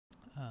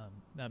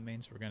that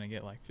means we're gonna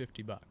get like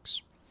 50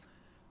 bucks.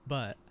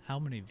 But how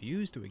many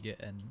views do we get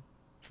in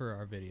for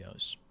our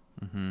videos?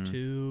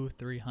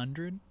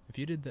 200-300. If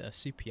you did the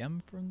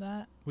CPM from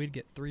that, we'd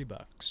get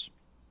 $3.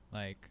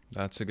 Like,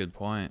 That's a good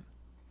point.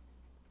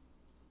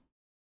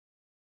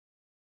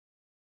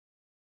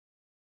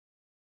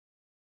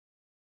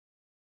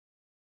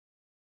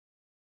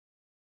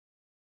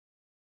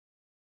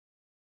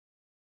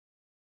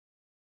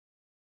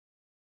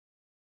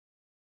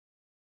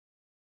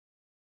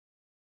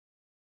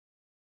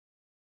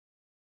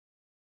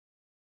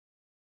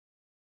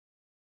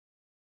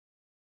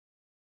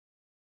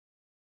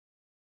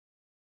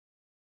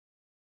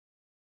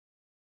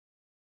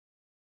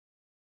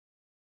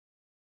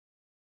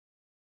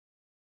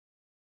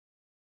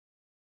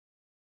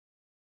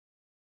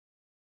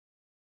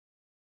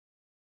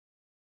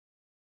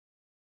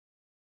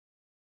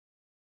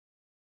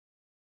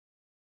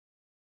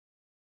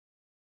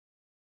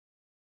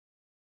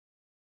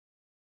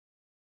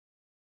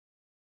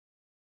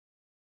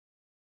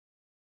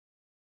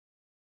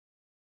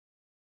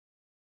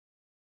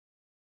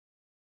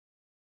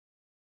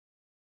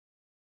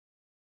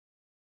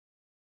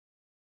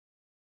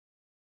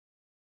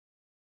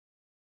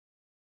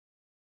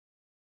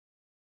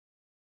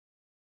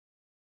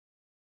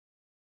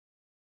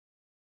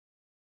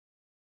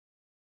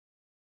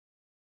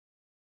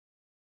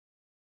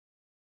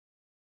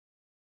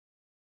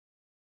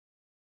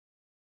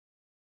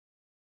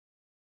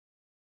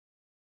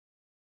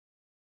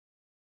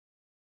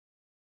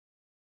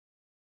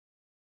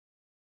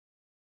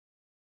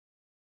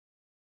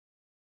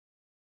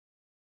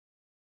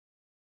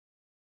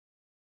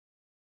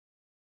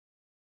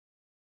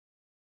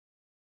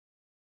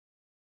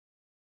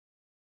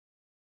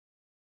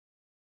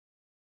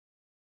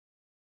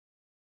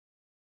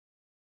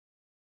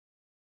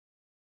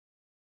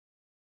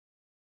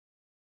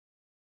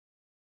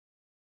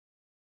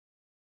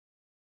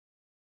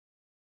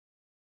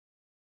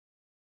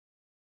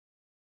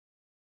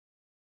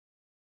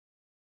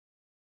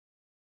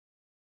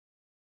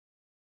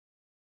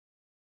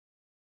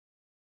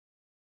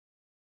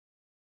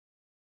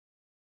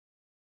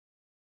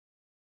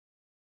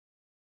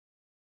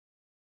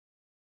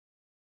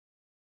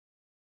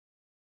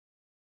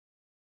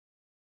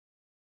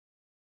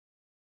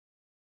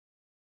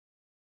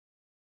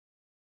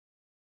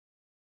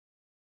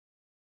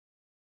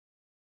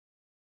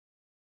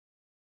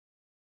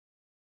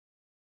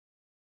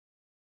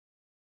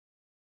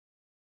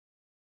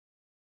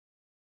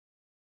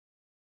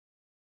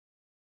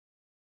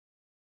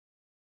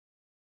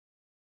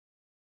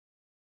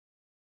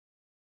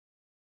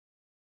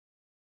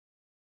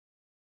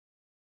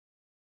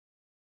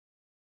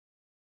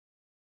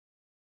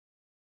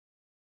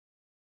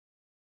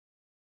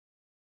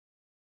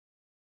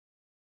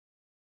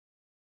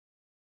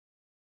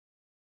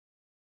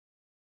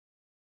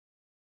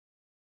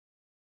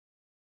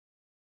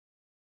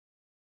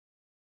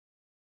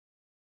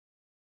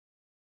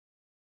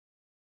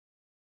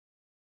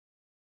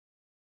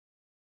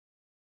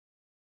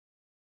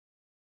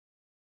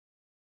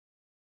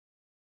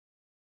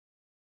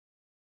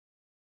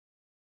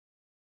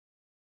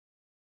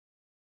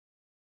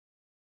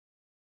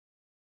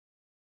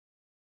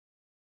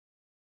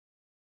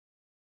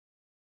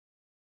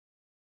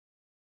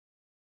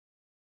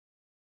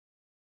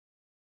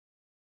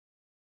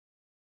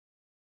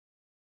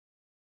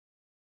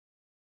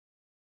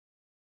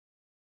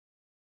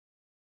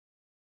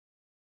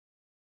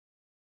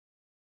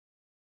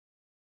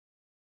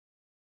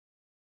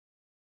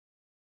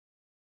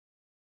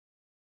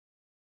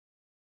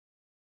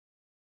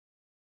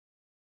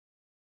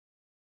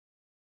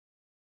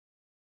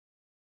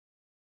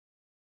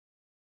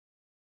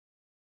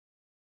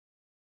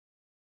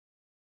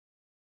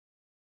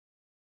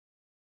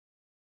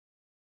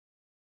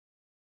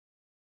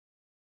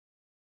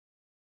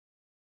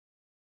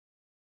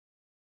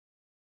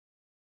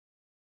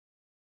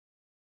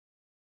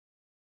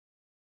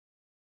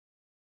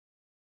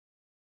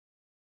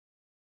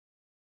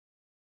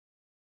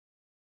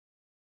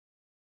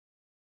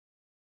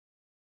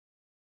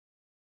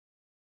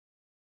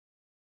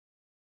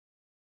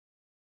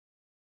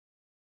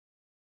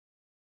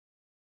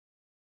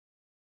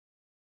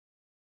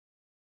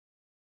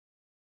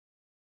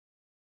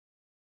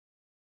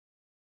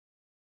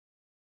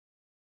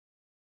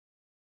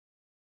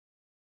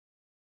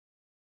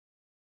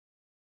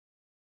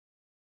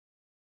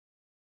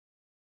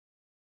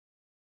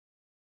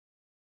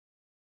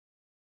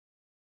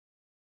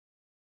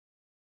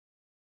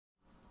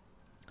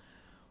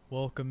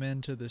 welcome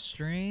into the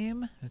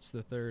stream. It's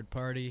the third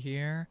party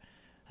here.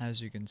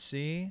 As you can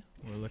see,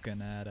 we're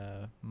looking at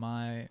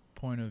my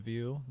point of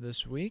view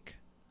this week.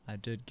 I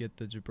did get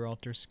the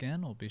Gibraltar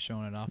skin. I'll be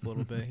showing it off a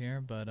little bit here,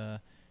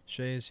 but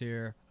Shay's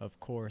here, of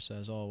course,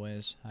 as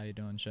always. How you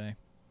doing, Shay?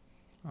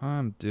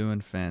 I'm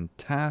doing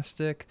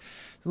fantastic.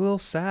 A little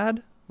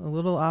sad, a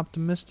little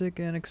optimistic,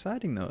 and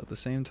exciting, though, at the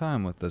same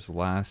time with this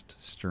last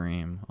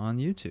stream on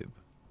YouTube.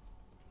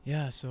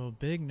 Yeah, so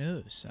big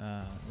news.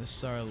 This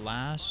is our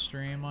last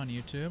stream on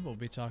YouTube. We'll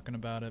be talking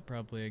about it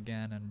probably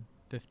again in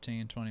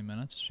 15, 20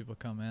 minutes as people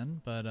come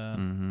in. But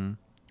Mm-hmm.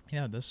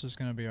 yeah, this is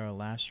going to be our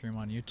last stream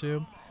on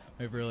YouTube.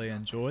 We've really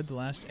enjoyed the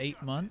last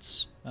 8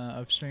 months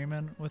of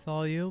streaming with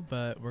all you,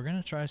 but we're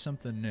going to try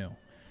something new.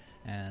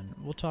 And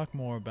we'll talk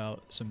more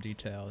about some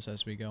details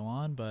as we go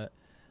on, but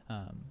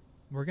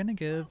we're going to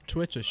give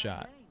Twitch a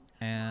shot.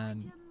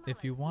 And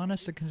if you want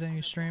us to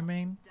continue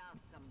streaming,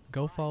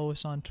 go follow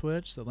us on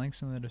Twitch. The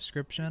link's in the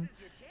description.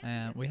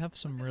 And we have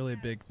some really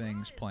big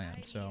things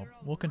planned, so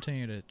we'll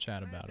continue to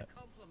chat about it.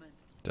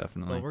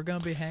 Definitely. But we're going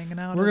to be hanging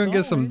out. We're as gonna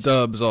get some always.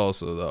 dubs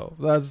also, though.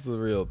 That's the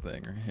real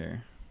thing right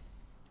here.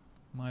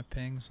 My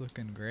ping's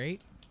looking great.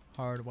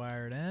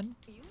 Hardwired in.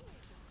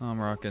 I'm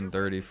rocking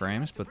 30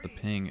 frames, but the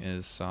ping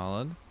is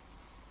solid.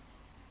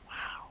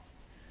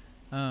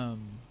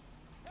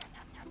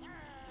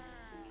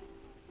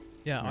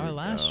 Yeah, There our we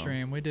last go.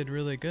 stream we did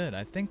really good.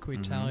 I think we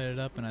Mhm. tallied it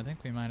up, and I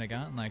think we might have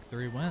gotten like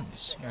 3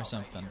 wins or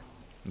something.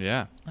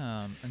 Yeah.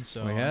 And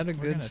so We had a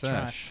we're good gonna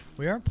try. sesh.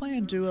 We are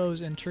playing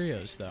duos and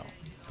trios though,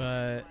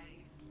 but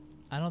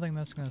I don't think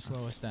that's gonna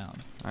slow us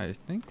down. I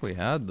think we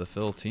had the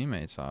fill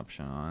teammates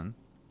option on,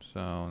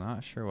 so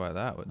not sure why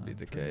that would be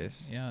the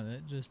case. Yeah,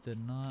 that just did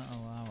not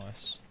allow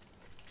us.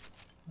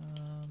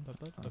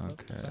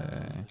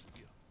 Okay.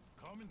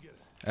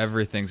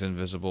 Everything's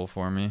invisible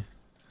for me,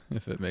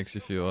 if it makes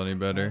you feel any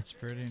better. That's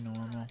pretty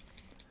normal.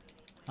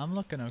 I'm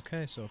looking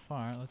okay so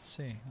far. Let's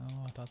see.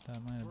 Oh, I thought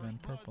that might have been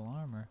purple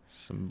armor.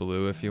 Some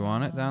blue if you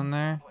want it down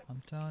there.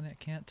 I'm telling you,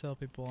 can't tell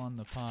people on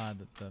the pod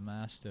that the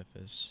Mastiff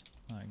is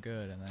not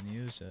good and then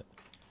use it.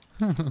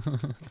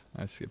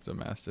 I skipped a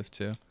Mastiff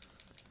too.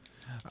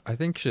 I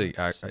think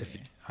Let's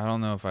see. I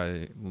don't know if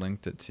I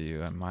linked it to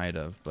you. I might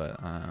have, but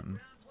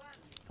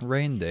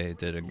Rain Day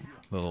did a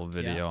little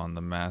video on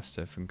the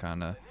Mastiff and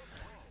kind of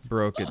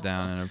broke it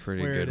down in a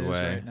pretty Where good it is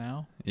way. right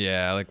now.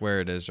 Yeah, like where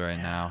it is right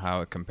now,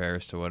 how it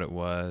compares to what it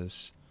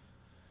was.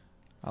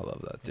 I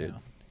love that dude. Yeah.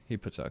 He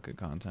puts out good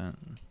content.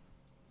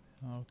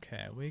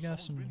 Okay, we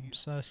got some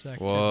sus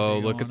activity. Whoa,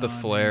 look at going the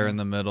on flare here. in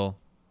the middle.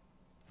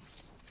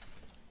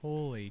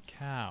 Holy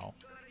cow.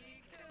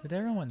 Did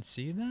everyone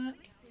see that?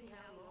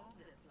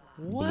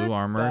 Blue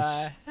armor,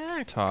 the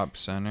heck? top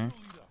center.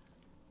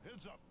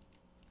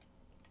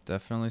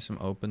 Definitely some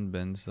open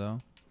bins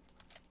though.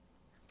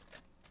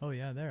 Oh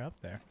yeah, they're up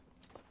there.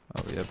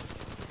 Oh, yep.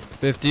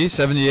 50,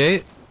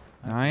 78.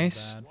 I feel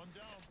Nice. bad.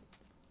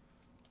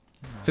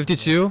 Oh,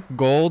 52.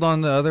 Gold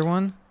on the other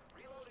one.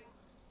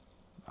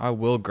 I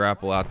will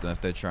grapple at them if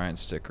they try and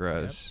stick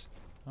res.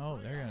 Oh,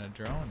 they're gonna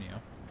drone you.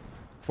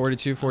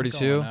 42, I'm 42.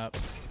 going up.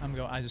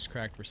 I just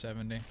cracked for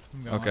 70.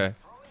 I'm going. Okay.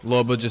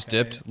 Loba just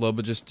Okay. dipped.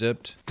 Loba just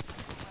dipped.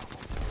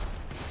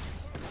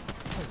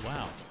 Oh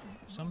wow.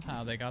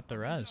 Somehow they got the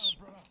res.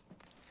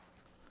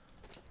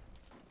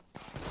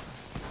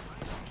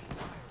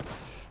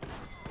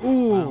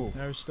 Ooh. Wow,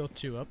 there was still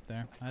 2 up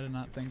there. I did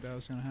not think that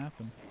was gonna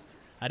happen.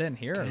 I didn't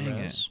hear Dang a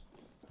it. res.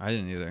 I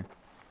didn't either.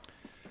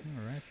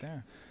 They were right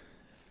there.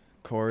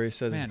 Corey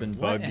says Man, it's been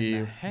what in buggy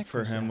the heck for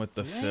was him that with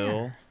the flare?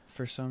 fill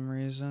for some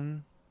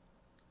reason.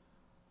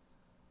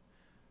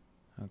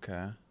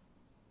 Okay.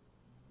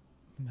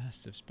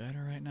 Mastiff's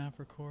better right now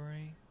for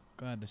Corey.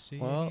 Glad to see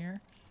Well, you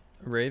here.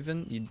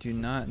 Raven, you do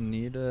not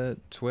need a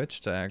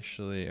Twitch to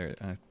actually, or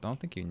I don't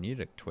think you need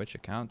a Twitch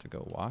account to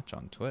go watch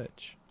on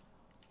Twitch.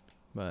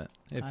 But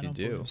if I you don't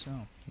do, believe so.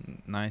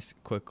 nice,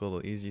 quick,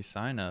 little, easy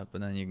sign up,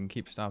 and then you can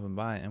keep stopping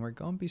by. And we're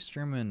going to be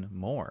streaming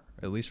more,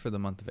 at least for the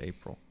month of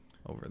April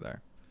over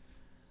there.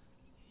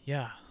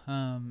 Yeah.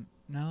 Now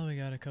that we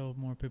got a couple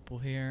more people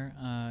here,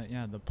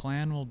 yeah, the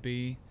plan will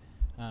be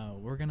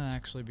we're gonna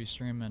actually be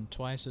streaming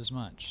twice as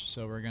much.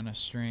 So we're gonna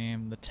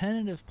stream. The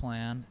tentative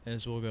plan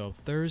is we'll go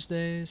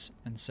Thursdays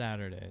and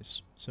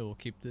Saturdays. So we'll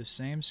keep the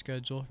same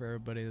schedule for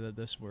everybody that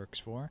this works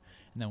for,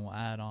 and then we'll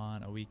add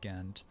on a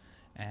weekend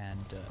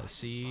and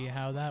see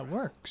how that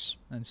works.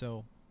 And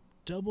so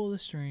double the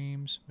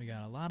streams. We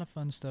got a lot of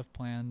fun stuff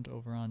planned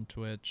over on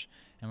Twitch,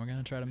 and we're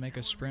gonna try to make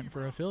a sprint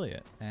for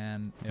affiliate.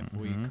 And if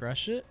we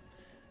crush it,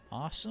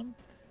 awesome.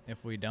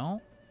 If we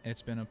don't,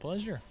 it's been a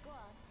pleasure.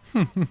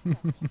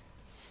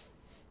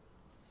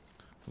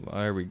 Well,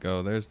 there we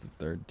go. There's the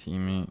third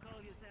teammate.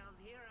 Call yourselves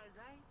heroes,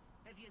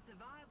 eh? If you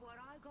survive what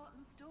I got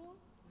in store,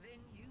 then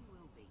you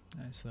will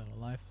be. Nice little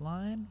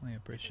lifeline. We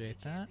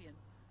appreciate that. Champion.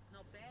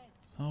 Not bad.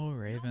 Oh,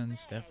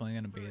 Raven's definitely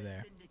gonna be For a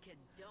there. syndicate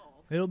dog.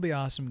 It'll be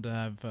awesome to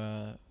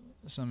have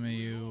some of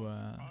you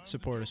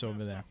support us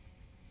over there.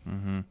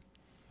 Mm-hmm.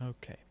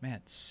 Okay,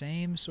 man,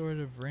 same sort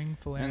of ring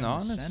flare And in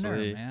the center,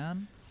 honestly,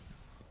 man.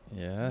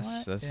 Yes,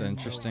 What that's in an the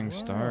interesting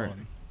start. world?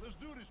 Let's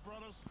do this,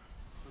 brothers.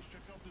 Let's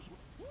check out this.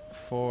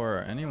 For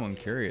anyone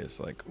curious,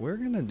 like, we're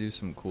going to do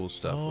some cool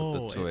stuff Oh,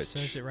 with the Twitch. it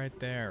says it right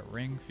there.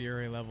 Ring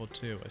Fury level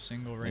 2. A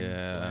single ring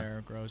Yeah.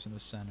 flare grows in the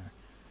center.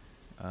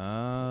 Oh,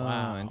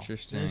 Wow,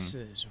 interesting. This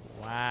is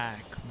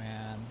whack,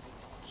 man.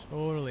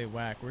 Totally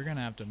whack. We're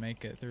gonna have to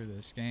make it through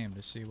this game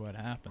to see what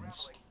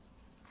happens.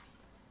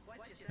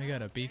 We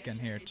got a beacon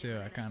here too.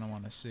 I kind of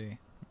want to see.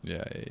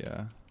 Yeah, yeah,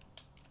 yeah.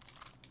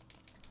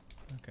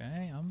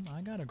 Okay,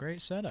 I got a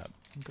great setup.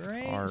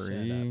 Great RE,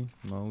 setup.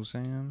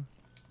 Mozam.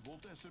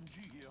 Assault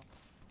SMG here.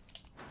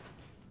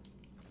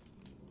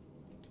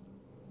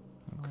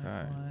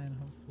 Okay. Lifeline,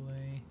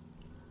 hopefully.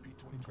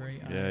 A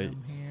great Yeah,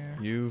 item here.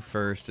 You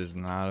First is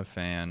not a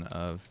fan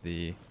of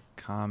the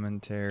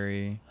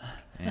commentary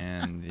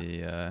and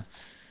the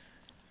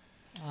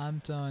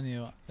I'm telling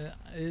you, it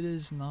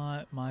is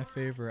not my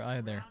favorite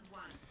either. Round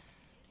one.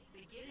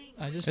 Beginning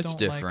I just It's don't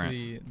different.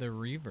 like the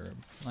reverb.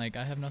 Like,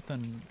 I have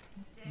nothing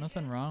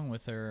wrong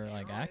with her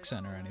like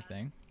accent or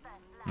anything.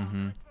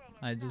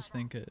 I just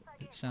think it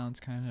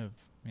sounds kind of,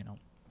 you know,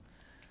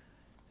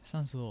 it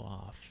sounds a little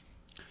off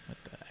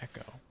with the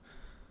echo.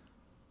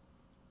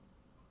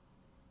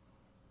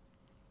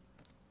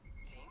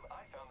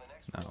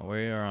 No,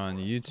 we are on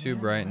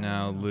YouTube right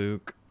now.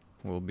 Luke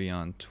will be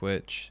on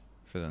Twitch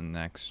for the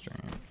next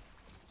stream.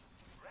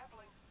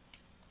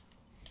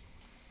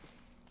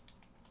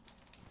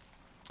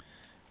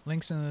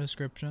 Links in the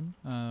description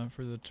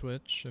for the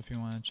Twitch if you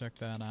want to check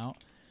that out.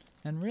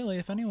 And really,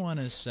 if anyone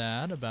is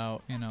sad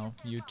about, you know,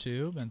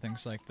 YouTube and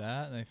things like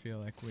that, they feel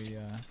like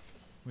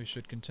we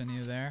should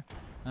continue there.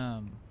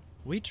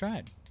 We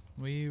tried.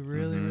 We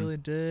really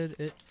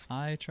did.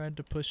 I tried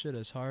to push it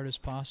as hard as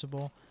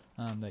possible.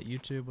 That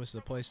YouTube was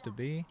the place to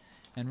be,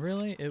 and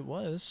really it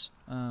was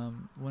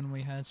when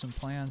we had some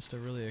plans to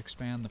really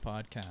expand the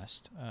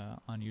podcast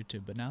on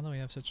YouTube. But now that we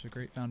have such a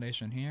great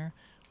foundation here,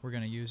 we're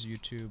going to use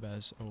YouTube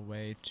as a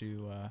way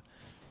to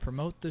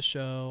promote the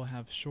show,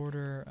 have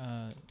shorter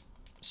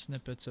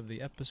snippets of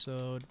the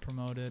episode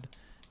promoted,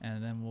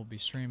 and then we'll be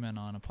streaming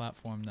on a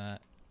platform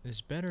that is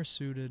better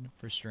suited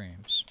for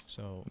streams.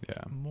 So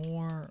Yeah.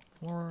 more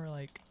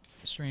like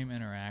stream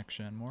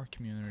interaction, more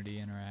community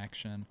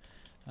interaction.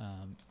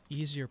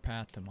 Easier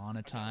path to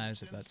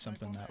monetize if that's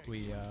something that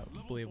we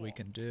believe we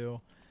can do.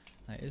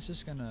 It's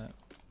just gonna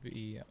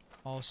be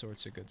all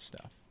sorts of good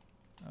stuff.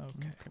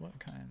 Okay, what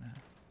kind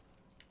of?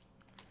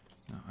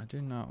 No, I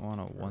do not want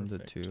a 1 to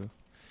Perfect. 2.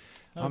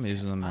 I'm Okay,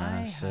 using the I have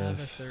a massive.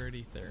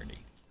 30-30.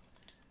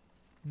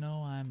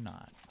 No, I'm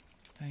not.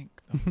 Thank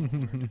the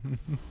Lord.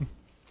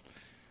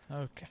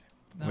 Okay.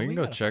 Now We can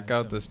go gotta check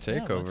find out this Yeah,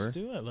 takeover. let's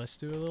do it. Let's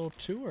do a little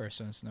tour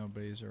since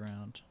nobody's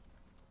around.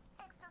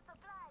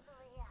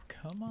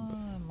 Come on,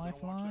 Gonna watch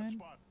that Lifeline.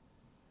 spot.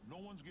 No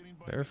one's getting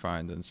by. They're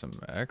finding some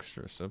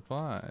extra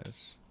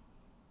supplies.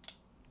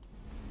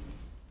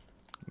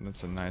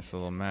 That's a nice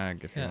little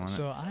mag if you Yeah, want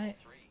so it.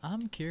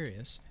 I'm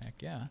curious.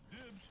 Heck yeah.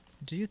 Dibs.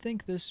 Do you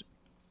think this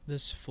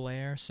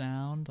flare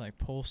sound, like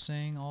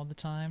pulsing all the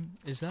time,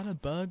 is that a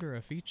bug or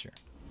a feature?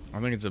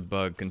 I think it's a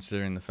bug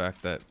considering the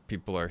fact that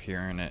people are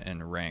hearing it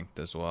in ranked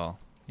as well.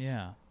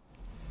 Yeah.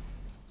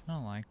 I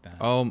don't like that.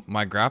 Oh,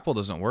 my grapple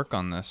doesn't work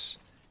on this.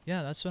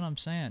 Yeah, that's what I'm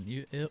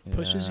saying. It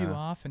pushes you Yeah.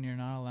 off and you're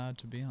not allowed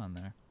to be on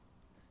there.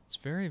 It's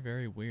very,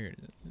 very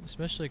weird,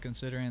 especially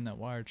considering that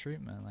water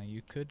treatment. Like,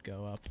 you could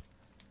go up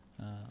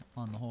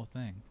on the whole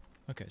thing.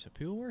 Okay, so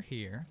people were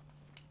here.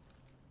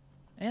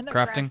 And they're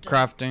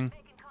Crafting.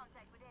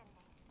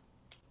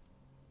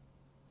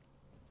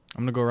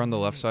 I'm gonna go around the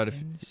left side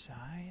if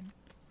Inside?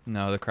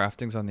 no, the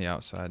crafting's on the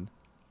outside.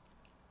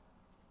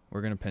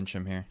 We're gonna pinch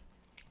him here.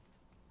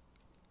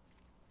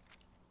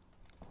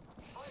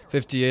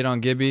 58 on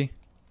Gibby.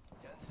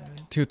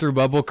 2 through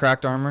bubble,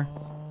 cracked armor.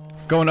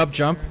 Going up,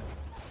 jump.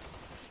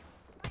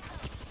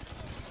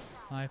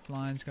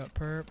 Lifeline's got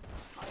perp.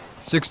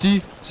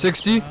 60.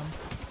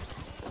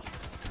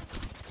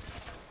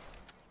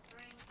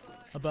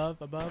 Above.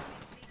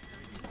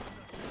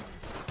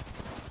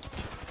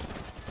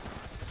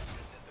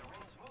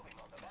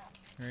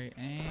 Great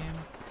aim.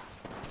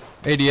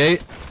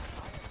 88.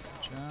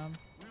 Jump.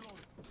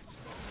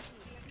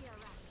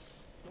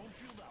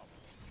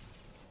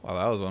 Wow,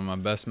 that was one of my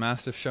best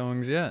massive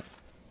showings yet.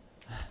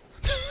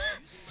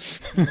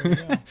 There we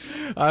go.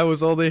 I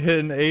was only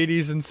hitting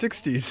 80s and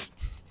 60s.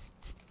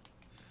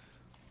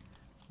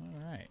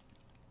 Alright.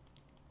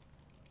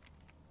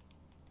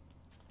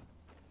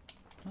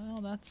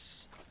 Well,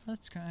 that's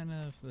kind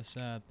of the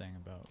sad thing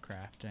about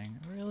crafting.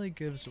 It really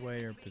gives away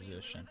your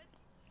position.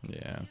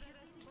 Yeah.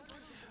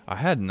 I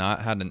had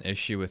not had an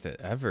issue with it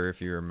ever,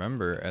 if you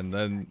remember. And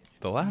then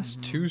the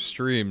last 2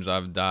 streams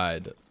I've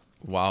died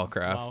while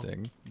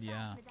crafting.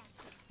 Yeah.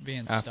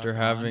 Being stuck After on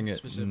having it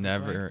specifically.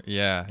 never.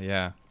 Yeah.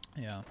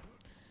 Yeah.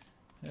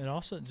 It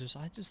also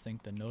I just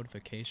think the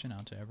notification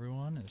out to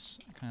everyone is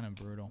kind of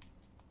brutal.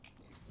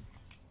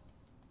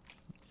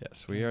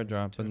 Yes, we are Took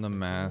dropping the the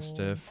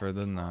Mastiff for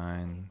the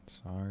 9.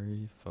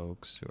 Sorry,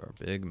 folks who are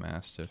big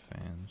Mastiff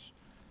fans.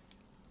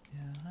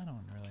 Yeah, I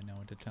don't really know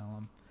what to tell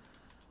them.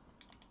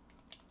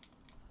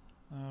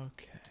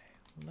 Okay,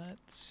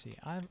 let's see.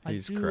 I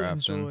He's do crafting.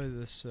 enjoy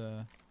this.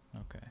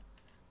 Okay,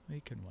 we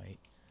can wait.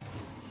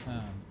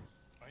 I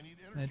need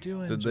I energy.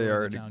 do Did enjoy they the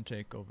already- town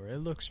takeover. It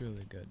looks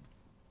really good.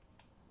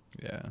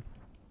 Yeah.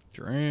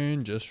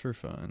 Drain just for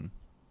fun.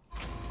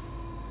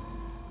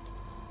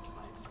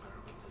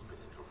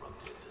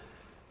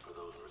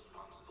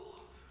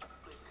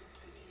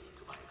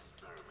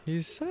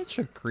 He's such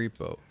a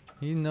creepo.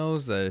 He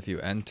knows that if you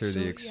enter So,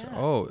 the yeah.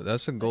 Oh,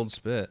 that's a gold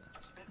spit.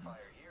 I'll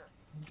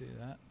do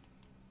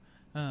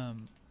that.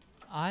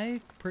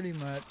 I pretty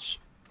much,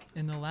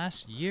 in the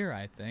last year,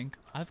 I think,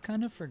 I've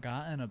kind of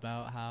forgotten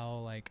about how,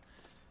 like,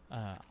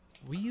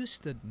 we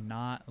used to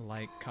not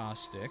like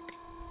Caustic,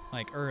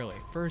 like, early,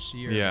 first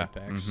year Yeah, of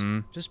Apex,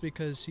 mhm. just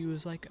because he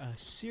was, like, a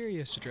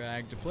serious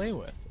drag to play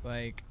with.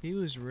 Like, he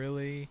was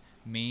really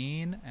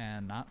mean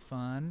and not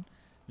fun,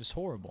 just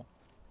horrible.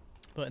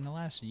 But in the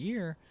last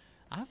year,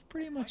 I've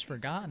pretty much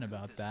forgotten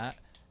about that,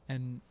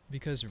 and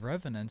because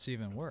Revenant's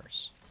even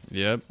worse.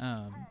 Yep.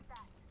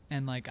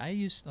 And like I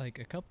used like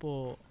a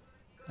couple,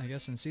 I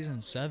guess in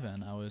season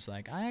 7, I was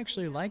like, I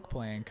actually like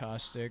playing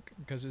Caustic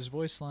because his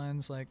voice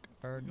lines like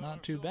are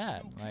not too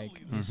bad.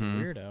 Like he's a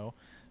weirdo,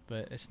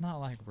 but it's not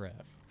like Rev.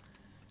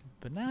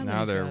 But now, that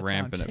he's they're got a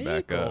ramping town it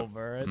back up.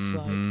 takeover, it's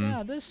like,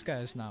 yeah, this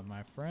guy's not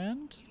my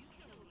friend.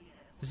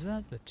 Is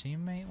that the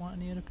teammate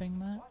wanting you to ping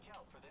that?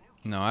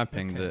 No, I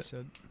pinged Okay, it.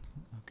 so,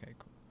 okay,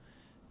 cool.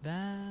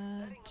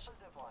 That.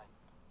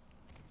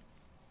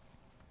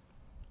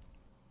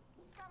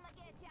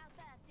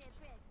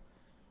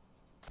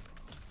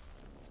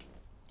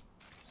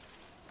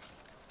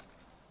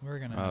 We're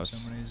gonna have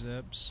so many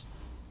zips.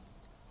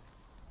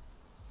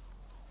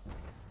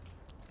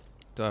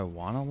 Do I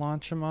want to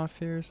launch him off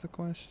here is the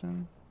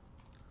question.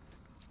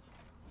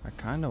 I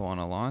kind of want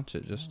to launch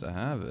it just to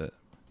have it.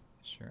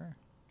 Sure.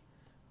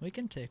 We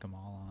can take them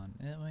all on.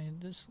 I mean,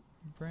 just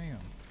bring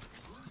them.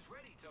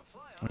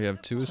 We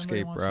have 2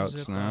 escape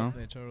routes now.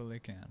 They totally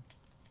can.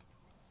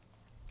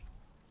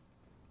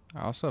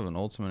 I also have an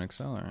ultimate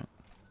accelerant.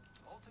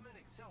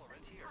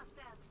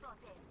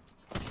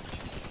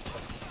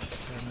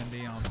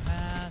 70 on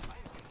path.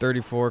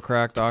 34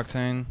 cracked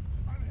octane.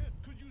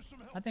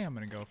 I think I'm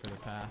gonna go for the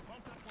path.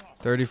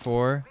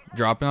 34.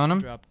 Dropping on him?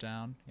 Drop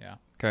down. Yeah.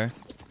 Okay.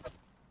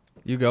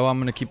 You go. I'm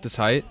going to keep this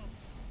height.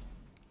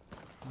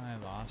 I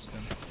lost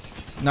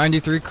him.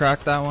 93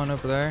 cracked that one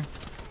over there.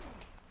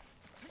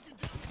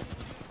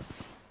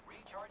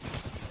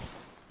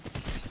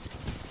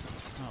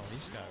 Oh,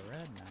 he's got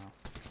red now.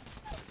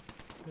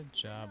 Good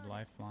job,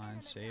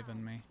 Lifeline,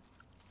 saving me.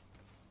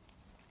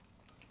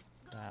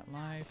 That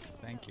life.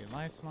 Thank you,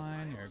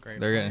 Lifeline. You're a great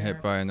They're getting player.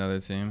 hit by another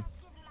team.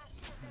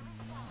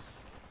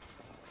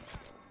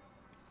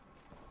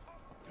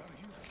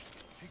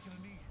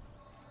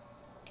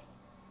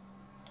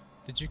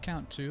 Did you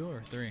count 2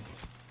 or 3?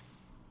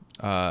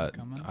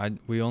 Coming?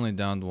 We only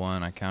downed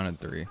 1. I counted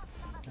 3. Okay.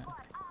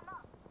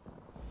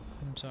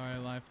 I'm sorry,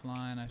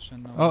 Lifeline. I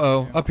shouldn't have. Uh-oh.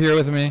 left you. Up here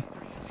with me.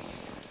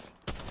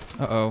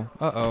 Uh-oh.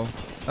 Uh-oh.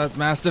 That's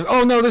massive.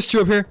 Oh, no. There's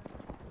 2 up here.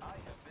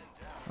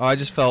 Oh, I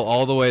just fell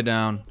all the way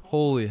down.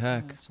 Holy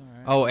heck. That's all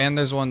right. Oh, and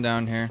there's one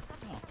down here.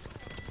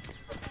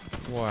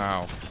 Oh.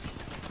 Wow.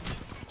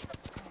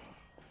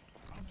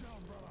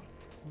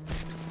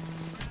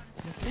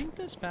 I think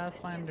this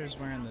Pathfinder's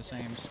wearing the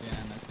same skin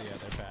as the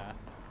other path.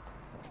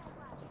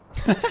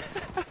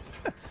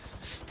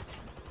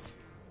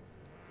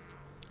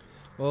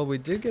 Well, we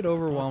did get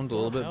overwhelmed a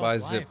little bit Health, by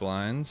life. zip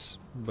lines,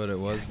 but it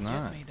was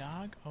not. Get me,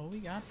 dog. Oh, we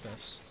got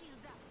this.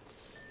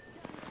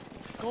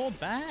 Gold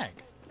bag.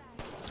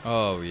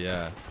 Oh,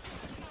 yeah.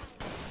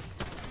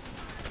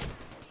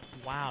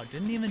 Wow,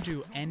 didn't even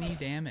do any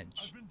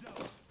damage.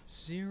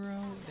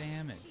 0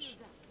 damage.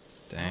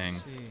 Dang.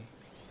 Let's see.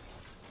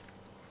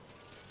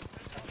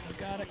 You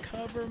gotta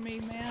cover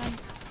me, man.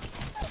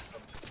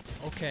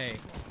 Okay.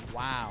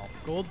 Wow.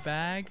 Gold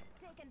bag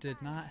did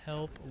not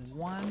help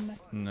 1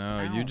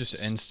 No, you just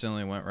ounce.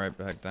 instantly went right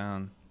back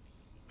down.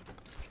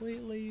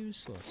 Completely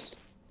useless.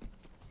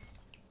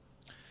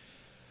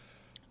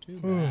 Too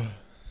bad.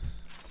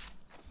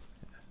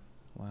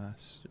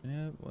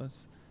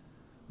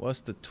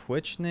 What's the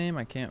Twitch name?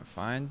 I can't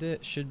find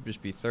it. Should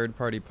just be Third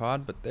Party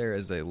Pod, but there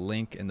is a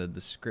link in the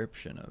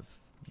description of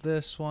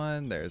this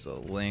one. There's a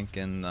link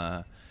in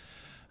the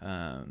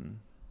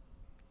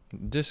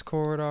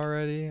Discord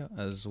already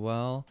as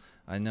well.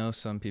 I know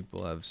some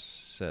people have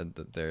said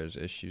that there's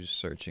issues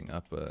searching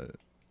up a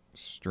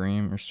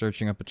stream or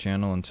searching up a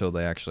channel until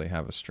they actually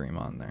have a stream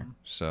on there.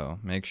 So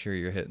make sure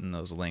you're hitting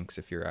those links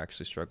if you're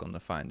actually struggling to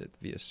find it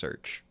via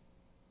search.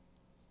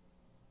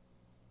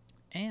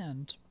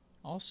 And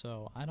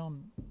also, I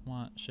don't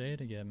want Shay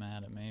to get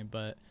mad at me,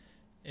 but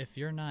if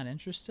you're not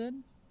interested,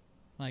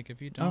 like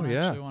if you don't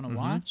actually want to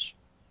watch,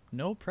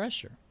 no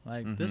pressure.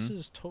 Like this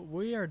is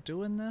we are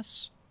doing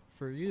this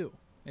for you.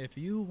 If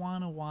you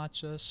want to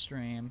watch us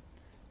stream,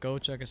 go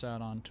check us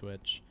out on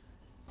Twitch.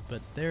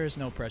 But there is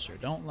no pressure.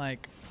 Don't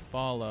like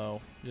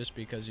follow just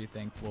because you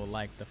think we'll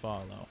like the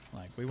follow.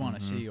 Like we want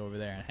to see you over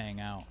there and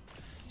hang out.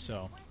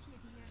 So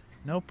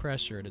no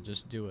pressure to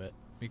just do it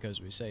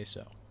because we say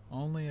so.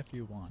 Only if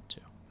you want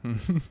to.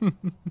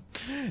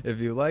 If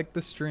you like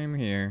the stream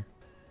here,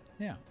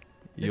 Yeah.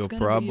 you'll gonna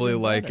be probably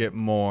even like better. it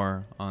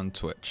more on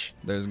Twitch.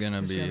 There's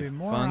gonna It's gonna be be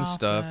more fun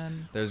stuff.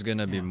 often. There's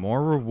gonna be Yeah.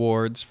 more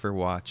rewards for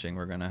watching.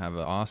 We're gonna have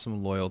an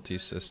awesome loyalty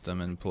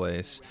system in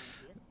place.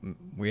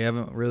 We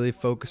haven't really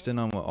focused in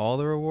on what all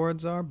the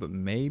rewards are, but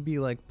maybe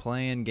like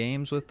playing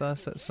games with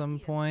us at some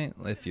point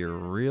if you're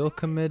real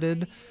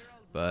committed.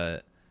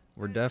 But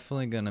we're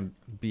definitely gonna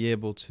be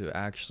able to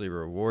actually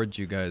reward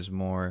you guys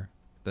more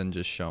than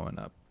just showing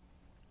up.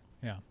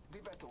 Yeah.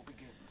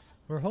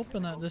 We're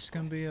hoping that this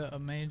can be a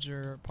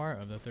major part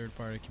of the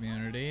third-party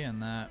community,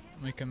 and that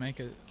we can make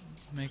it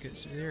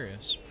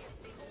serious.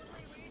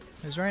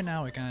 Because right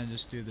now we kind of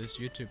just do this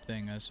YouTube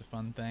thing as a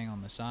fun thing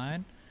on the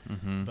side,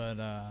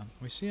 but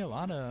we see a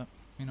lot of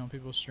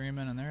people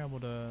streaming, and they're able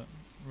to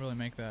really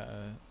make that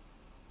a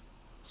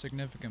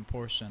significant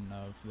portion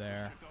of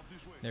their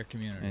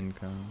community.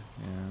 Income,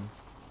 yeah.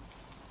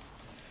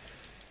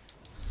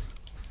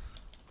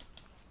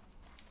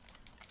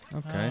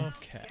 Okay.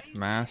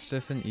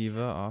 Mastiff and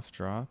Eva off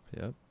drop.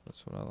 Yep,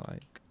 that's what I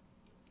like.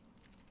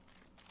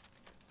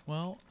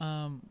 Well,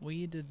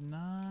 we did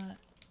not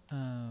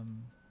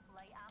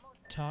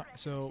talk.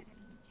 So,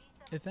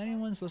 if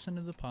anyone's listened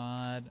to the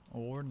pod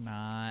or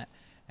not,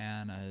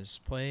 and has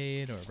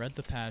played or read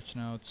the patch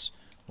notes,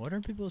 what are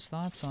people's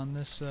thoughts on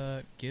this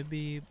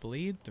Gibby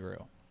bleed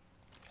through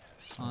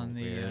on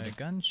the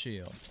gun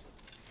shield?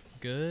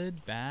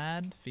 Good,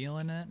 bad,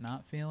 feeling it,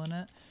 not feeling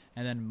it?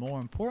 And then more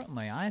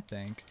importantly, I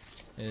think,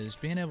 is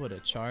being able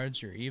to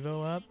charge your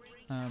Evo up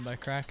by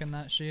cracking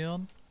that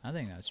shield. I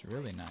think that's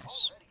really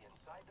nice.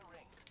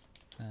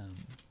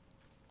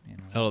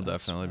 That'll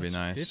definitely be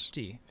nice.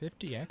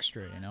 50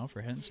 extra,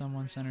 for hitting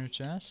someone center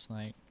chest.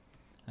 Like,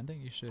 I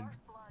think you should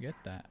get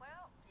that.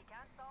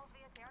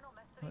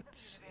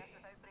 Let's see.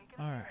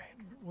 Alright,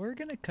 we're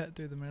going to cut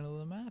through the middle of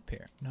the map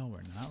here. No,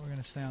 we're not. We're going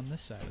to stay on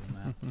this side of the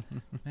map.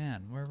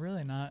 Man, we're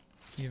really not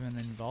even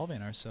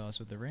involving ourselves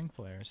with the ring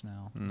flares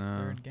now. No.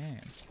 Third game.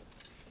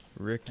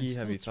 Ricky,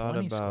 have you thought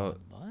about...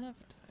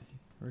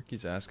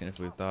 Ricky's asking if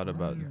we thought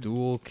about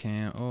dual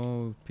cam...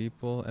 Oh,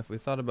 people. If we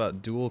thought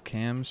about dual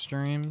cam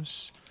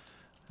streams,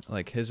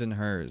 like his and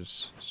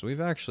hers. So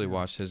we've actually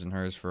watched his and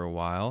hers for a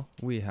while.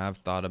 We have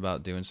thought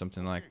about doing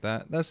something like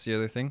that. That's the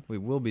other thing. We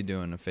will be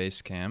doing a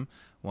face cam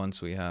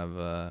once we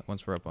have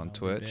once we're up on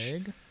Twitch.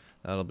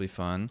 That'll be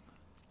fun.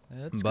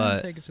 It's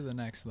gonna take it to the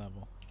next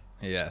level.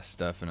 Yes,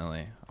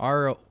 definitely.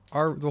 The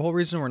whole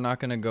reason we're not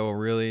gonna go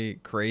really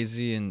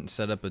crazy and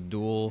set up a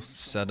dual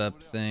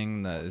setup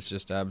thing that is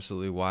just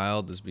absolutely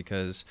wild is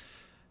because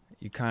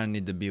you kind of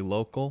need to be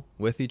local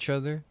with each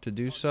other to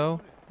do so,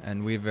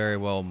 and we very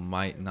well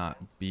might not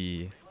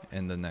be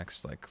in the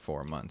next like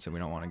 4 months, and we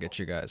don't want to get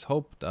you guys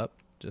hoped up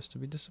just to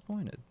be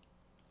disappointed.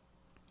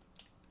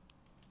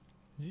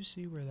 Did you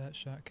see where that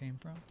shot came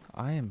from?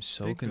 I am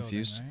so Big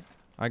confused. building,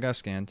 I got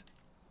scanned.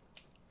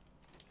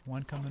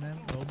 One coming in,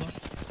 Boba.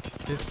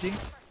 50.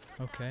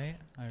 Okay,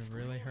 I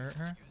really hurt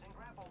her.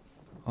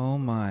 Oh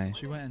my.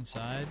 She went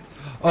inside.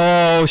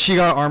 Oh, she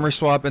got armor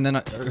swap, and then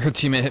her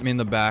teammate hit me in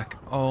the back.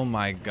 Oh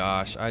my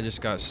gosh, I just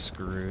got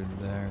screwed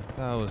there.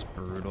 That was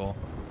brutal.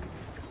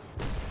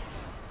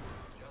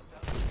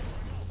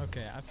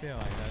 Okay, I feel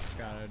like that's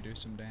gotta do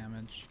some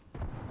damage.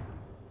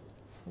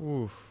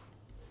 Oof.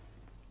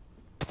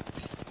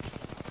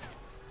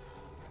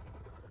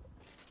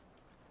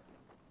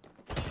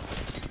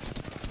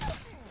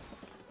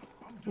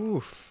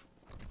 Oof.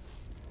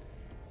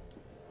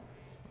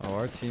 Oh,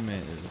 our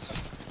teammate is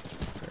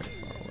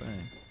very far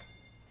away.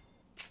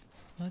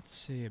 Let's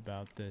see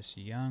about this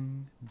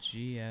young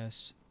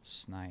GS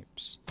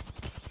Snipes.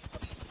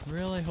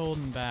 Really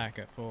holding back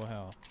at full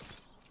health.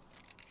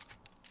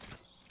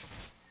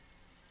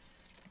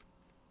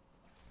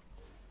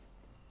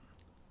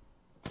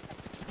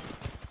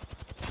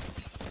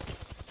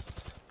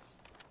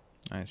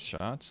 Nice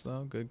shots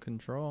though, good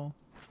control.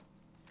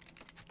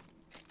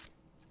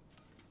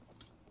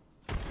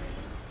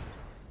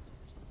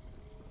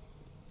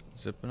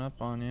 Zipping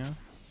up on you.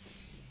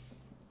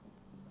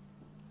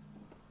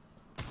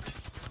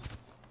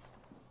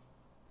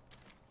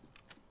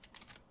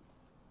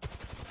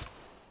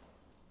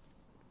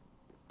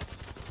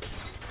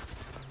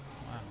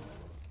 Wow.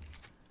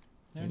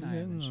 They're not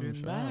even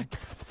shooting back.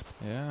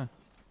 Yeah.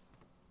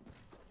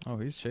 Oh,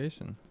 he's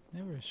chasing.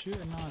 They were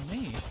shooting on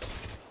me.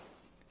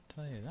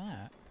 Tell you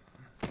that.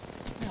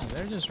 Yeah,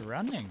 they're just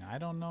running. I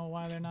don't know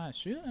why they're not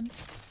shooting.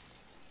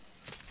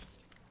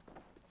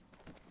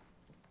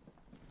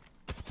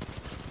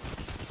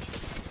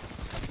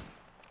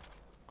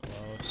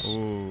 Close.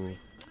 Ooh.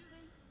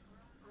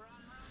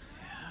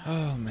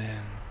 Oh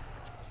man.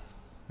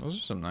 Those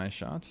are some nice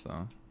shots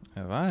though.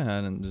 If I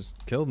hadn't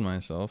just killed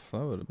myself, that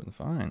would have been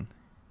fine.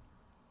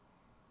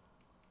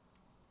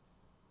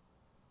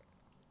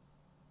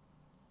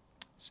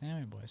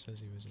 Sammy Boy says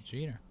he was a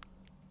cheater.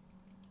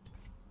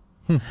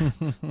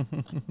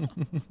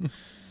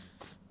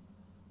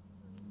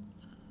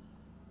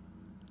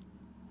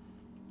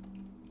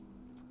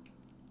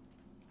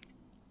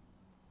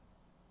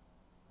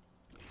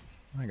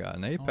 I got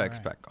an Apex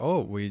pack.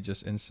 Oh, we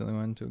just instantly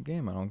went into a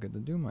game. I don't get to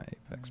do my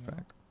Apex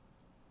pack.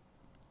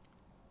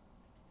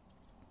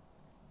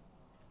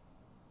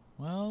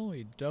 Well,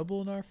 we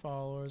doubled our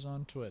followers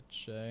on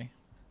Twitch, eh?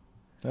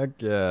 Heck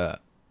yeah.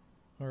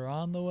 We're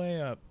on the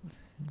way up.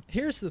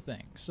 Here's the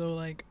thing. So,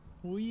 like,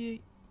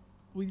 we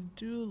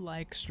do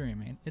like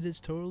streaming. It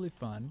is totally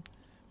fun.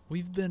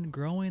 We've been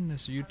growing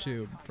this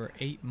YouTube for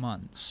 8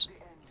 months,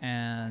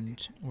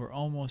 and we're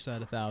almost at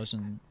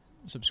 1,000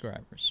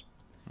 subscribers.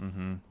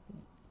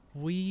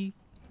 we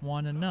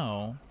want to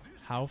know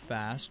how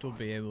fast we'll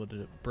be able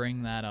to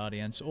bring that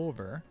audience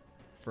over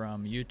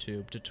from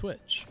YouTube to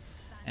Twitch.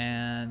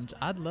 And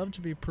I'd love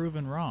to be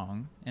proven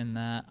wrong in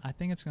that I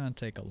think it's going to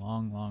take a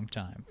long, long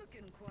time.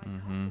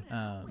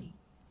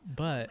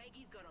 But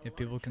if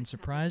people can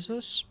surprise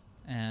us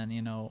and,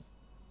 you know,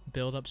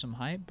 build up some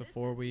hype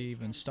before we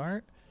even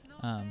start,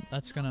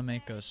 that's going to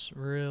make us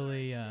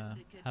really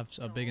have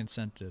a big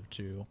incentive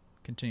to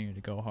continue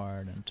to go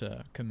hard and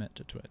to commit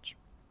to Twitch.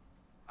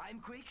 I'm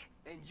quick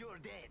and you're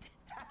dead.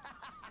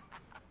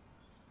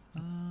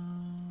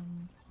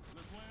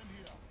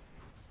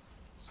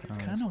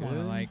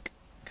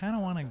 Kind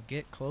of want to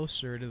get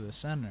closer to the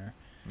center.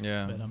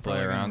 Yeah, But I'm play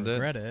probably around gonna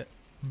regret it.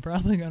 I'm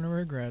probably gonna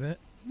regret it.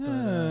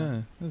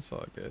 Yeah, it's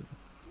all good.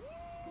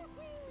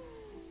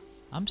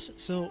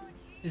 So,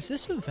 is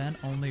this event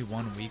only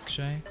 1 week,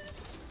 Shay?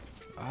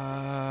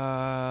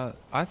 I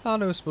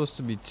thought it was supposed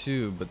to be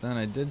 2, but then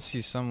I did see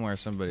somewhere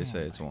somebody say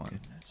it's 1.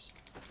 Goodness.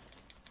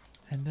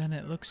 And then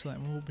it looks like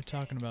we'll be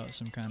talking about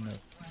some kind of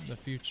the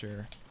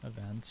future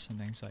events and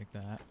things like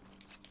that.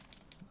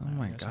 Oh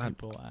my I guess god.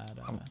 people add,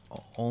 I'm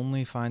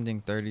only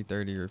finding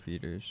 30-30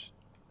 repeaters.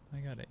 I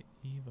got a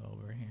Eva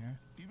over here.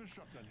 Even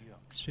shotgun here.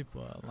 There's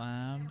people at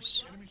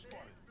labs. Enemy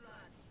spotted.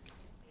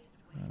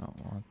 I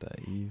don't want that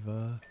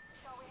Eva.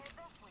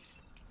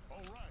 All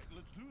right,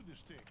 let's do this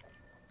thing.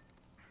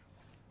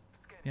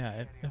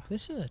 Yeah, if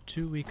this is a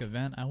 2-week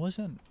event, I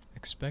wasn't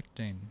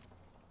expecting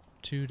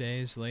 2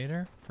 days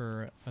later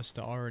for us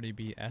to already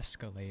be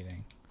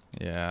escalating,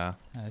 Yeah.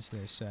 as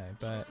they say.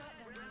 But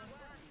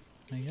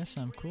I guess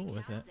I'm cool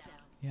with it.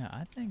 Yeah,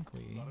 I think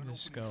we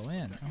just go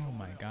in. Oh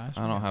my gosh.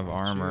 I don't have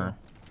armor.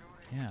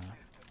 Yeah.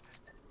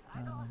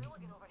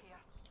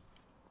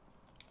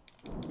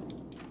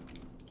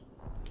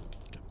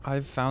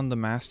 I've found the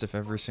Mastiff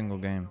every single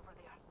game.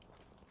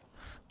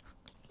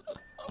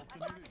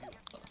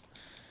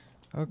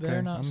 Okay,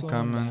 They're not I'm slowing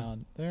coming.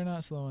 down. They're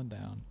not slowing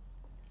down.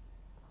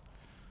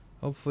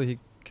 Hopefully he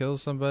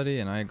kills somebody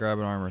and I grab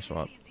an armor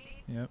swap.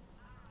 Yep.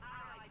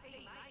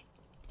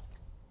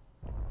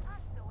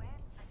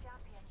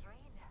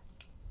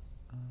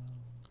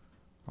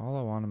 All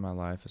I want in my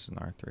life is an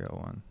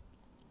R301.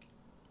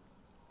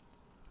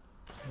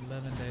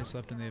 11 days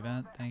left in the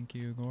event. Thank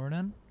you,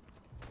 Gordon.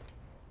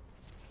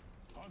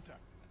 Contact.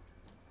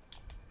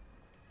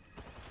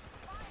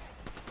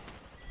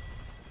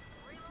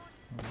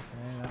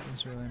 Okay, that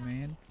was really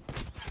mean.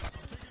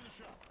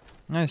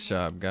 Nice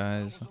job,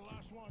 guys.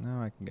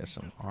 Now I can get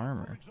some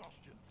armor.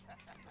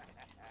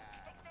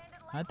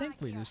 I think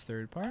we just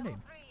third party.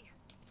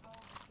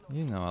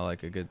 You know I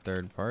like a good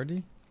third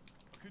party.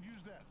 Could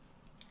use that.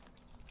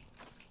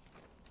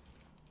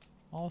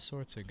 All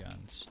sorts of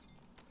guns.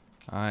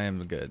 I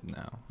am good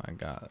now. I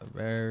got a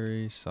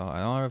very solid.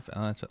 I don't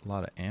have a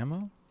lot of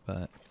ammo,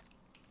 but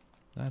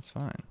that's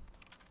fine.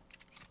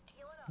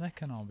 That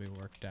can all be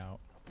worked out.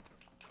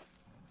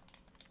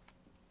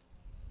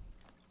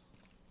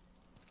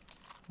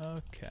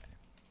 Okay.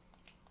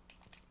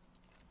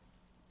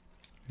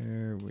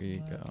 Here we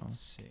go.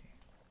 Let's see.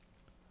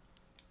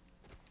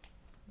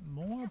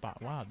 More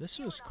about, wow, this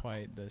was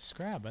quite the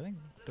scrap. I think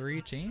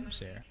 3 teams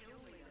here.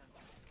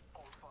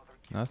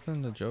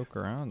 Nothing to joke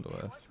around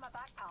with.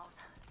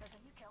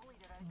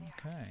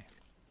 Okay.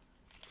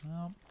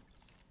 Well,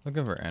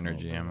 Looking for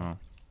energy Oh, boy. ammo.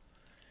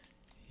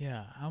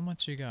 yeah, how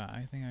much you got?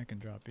 I think I can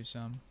drop you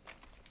some.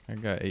 I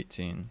got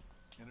 18.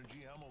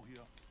 Energy ammo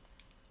here.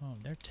 Oh,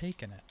 they're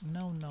taking it.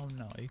 No, no,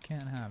 no. You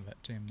can't have it,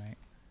 teammate.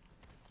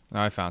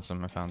 No, I found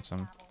some. I found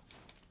some.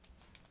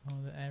 Oh,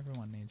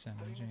 everyone needs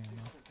energy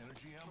ammo.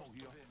 Energy ammo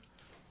here.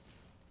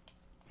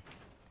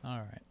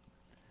 Alright.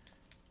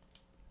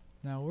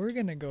 Now we're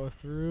gonna go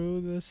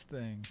through this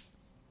thing.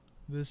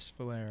 This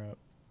flare up.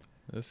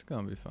 This is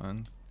gonna be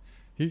fun.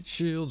 Heat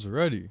shields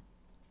ready.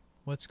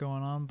 What's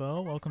going on,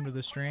 Bo? Welcome to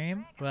the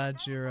stream.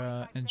 Glad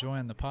you're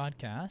enjoying the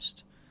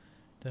podcast.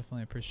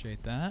 Definitely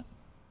appreciate that.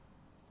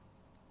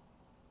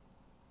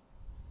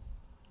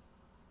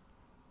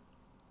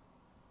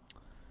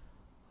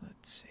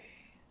 Let's see.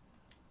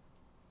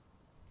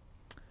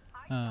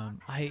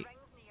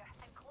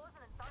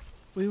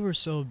 We were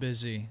so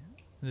busy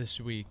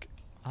this week.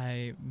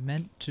 I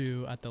meant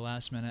to, at the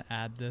last minute,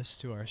 add this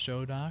to our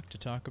show doc to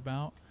talk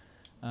about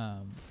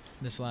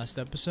this last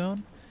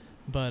episode.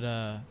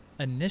 But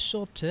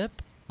initial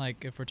tip,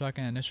 like if we're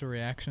talking initial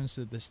reactions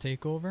to this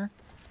takeover,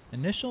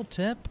 initial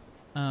tip,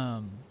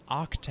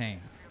 Octane.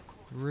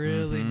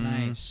 Really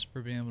nice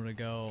for being able to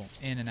go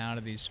in and out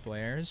of these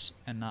flares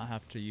and not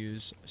have to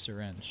use a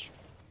syringe.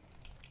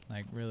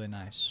 Like, really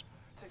nice.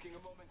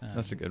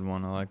 That's a good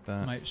one. I like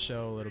that. Might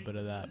show a little bit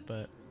of that,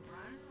 but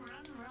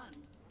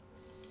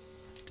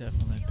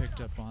definitely picked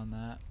up on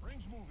that.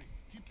 Rings moving.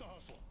 Keep the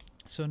hustle.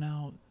 So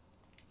now,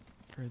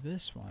 for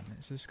this one,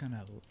 is this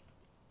gonna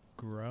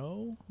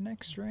grow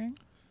next ring,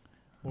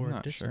 I'm or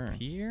not sure.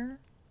 disappear,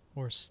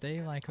 or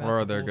stay like that? Or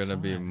the they're whole gonna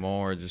be time?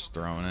 more just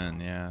thrown in.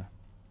 Yeah.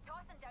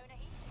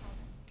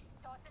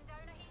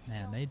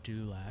 Man, they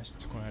do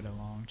last quite a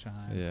long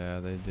time. Yeah,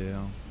 they do.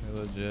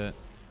 They're legit.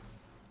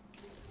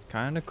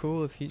 Kinda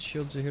cool if heat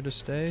shields are here to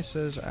stay,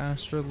 says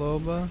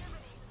Astroloba.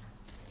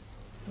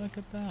 Look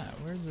at that.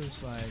 We're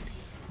just like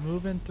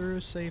moving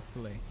through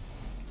safely.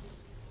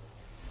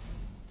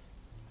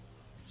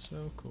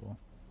 So cool.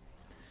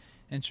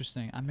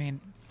 Interesting. I mean,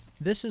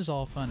 this is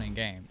all fun and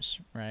games,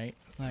 right?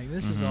 Like,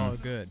 this is all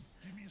good.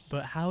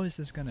 But how is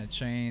this going to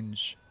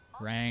change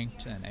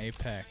ranked and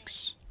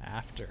Apex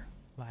after?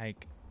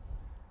 Like,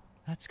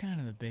 that's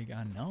kind of the big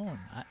unknown.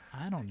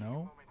 I don't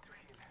know.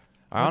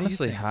 I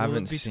honestly haven't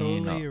Will it be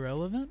seen. totally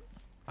irrelevant?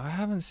 I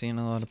haven't seen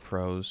a lot of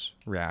pros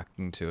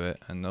reacting to it,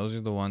 and those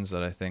are the ones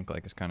that I think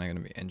like is kind of going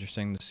to be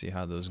interesting to see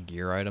how those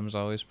gear items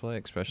always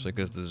play, especially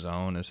because the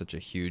zone is such a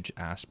huge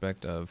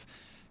aspect of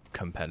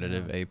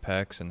competitive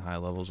Apex and high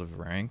levels of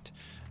ranked.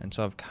 And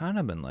so I've kind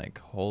of been like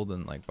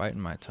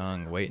biting my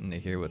tongue, waiting to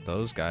hear what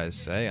those guys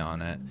say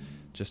on it,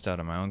 just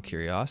out of my own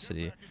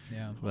curiosity.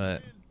 Yeah.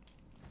 But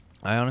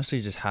I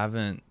honestly just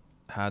haven't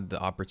had the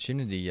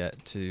opportunity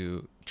yet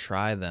to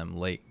try them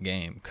late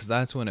game, because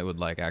that's when it would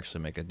like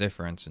actually make a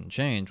difference and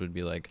change, would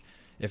be like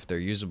if they're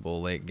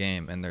usable late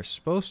game, and they're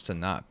supposed to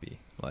not be,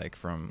 like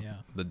from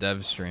the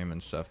dev stream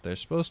and stuff, they're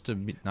supposed to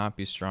be, not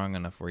be strong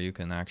enough where you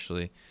can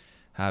actually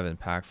have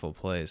impactful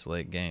plays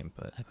late game.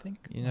 But I think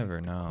you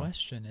never know. The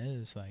question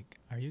is, like,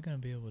 are you going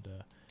to be able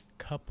to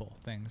couple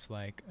things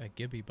like a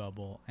Gibby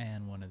bubble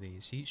and one of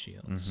these heat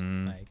shields,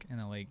 like in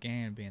a late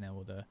game, being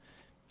able to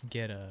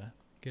get a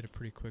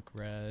pretty quick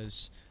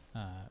res,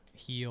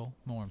 heal,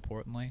 more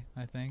importantly,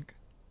 I think.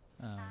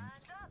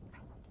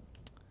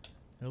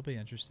 It'll be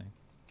interesting.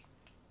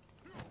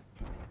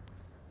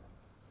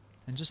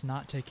 And just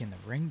not taking the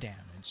ring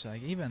damage,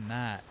 like even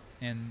that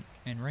in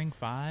ring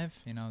 5,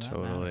 you know, that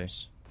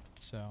matters.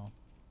 So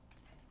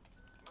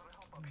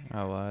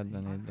I lied,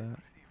 I need that.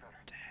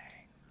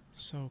 dang,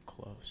 so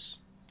close,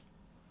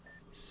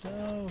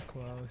 so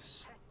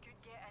close.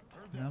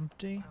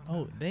 Numpty?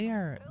 Oh,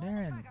 they're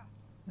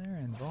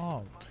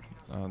involved.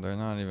 Oh, they're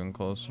not even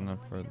close enough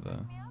for the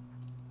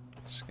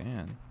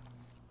scan.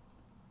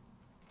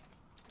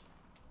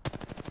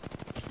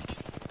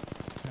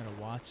 Got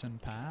a Watson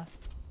path.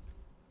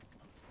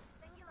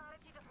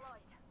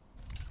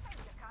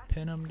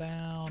 Pin him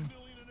down.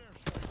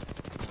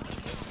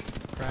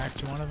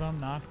 Cracked one of them,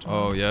 knocked one.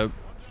 Oh, yep.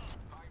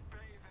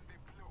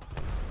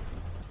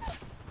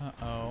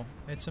 Uh-oh.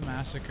 It's a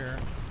massacre.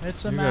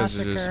 It's a You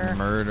massacre. guys are just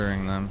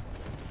murdering them.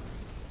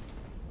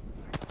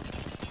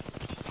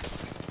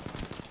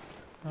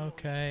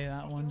 Okay,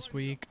 that one's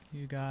weak.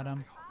 You got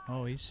him.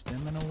 Oh, he's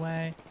stimming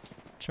away.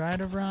 Try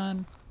to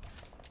run.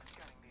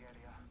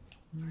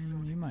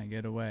 You might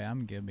get away.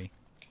 I'm Gibby.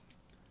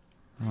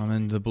 I'm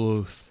in the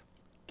bluth.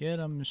 Get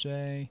him,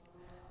 Shay.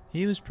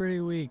 He was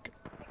pretty weak.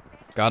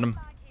 Got him.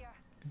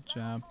 Good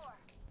job.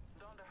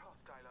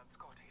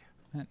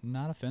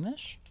 Not a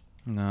finish?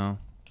 No.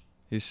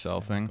 He's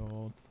selfing.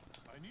 Gold.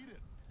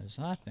 As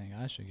I think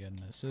I should get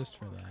an assist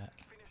for that.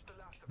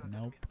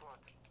 Nope.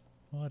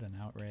 What an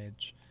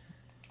outrage.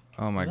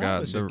 Oh my Well, god.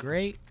 That was a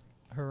great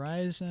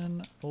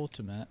Horizon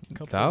Ultimate.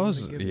 That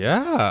was,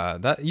 yeah.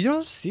 That you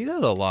don't see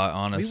that a lot,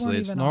 honestly.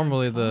 It's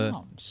normally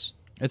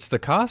it's the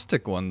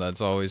caustic one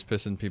that's always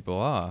pissing people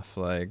off.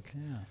 Like,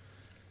 yeah.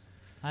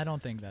 I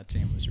don't think that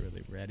team was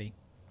really ready,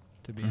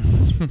 to be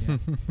honest with you.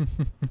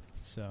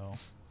 So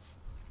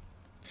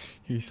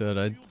he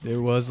said it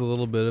was a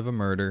little bit of a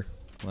murder.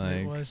 Like,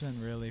 it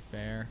wasn't really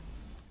fair.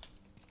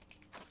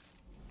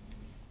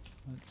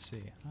 Let's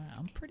see.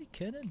 I'm pretty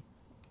kidded.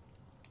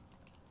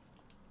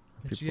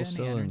 Did you get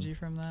any energy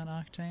from that,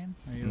 Octane?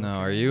 No,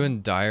 are you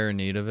in dire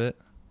need of it?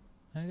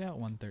 I got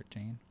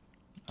 113.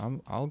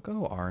 I'll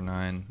go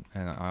R9,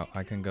 and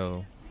I can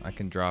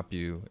drop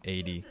you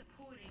 80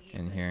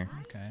 in here.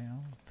 Okay,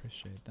 I'll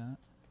appreciate that.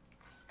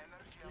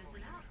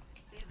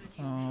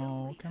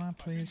 Oh, can I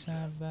please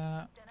have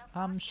that?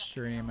 I'm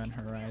streaming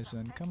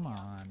Horizon. Come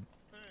on.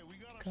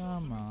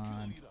 Come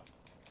on.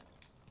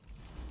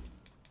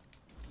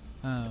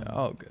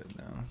 All good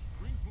now.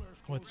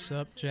 What's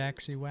up,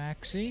 Jaxie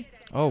Waxy?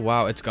 Oh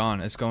wow, it's gone.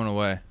 It's going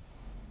away.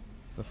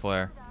 The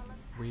flare.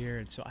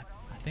 Weird. So I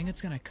think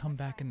it's gonna come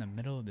back in the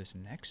middle of this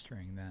next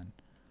ring then.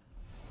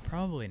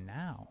 Probably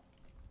now.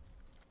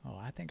 Oh,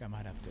 I think I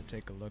might have to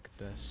take a look at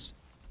this.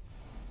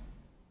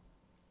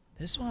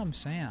 This is what I'm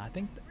saying. I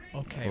think.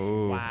 Okay.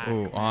 Ooh, whack,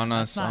 ooh, man. on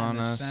That's us, not on in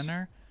the us.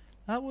 center.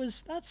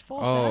 That's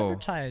false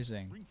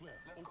advertising.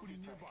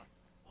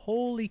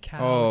 Holy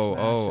cow! It's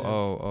massive.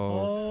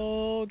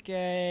 Oh.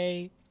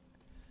 Okay.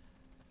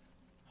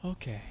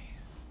 Okay.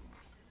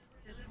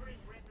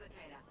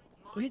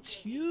 It's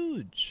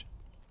huge.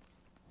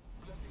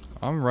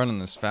 I'm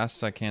running as fast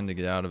as I can to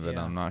get out of it.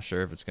 Yeah. I'm not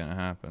sure if it's gonna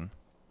happen.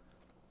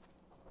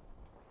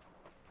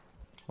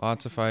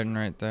 Lots of fighting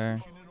right there.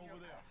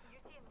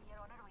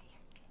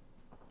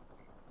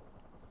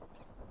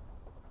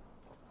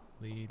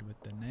 Lead with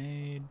the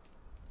nade.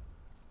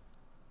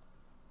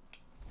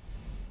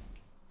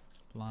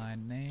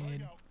 Blind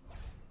nade.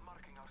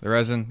 The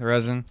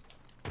resin.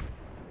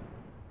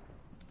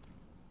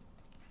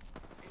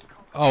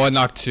 Oh, I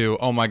knocked 2.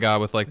 Oh my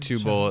god, with like 2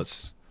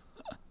 bullets.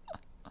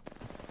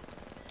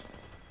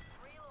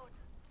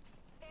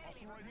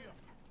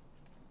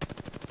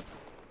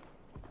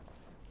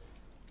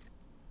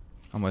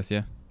 I'm with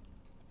you.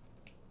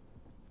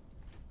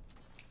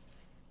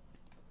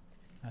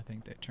 I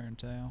think they turned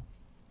tail.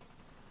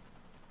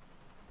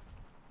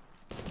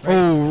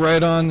 Oh,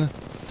 right on.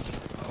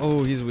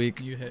 Oh, he's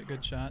weak. You hit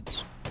good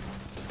shots.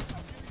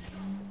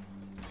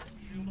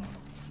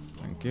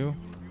 Thank you.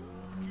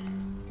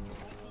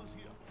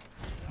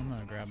 I'm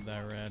gonna grab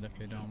that red if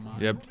you don't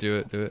mind. Yep, do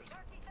it, do it.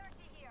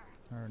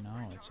 Or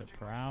no, it's a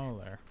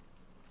prowler.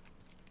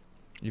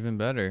 Even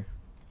better.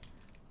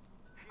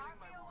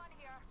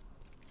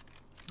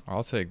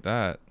 I'll take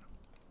that.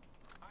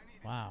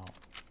 Wow.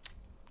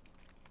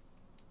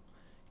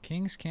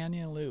 Kings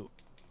Canyon loot.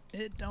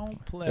 It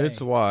don't play.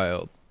 It's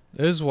wild.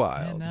 It's And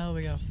wild. now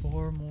we got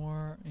 4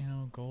 more, you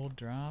know, gold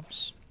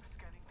drops.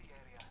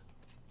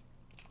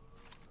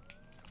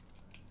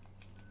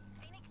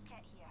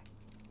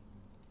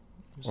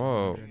 There's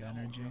Whoa. 100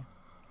 energy.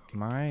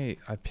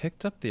 I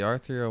picked up the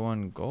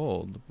R301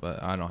 gold,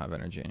 but I don't have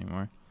energy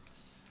anymore.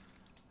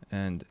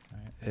 And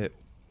Right.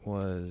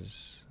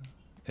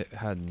 it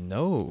had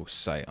no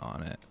sight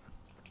on it.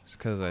 It's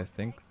because I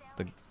think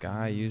the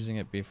guy using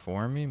it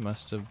before me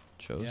must have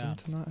chosen Yeah.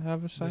 to not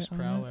have a sight This on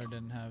prowler it.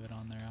 didn't have it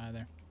on there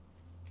either.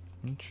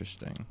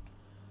 Interesting.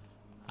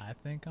 I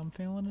think I'm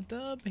feeling a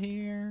dub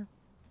here.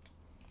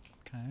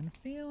 Kind of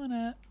feeling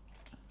it.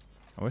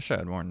 I wish I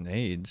had more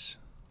nades.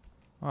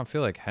 Oh, I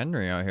feel like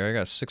Henry out here. I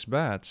got 6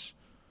 bats.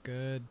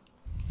 Good.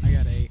 I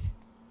got 8.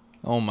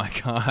 Oh my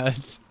god.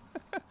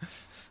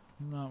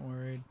 I'm not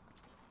worried.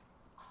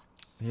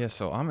 Yeah,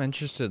 so I'm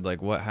interested,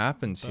 like, what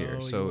happens Oh, here.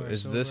 you So are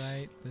is so this...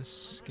 right. This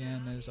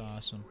skin is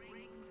awesome.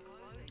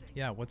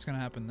 Yeah, what's gonna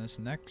happen this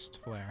next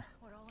flare?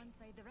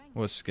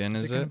 What skin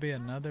Is is it gonna it? be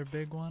another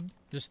big one?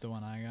 Just the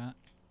one I got.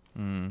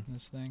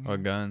 This thing. A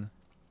gun.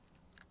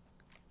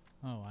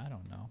 Oh, I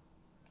don't know.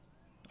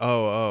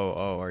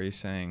 Oh, are you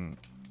saying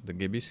the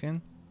Gibby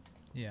skin?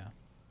 Yeah.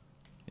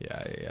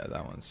 Yeah,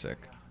 that one's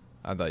sick.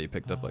 I thought you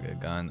picked up like a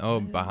gun. Oh,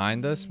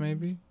 behind us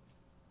maybe?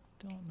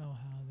 Don't know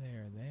how they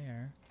are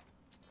there.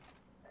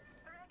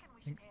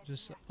 I think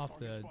just off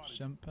the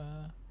jump,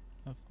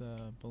 off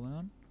the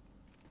balloon.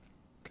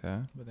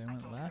 Okay. But they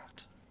went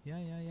left. Yeah.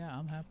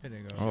 I'm happy to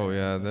go. Oh, there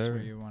yeah, if that's there-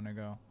 where you want to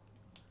go.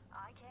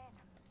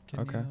 Can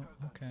Okay.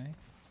 Okay.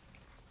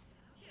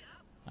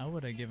 I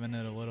would have given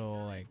it a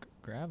little like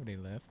gravity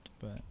lift,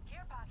 but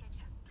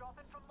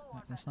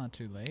it's not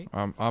too late.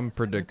 I'm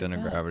predicting a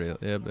that. gravity.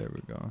 Yep, there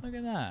we go. Look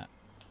at that.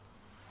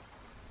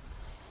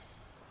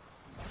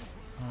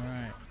 All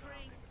right.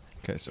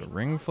 Okay, so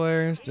ring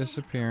flare is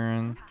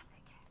disappearing.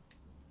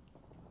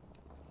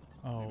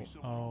 Oh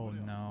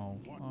no.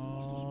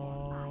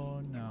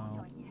 Oh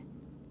no.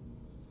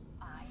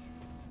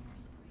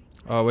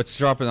 Oh, it's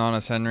dropping on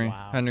us, Henry.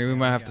 Wow. Henry, we Yeah,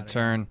 might we have to gotta go.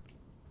 turn.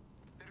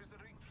 There is a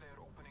ring flare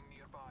opening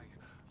nearby.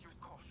 Use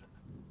caution.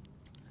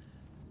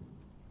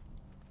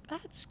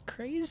 That's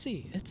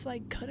crazy. It's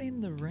like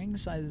cutting the ring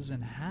sizes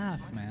in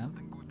half,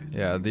 man.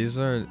 Yeah, these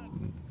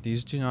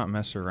do not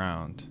mess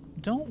around.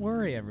 Don't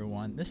worry,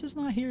 everyone. This is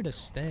not here to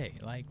stay.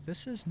 Like,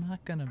 this is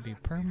not gonna be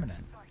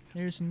permanent.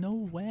 There's no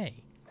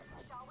way.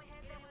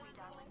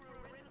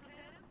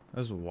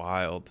 That's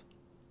wild.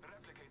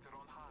 Replicator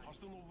on high.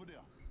 Hostile over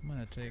there. I'm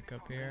gonna take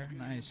up here.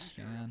 Nice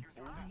scan.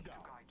 Holding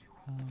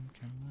down.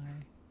 Can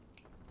I?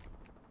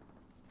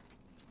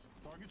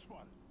 Target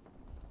spotted.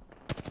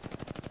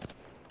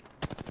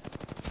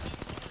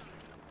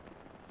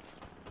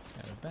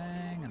 Got a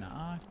bang and an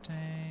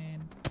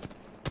octane.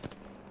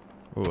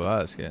 Ooh,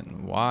 that's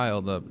getting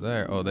wild up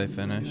there. Oh, they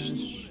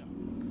finished.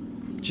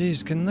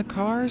 Jeez, can the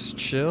cars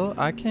chill?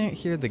 I can't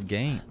hear the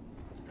game.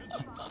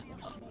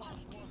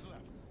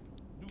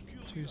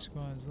 2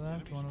 squads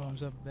left. One of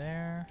them's up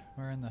there.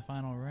 We're in the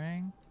final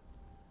ring.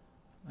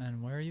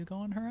 And where are you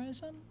going,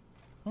 Horizon?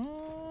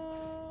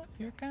 Oh,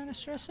 you're kind of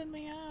stressing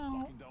me out.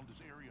 Locking down this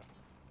area.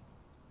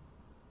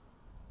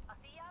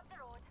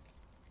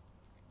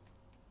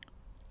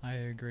 I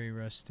agree,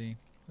 Rusty.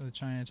 The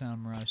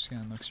Chinatown Mirage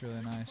skin looks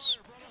really nice.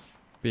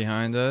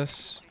 Behind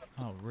us.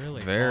 Oh,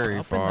 really? Very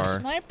Up in far. the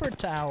sniper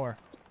tower.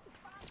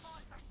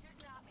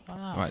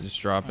 Wow. Might just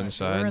drop Alright,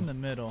 so inside. we're in the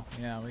middle.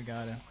 Yeah, we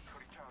got it.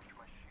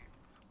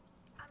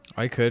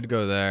 I could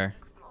go there.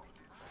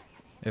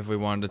 If we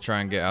wanted to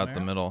try and get out the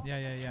Where? middle.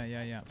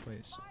 Yeah,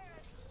 please.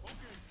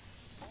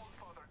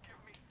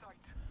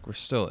 We're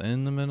still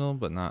in the middle,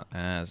 but not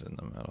as in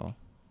the middle.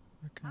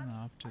 We're kind of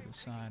off to the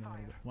side a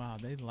little bit. Wow,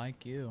 they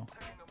like you.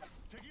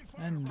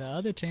 And the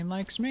other team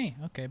likes me.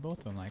 Okay, both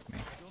of them like me.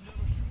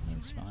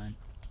 That's fine.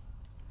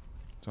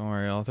 Don't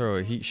worry, I'll throw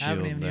a heat I shield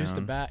haven't even used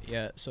the down. bat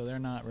yet, so they're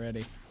not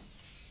ready.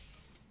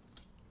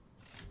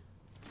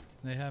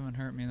 They haven't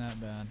hurt me that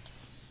bad.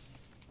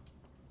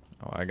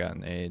 Oh, I got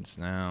an AIDS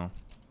now.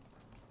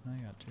 I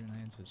got 2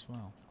 nades as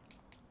well.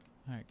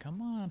 Alright,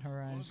 come on,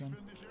 Horizon.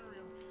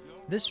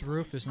 This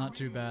roof is not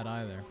too bad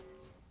either.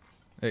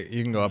 Hey,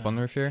 you can go up on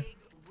the roof here?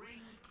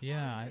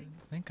 Yeah, I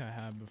think I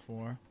have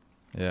before.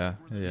 Yeah.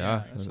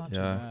 It's not too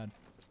bad.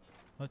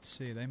 Let's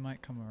see, they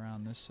might come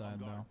around this side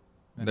though.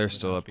 Then it They're would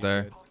still not up be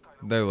there. good.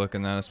 They're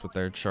looking at us with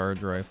their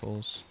charge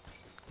rifles.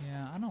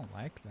 Yeah, I don't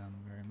like them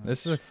very much.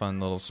 This is a fun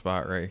little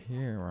spot right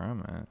here where I'm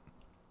at.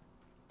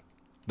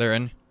 They're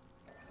in.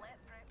 Let's prep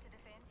to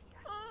defend here.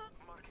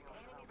 Marking our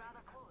Enemy surroundings. rather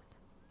close.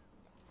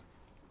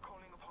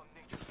 Calling upon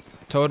nature.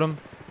 Totem.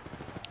 Battling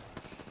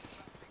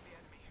the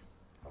enemy.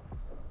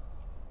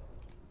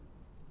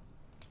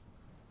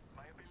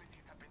 My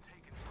abilities have been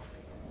taken from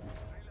me.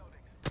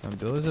 Reloading. My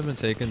abilities have been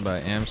taken, but I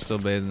am still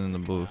bathing in the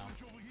booth. Wow.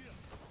 Over here.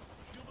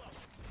 Shield up.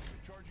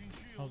 Recharging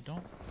shield.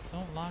 Oh,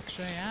 don't lock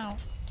Shay out.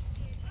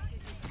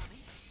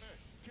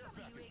 Care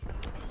package.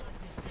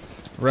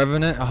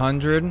 Revenant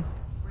 100. Round 4.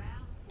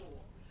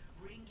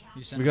 Ring count.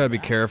 You sent We him gotta be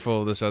back?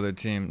 careful of this other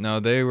team. No,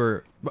 they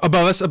were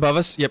above us. Above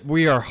us. Yep,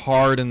 we are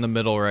hard in the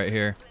middle right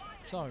here.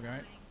 It's all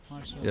right.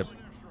 Watch this. Yep.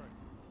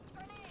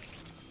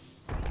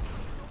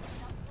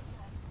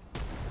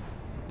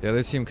 The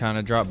other team kind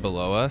of dropped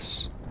below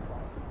us.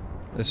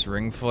 This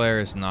ring flare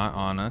is not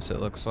on us, it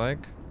looks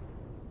like.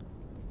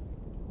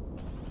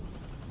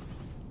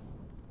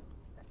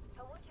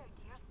 Oh, watch out,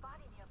 dear.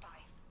 Spotty nearby.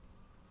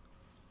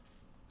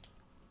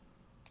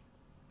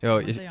 Yo,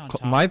 Aren't it they on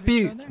top might of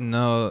each be other?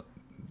 no.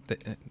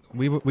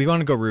 We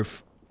want to go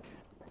roof.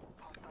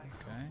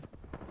 Okay.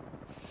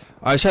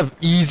 I just have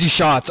easy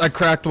shots. I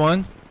cracked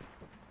one.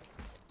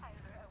 How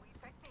about a wee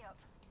pick-me-up?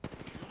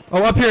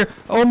 Oh, up here.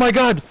 Oh my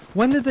God.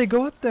 When did they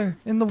go up there?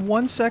 In the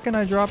 1 second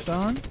I dropped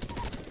on. One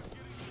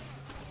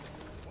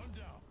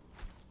down.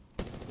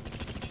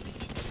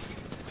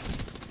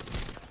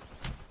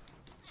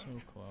 So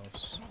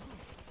close.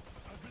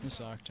 This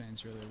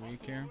Octane's really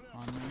weak here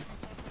on me.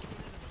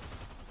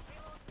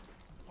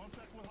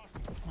 Contact with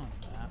hostile. On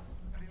that.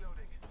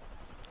 Reloading.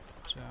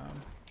 Job.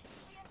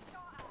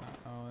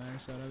 Uh-oh,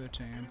 there's that other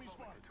team.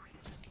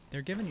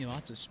 They're giving you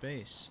lots of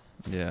space.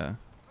 Yeah.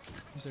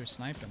 Because they're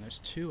sniping. There's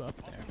 2 up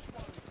there.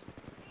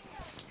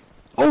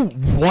 Oh,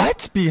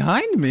 what?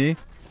 Behind me?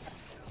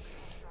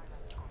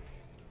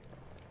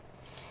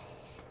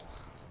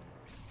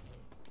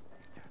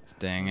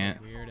 Dang it.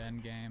 Weird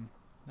end game.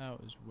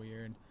 That was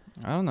weird.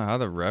 I don't know how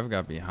the Rev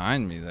got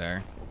behind me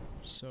there.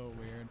 So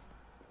weird.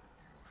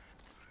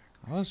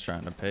 I was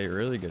trying to pay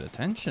really good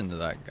attention to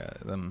that guy.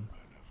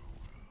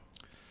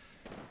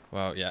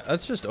 Well, yeah,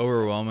 that's just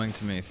overwhelming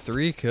to me.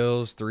 3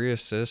 kills, 3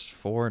 assists,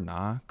 4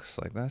 knocks.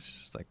 Like, that's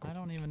just like I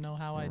don't even know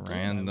how I did. I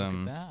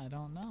Random. look at that. I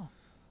don't know.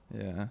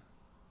 Yeah.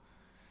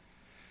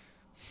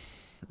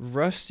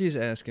 Rusty's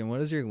asking,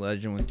 what is your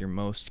legend with your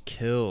most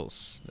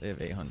kills? They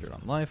have 800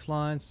 on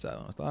Lifeline,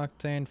 7 with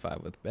Octane,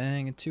 5 with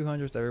Bang, and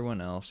 200 with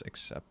everyone else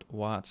except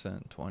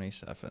Watson,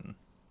 27.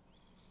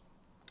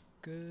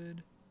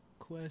 Good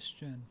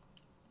question.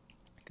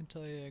 I can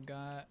tell you I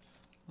got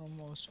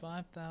almost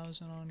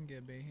 5,000 on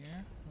Gibby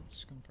here.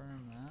 Let's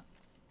confirm that.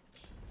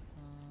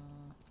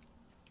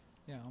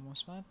 Yeah,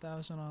 almost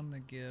 5,000 on the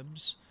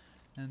Gibbs.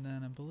 And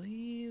then I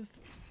believe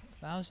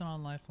 1,000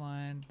 on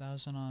Lifeline,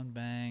 1,000 on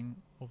Bang,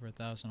 over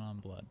 1,000 on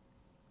Blood.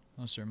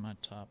 Those are my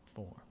top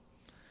 4.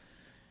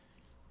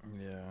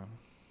 Yeah.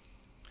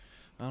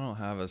 I don't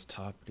have as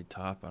toppity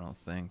top, I don't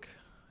think.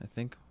 I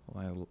think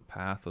my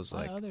path was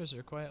My like others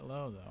are quite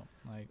low though.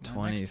 Like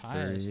my next 23.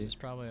 highest is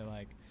probably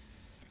like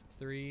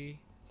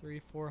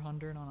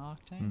 400 on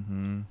Octane.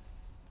 Mm-hmm.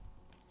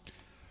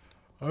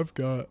 I've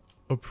got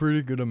a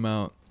pretty good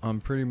amount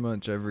on pretty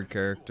much every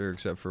character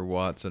except for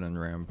Watson and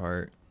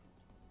Rampart.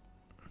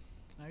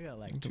 I got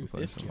like We can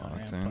play 250 some on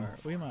Octane.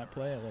 Rampart. We might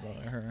play a little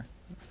of her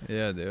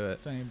Yeah, do it.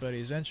 if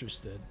anybody's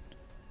interested.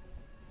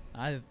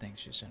 I think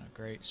she's in a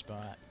great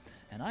spot.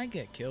 And I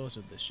get kills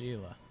with the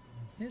Sheila.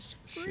 It's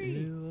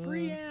free.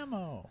 Free Sheila.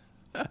 ammo.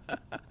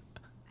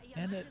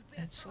 And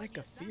it's like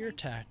a fear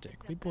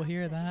tactic. People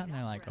hear that and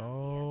they're like,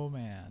 oh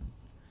man.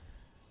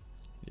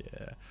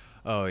 Yeah.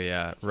 Oh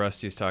yeah,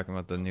 Rusty's talking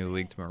about the new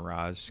leaked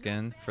Mirage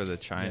skin for the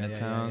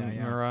Chinatown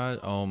yeah. Mirage.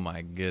 Oh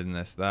my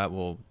goodness, that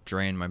will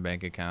drain my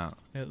bank account.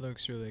 It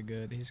looks really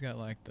good. He's got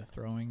like the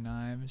throwing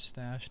knives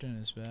stashed in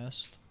his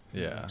vest.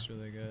 It Yeah. looks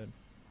really good.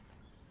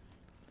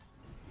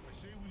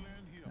 I say we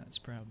land here. That's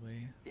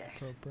probably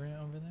appropriate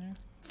over there.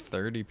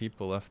 30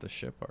 people left the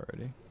ship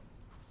already.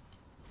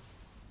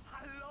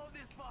 I love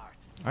this part.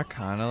 I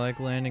kind of like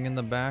landing in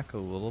the back a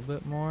little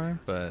bit more,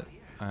 but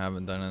I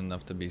haven't done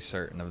enough to be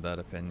certain of that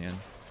opinion.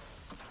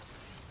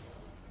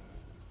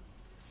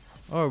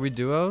 Oh, are we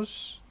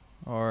duos?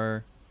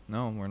 Or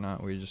no, we're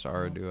not. We just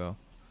are a No. duo.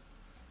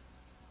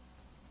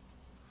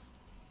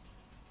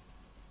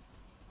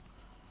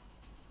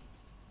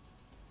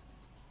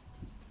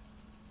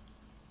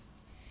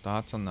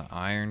 Thoughts on the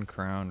Iron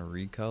Crown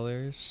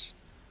recolors?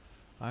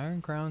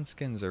 Iron Crown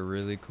skins are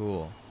really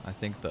cool. I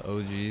think the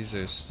OGs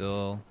are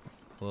still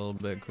a little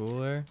bit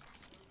cooler.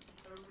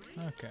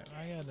 Okay,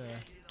 I got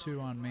 2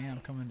 on me. I'm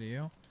coming to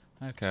you.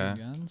 I have 'Kay.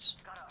 2 guns.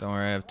 Don't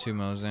worry, I have 2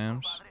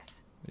 Mozams.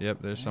 Yep,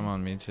 there's some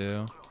on me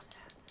too.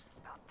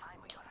 About time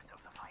we got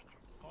ourselves a fight.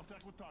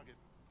 Contact with target.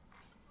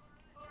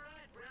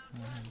 I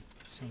have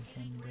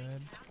something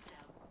good.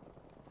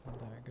 Not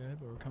that good,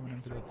 but we're coming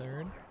in for the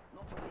 3rd.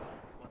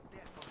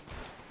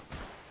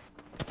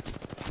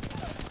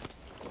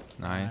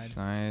 Nice,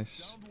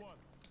 nice. Downed one.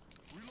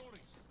 Reloading.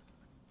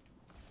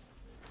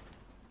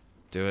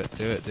 Do it,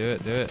 do it, do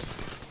it, do it.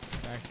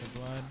 Back to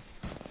blood.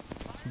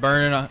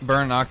 Burn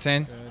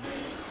Octane. Good.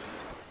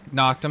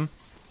 Knocked him.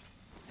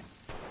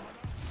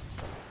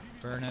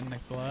 Burn in the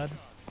blood.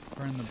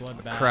 Burn the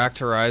blood back. Cracked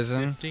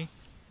Horizon. 50.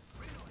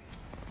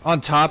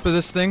 On top of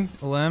this thing,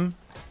 a limb.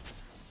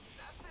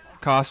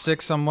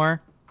 Caustic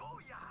somewhere.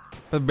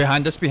 But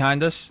behind us,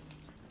 behind us.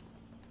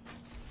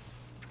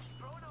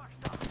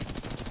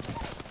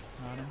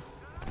 Got him.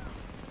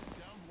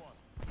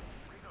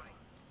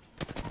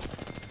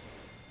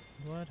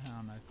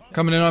 Bloodhound, I think.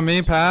 Coming in on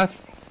me,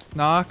 path.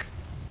 Knock.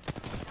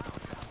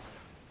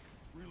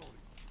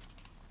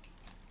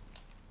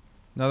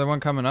 Another one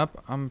coming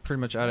up. I'm pretty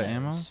much out of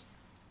ammo. Nice.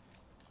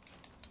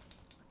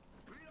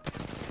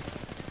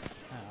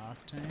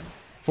 Octane.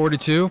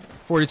 42.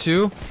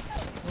 42.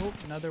 Oh,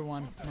 another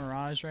one.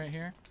 Mirage right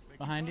here.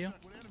 Behind you.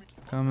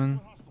 Coming.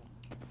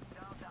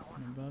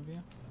 And above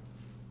you.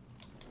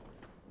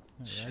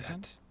 They're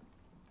resin? Shit.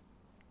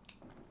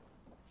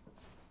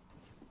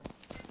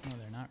 Oh,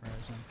 they're not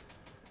resin.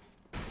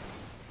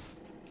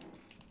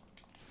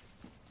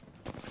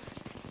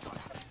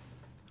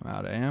 I'm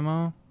out of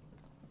ammo.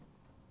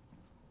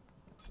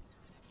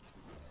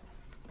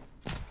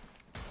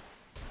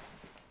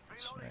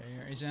 It's right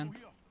here. He's in.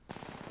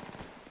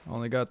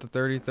 Only got the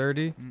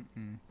 30-30.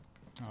 Mm-mm.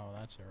 Oh,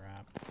 that's a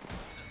wrap.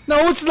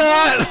 No, it's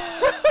not!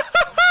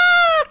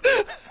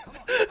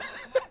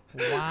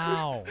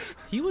 Wow.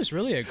 He was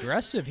really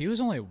aggressive. He was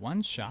only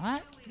one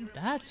shot?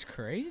 That's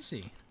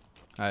crazy.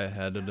 I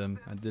headed him.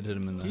 I did hit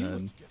him in the You-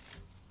 head.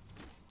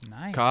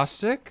 Nice.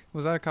 Caustic?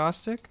 Was that a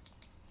caustic?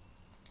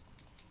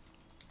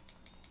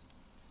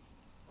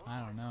 I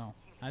don't know.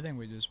 I think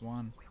we just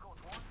won.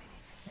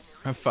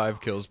 I have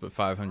 5 kills, but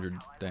 500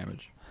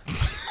 damage.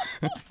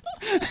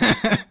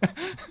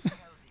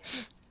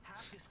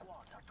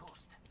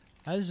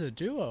 As a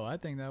duo, I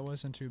think that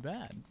wasn't too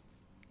bad.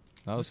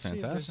 That was Let's see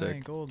if there's any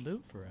fantastic. gold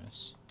loot for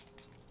us.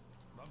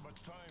 Not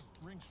much time.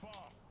 Rings far.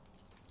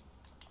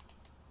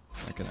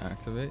 I can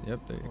activate. Yep,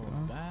 there you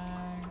Gold go.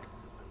 bag.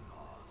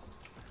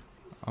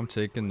 I'm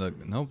taking the.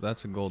 Nope,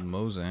 that's a gold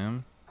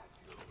Mozam.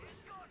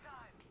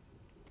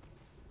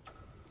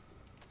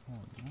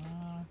 Gold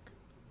knock.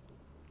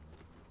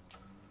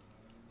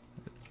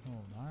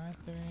 Gold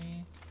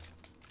R3.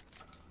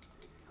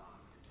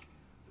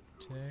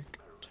 Tick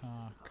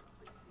tock.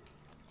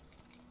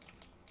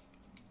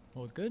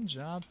 Well, good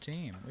job,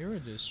 team. We were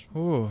just.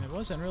 Ooh. It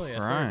wasn't really a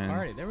Ryan. third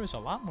party. There was a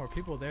lot more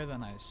people there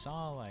than I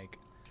saw, like,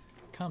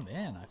 come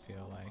in, I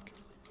feel like.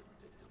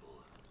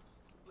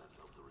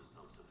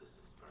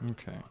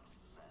 Okay.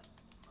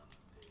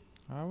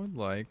 I would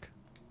like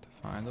to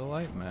find a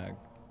light mag.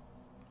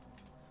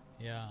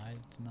 Yeah, I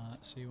did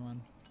not see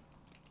one.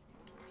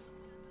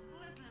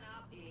 Listen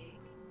up, eggs.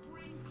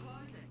 Rings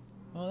closing.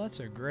 Oh, that's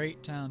a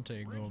great town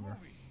takeover.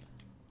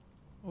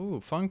 Ooh,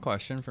 fun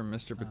question from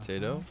Mr.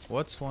 Potato.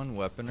 What's one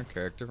weapon or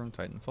character from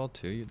Titanfall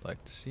 2 you'd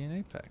like to see in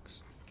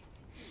Apex?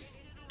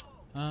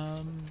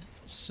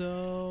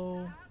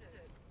 So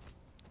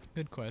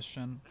good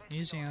question.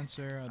 Easy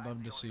answer. I'd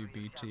love to see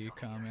BT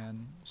come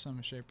in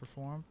some shape or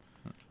form.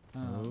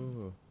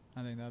 Ooh.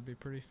 I think that'd be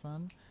pretty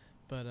fun.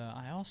 But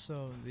I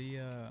also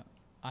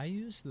I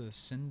use the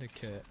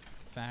Syndicate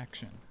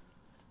faction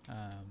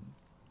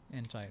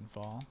in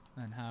Titanfall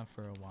and have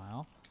for a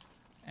while,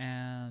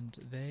 and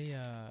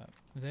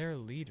their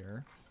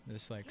leader,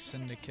 this like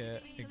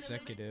Syndicate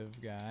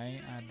executive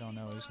guy, I don't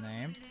know his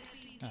name,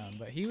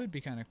 but he would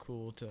be kind of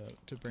cool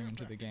to bring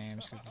into the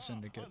games because the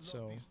Syndicate's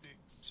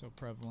so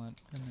prevalent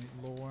in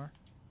the lore.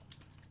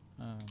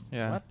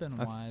 Yeah,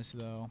 Weapon-wise,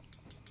 though,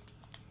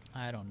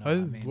 I don't know. I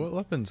mean, what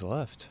weapons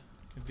left?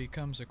 it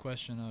becomes a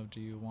question of, do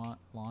you want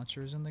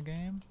launchers in the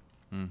game?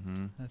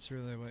 Mm-hmm. That's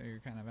really what you're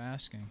kind of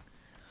asking.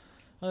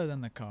 Other than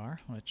the car,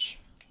 which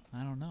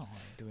I don't know.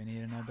 Like, do we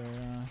need another?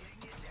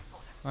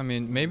 I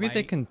mean, maybe they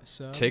light can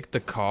sub? take the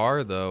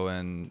car though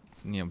and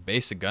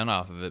base a gun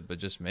off of it, but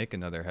just make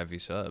another heavy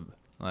sub.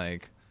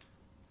 Like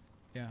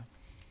Yeah.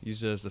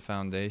 use it as the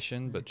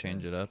foundation, but They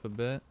change could. it up a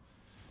bit.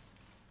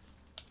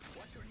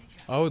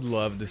 I would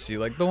love to see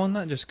like the one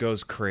that just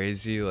goes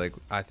crazy. Like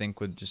I think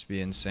would just be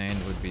insane.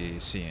 Would be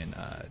seeing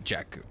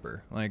Jack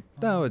Cooper. Like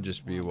that would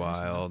just be Wow,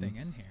 there's wild. nothing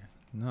in here.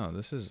 No,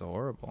 this is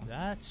horrible.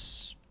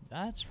 That's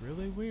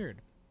really weird.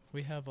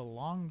 We have a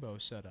longbow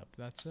setup.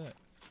 That's it.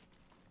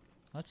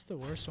 That's the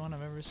worst one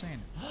I've ever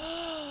seen.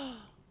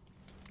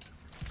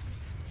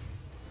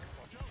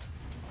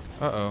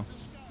 Uh-oh.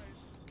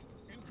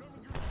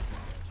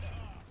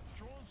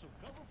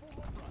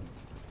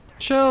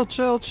 Chill,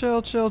 chill,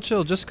 chill, chill,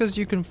 chill. Just because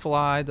you can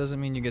fly doesn't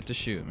mean you get to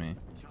shoot me.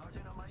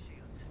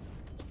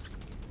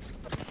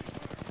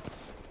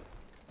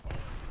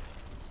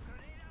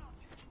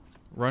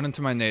 Run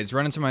into my nades,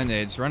 run into my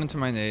nades, run into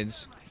my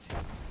nades.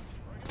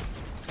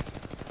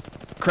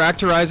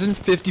 Cracked Horizon,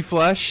 50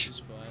 flesh.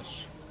 Just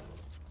flash.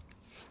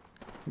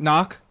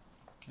 Knock.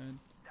 Good.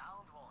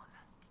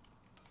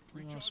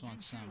 Who else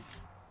wants some?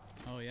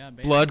 Oh yeah,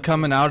 Blood basically,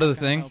 coming out of the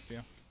gonna thing. help you.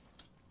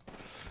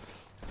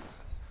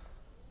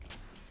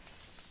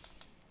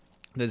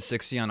 Did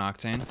 60 on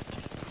Octane.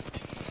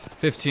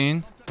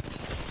 15.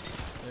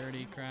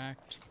 30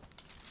 cracked.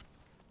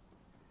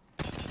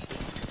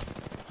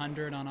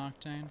 100 on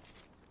Octane.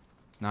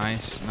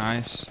 Nice,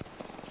 nice.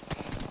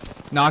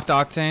 Knocked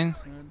Octane.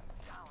 Good.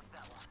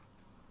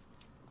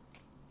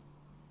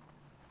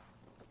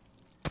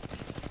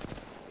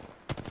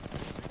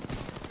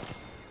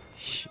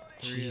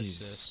 Three Jeez.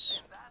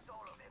 assists.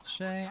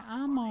 Shay,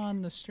 I'm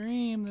on the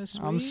stream this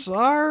week. I'm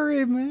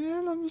sorry,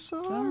 man. I'm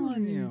sorry.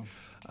 Telling you.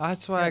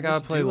 That's why Yeah, I gotta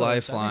this play duos, I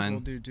think Lifeline. we'll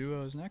do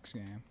duos next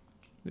game.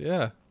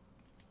 Yeah,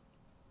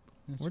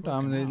 It's we're working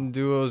dominating out.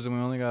 duos and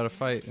we only gotta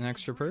fight an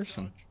extra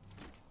person.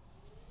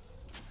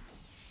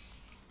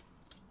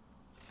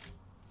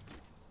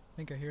 I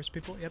think I hear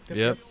people. Yep.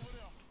 Yep.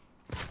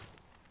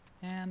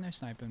 And they're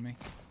sniping me.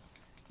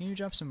 Can you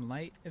drop some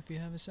light if you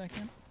have a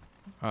second?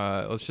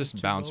 Let's just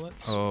 2 bounce.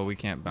 bullets? Oh, we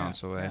can't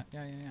bounce Yeah, away.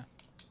 Yeah.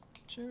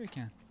 Sure we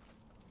can.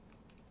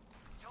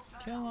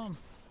 Kill them.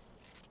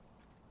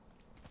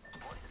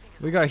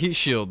 We got heat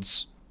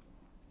shields.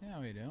 Yeah,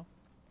 we do.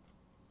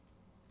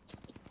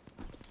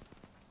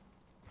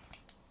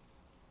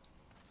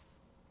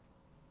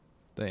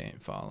 They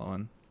ain't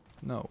following.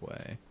 No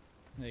way.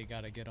 They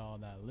gotta get all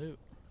that loot.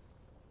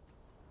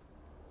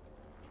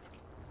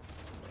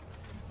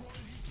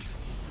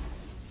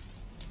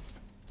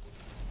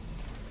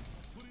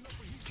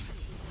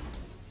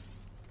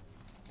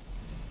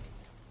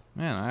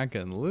 Man, I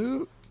can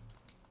loot.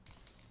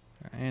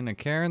 I ain't a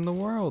care in the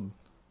world.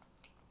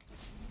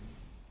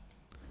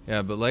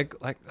 Yeah, but like,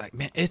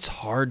 man, it's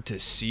hard to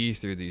see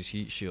through these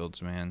heat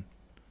shields, man.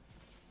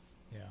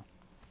 Yeah.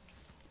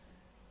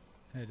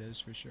 It is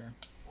for sure.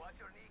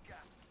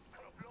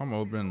 I'm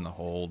opening the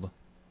hold.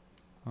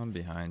 I'm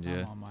behind you.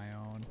 I'm on my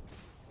own.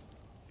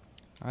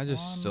 I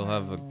just on still my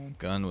have a own.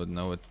 gun with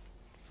no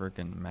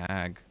freaking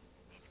mag.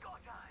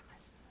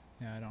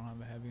 Yeah, I don't have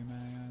a heavy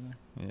mag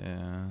either.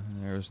 Yeah,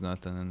 there's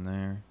nothing in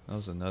there. That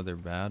was another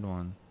bad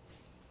one.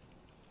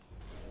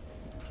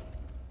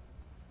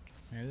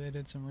 Maybe they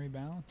did some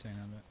rebalancing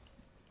of it.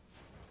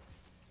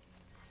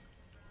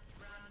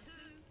 Round 2.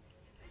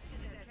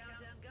 Is that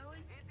countdown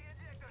going?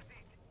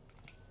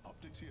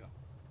 Optics here.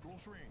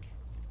 Close range.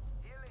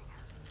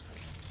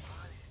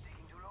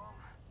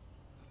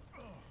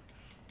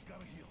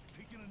 Gotta heal.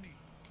 Taking a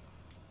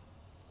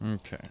knee.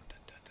 Okay.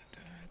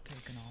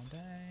 Taking all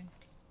day.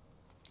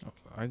 Oh,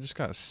 I just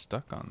got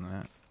stuck on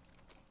that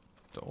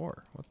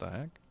door. What the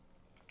heck?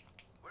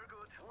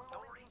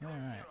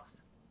 Alright.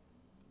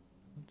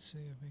 Let's see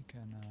if we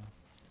can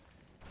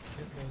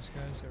get those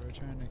guys that were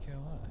trying to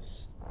kill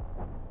us.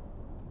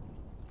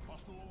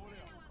 Hostile over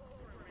there.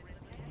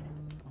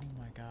 Oh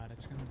my god,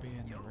 it's gonna be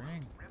in the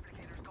ring.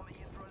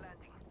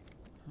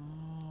 Oh, man,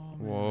 I don't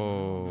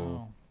Whoa.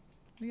 know.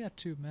 We got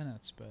 2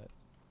 minutes, but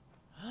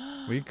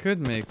We could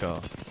make a...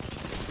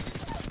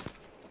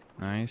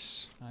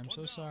 Nice. I'm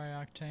so sorry,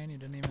 Octane. You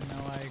didn't even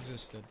know I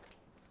existed.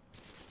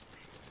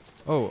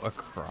 Oh, a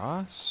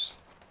cross?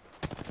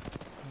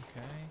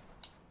 Okay.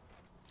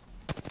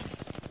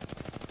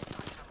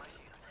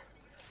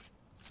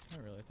 I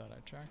really thought I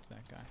tracked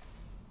that guy.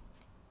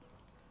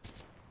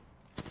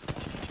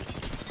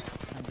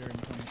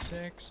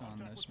 126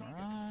 on this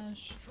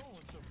Mirage.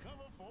 Showing some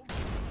cover for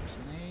Those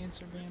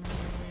nades are being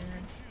really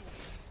weird.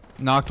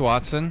 Knocked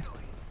Watson.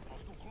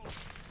 hostile close.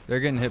 They're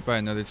getting hit by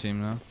another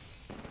team though.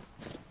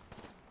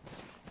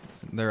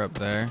 They're up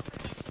there.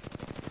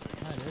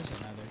 That is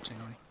another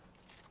team.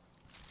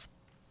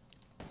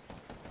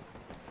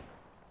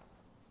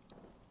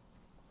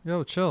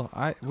 Yo, chill.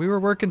 We were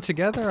working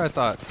together, I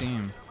thought,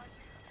 team.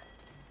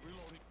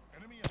 Reloading.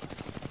 Enemy out.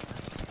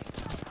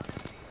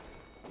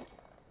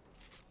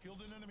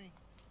 Killed an enemy.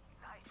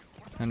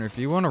 And if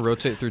you want to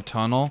rotate through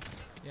tunnel,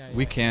 Yeah,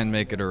 we yeah, can I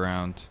make do. it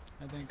around.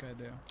 I think I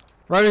do.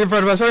 Right in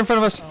front of us, right in front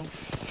of us. Oh,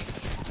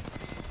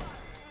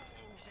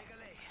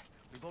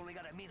 We've only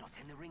got a minute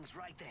and the ring's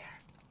right there.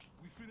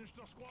 We finished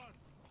the squad.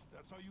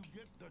 That's how you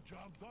get the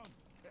job done.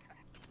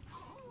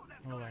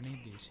 oh, I need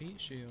these heat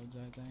shields,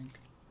 I think.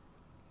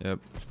 Yep.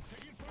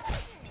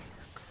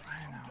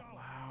 Crying out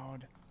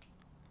loud.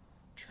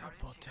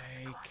 Triple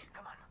take.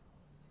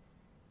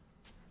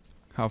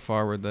 How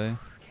far were they? Can't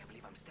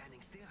believe I'm standing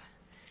still.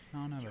 I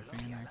don't have a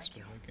Phoenix,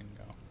 but we can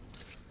go.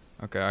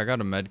 Okay, I got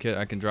a med kit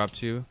I can drop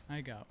to you.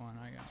 I got one,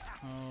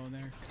 Oh,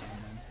 they're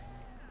coming.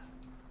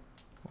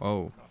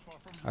 Whoa. Not far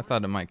from I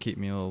thought it might keep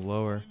me a little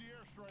lower. in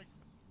the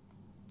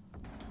airstrike.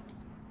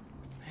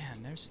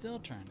 Man, they're still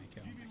trying to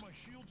kill me. Giving my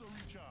shields a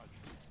recharge.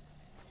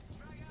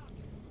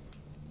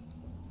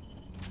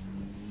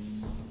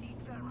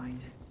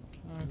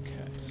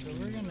 Okay, so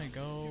we're gonna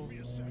go.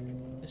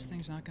 This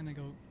thing's not gonna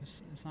go.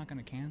 It's not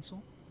gonna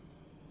cancel.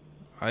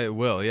 It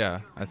will, yeah.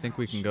 I think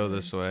we can go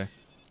this way.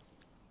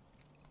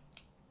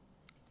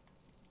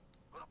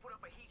 Gonna put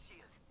up a heat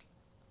shield.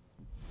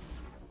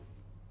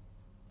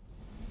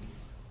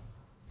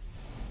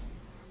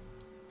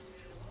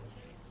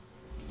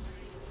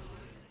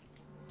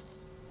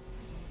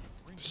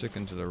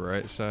 Sticking to the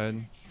right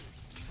side.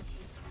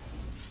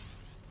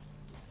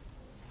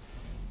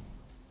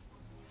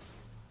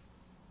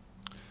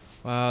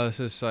 Wow, this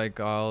is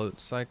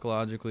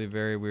psychologically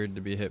very weird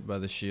to be hit by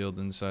the shield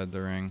inside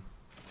the ring.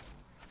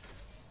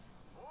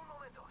 Un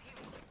momento, heal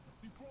me.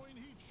 Deploying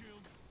heat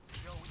shield.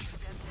 Yo, we should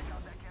then check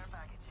out that care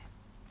package.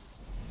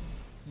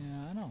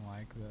 Yeah, I don't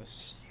like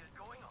this. Shield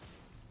going up.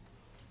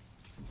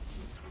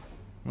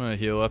 I'm gonna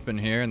heal up in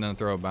here and then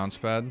throw a bounce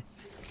pad. Right?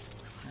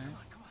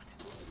 Come on.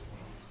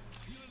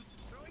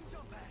 Throwing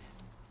jump pad.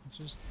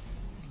 Just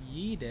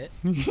yeet it.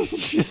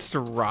 Just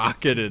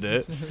rocketed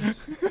it.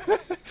 Just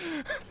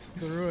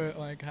threw it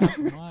like half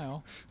a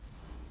mile.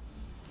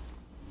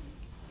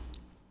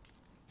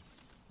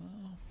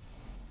 Oh,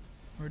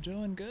 we're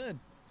doing good.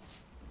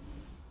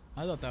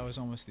 I thought that was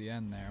almost the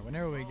end there.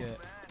 Whenever we get...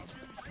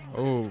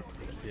 Oh,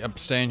 yep,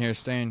 staying here,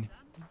 staying.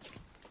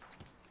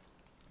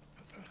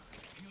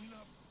 Healing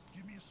up.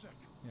 Give me a second.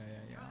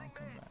 Yeah, I'll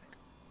come back.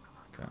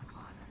 Okay.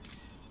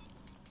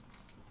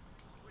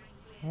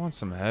 I want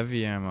some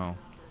heavy ammo.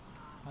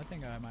 I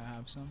think I might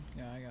have some.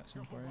 Yeah, I got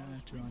some for you.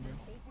 200.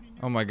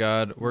 Oh my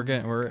god, we're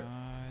God.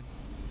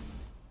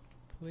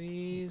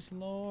 Please,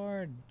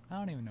 Lord. I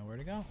don't even know where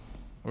to go.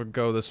 we'll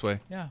go this way.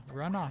 Yeah,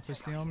 runoff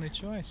is the only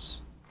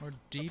choice. We're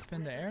deep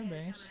into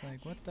airbase.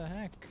 Like, what the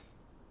heck?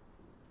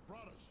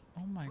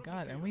 Oh my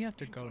god, and we have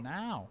to go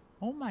now.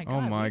 Oh my god. Oh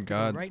we my have to go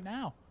god. right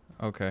now.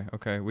 Okay,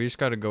 okay. We just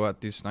gotta go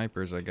at these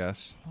snipers, I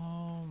guess.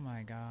 Oh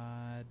my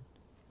god.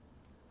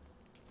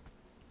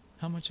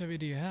 How much heavy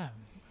do you have?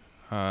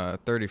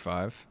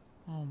 35.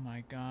 Oh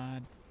my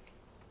god.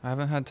 I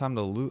haven't had time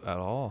to loot at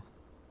all.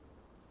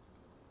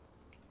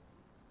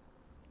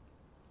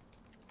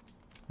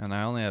 And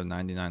I only have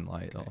 99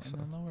 light Okay, also.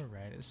 in the lower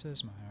right, it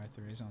says my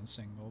R3 is on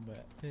single,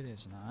 but it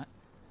is not.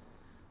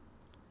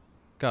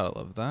 Gotta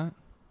love that.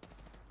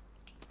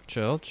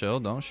 Chill, chill,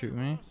 don't shoot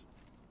me.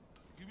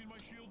 Giving my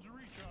shields a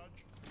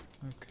recharge.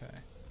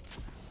 Okay.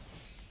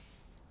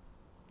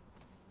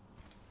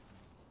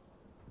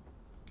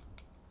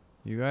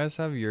 You guys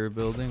have your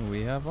building,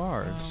 we have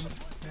ours.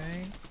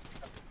 Okay.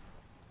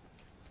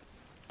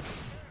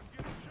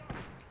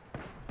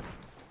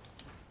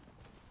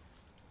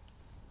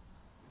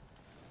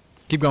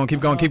 Keep going, keep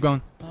going, keep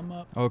going. I'm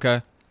up.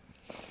 Okay.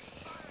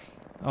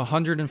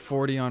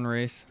 140 on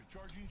Wraith.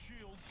 Recharging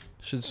shields.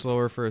 Should slow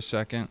her for a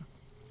second.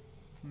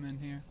 I'm in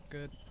here.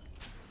 Good.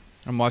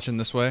 I'm watching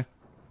this way.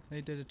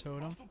 They did a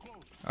totem. So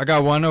close. I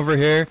got one over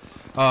here.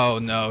 Oh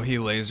no, he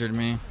lasered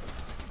me.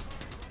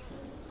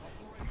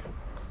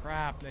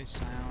 Crap, they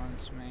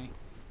silenced me.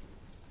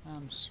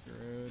 I'm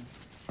screwed.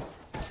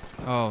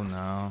 Oh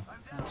no.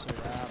 That's a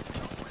wrap.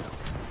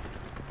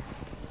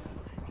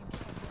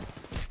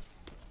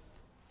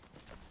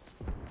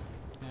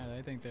 Yeah,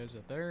 they think there's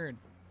a third.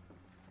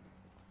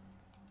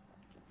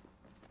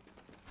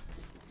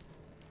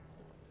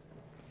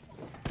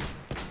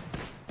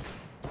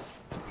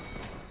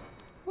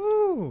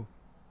 Woo!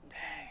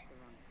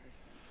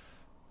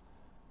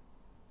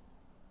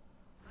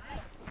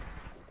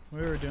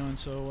 We were doing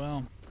so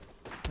well.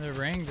 The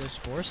ring just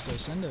forced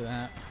us into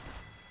that.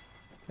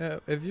 Yeah,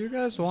 if you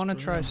guys want to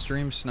try brilliant.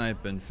 stream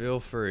sniping, feel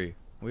free.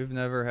 We've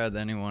never had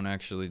anyone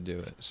actually do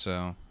it,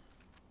 so.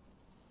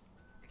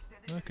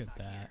 Look at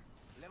that.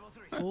 Level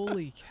 3.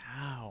 Holy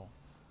cow.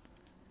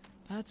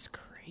 That's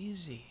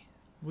crazy.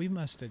 We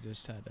must have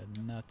just had a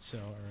nut so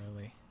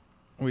early.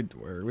 We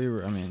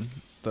were, I mean,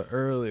 the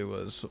early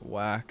was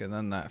whack, and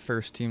then that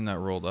first team that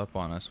rolled up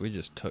on us, we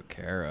just took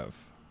care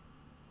of.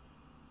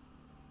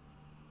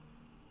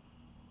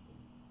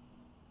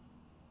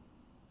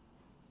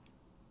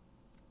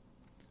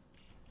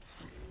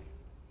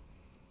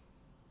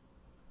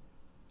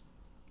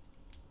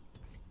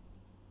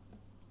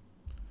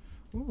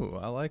 Ooh,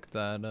 I like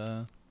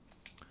that,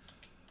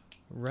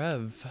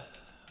 Rev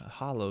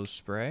hollow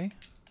spray.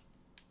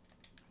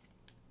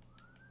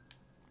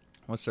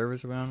 What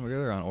servers are we on? We're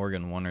either on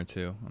Oregon 1 or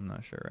 2. I'm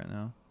not sure right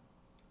now.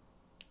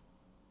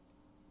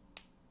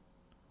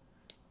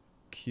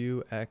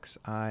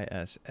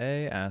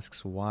 QXISA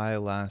asks, why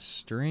last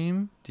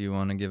stream? Do you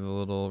want to give a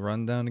little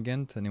rundown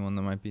again to anyone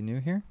that might be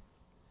new here?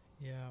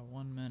 Yeah,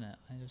 1 minute.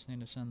 I just need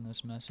to send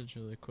this message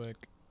really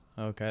quick.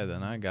 Okay,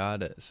 then I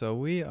got it. So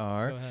we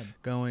are Go ahead.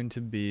 going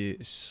to be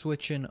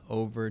switching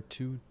over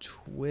to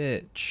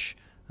Twitch.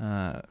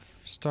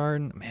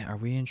 Starting, man, are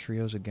we in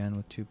trios again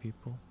with 2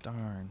 people?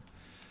 Darn.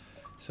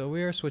 So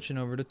we are switching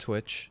over to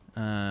Twitch.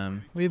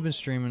 We've been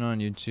streaming on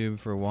YouTube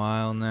for a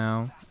while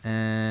now,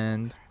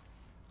 and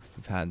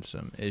we've had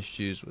some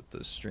issues with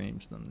the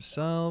streams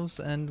themselves,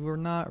 and we're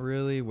not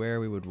really where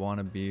we would want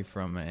to be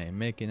from a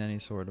making any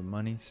sort of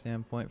money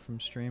standpoint from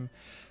stream.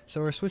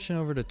 So we're switching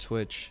over to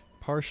Twitch,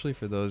 partially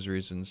for those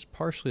reasons,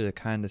 partially to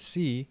kind of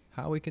see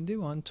how we can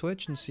do on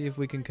Twitch and see if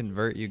we can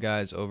convert you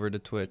guys over to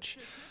Twitch.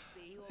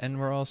 And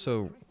we're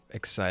also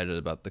excited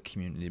about the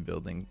community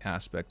building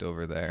aspect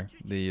over there.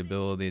 The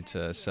ability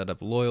to set up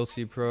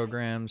loyalty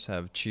programs,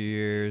 have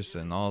cheers,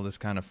 and all this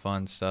kind of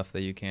fun stuff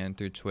that you can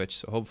through Twitch.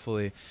 So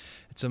hopefully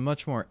it's a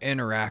much more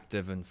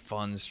interactive and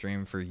fun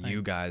stream for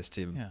you guys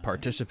to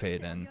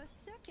participate in.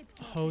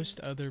 Host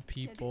other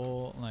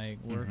people,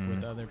 like work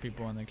with other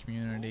people in the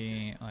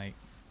community. Like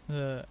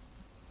the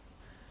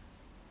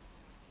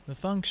The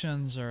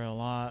functions are a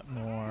lot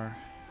more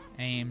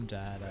aimed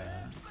at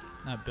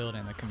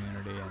building the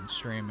community and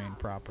streaming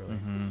properly.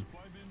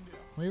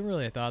 We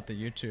really thought that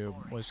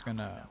YouTube was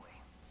gonna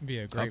be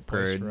a great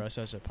place Upgrade. for us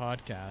as a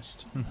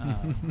podcast,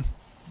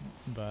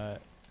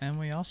 and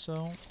we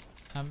also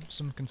have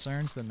some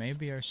concerns that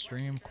maybe our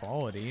stream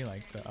quality,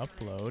 like the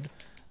upload,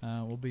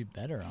 will be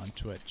better on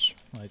Twitch,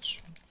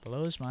 which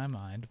blows my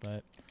mind. But a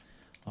lot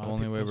The of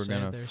only way people we're say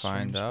gonna their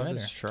find stream's out better.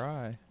 is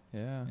try.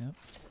 Yeah. Yep.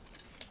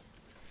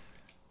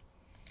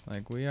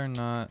 Like we are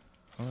not.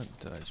 What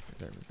did I just?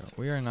 There we go.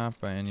 We are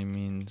not by any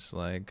means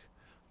like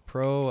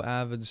pro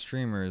avid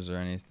streamers or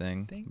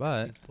anything. Think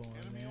But people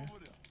are there.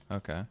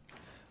 okay.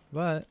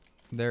 But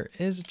there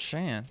is a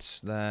chance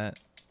that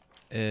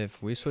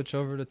if we switch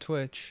over to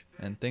Twitch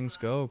and things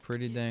go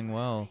pretty dang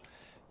well,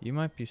 you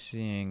might be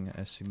seeing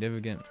a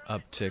significant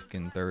uptick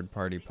in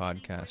third-party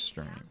podcast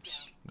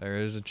streams. There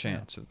is a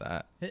chance of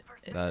that.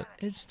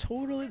 It's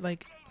totally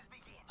like,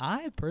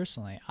 I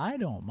personally, I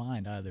don't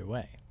mind either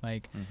way.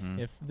 Like,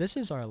 if this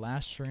is our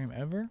last stream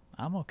ever,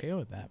 I'm okay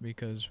with that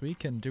because we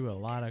can do a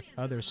lot of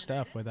other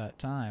stuff with that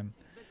time.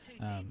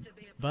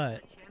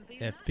 But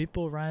if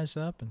people rise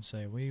up and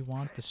say we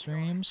want the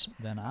streams,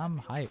 then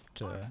I'm hyped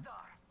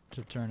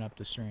to turn up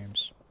the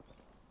streams.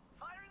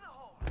 Fire in the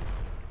hole.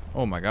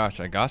 Oh my gosh,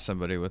 I got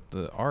somebody with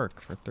the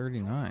arc for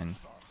 39.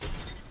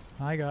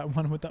 I got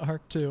one with the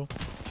arc too.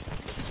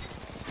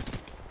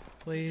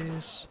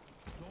 Please.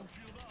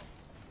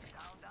 Down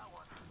that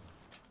one.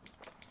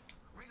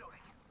 Reloading.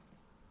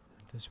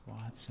 This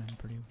Watson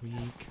pretty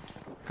weak.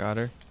 Got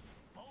her.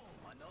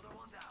 Another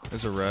one down.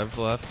 There's a rev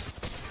left.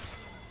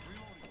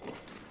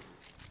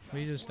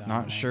 We just died.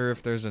 Not sure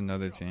if there's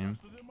another team.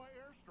 Within my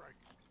airstrike.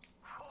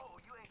 Oh,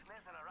 you ain't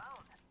messing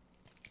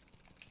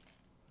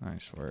around.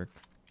 Nice work.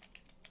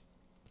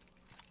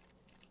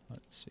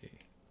 Let's see.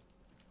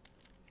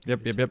 Yep,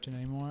 yep, yep. Attempting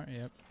Anymore?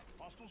 Yep.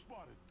 Hostile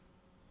spotted.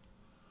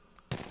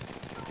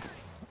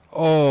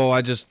 Oh,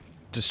 I just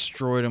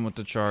destroyed him with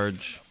the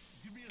charge.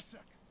 Give me a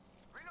sec.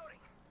 Reloading.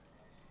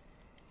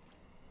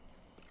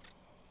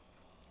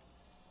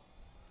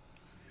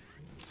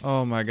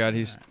 Oh my god,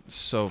 he's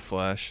so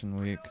flash and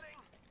weak.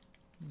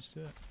 Let's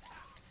do it.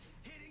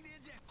 Hitting the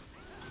eject.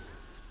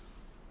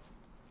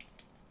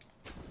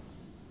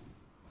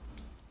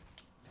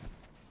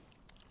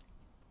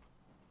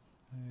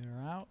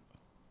 They're out.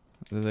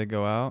 Did they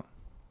go out?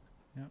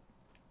 Yep.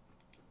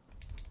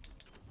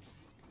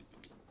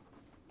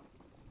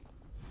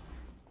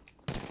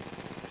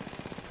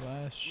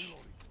 Flash.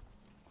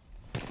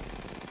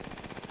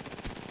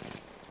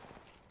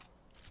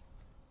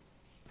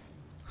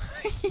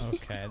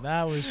 Okay,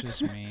 that was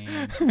just mean.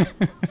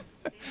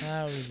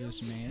 That was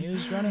just mean. He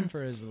was running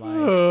for his life.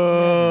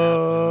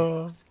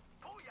 Oh,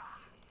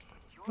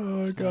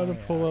 I gotta Sorry,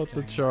 pull out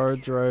the Octane.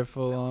 charge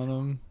rifle on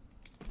him.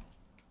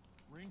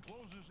 Ring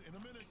closes in a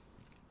minute.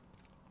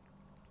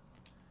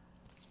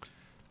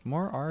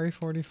 More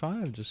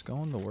RE45 just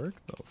going to work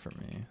though for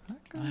me.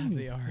 I have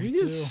the We RE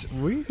just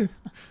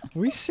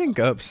we sync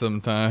up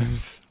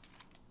sometimes.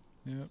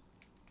 Yep.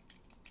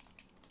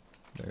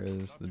 There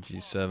is the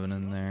G7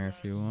 in there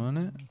if you want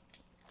it.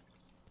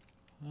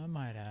 I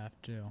might have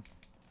to.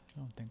 I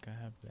don't think I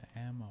have the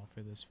ammo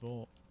for this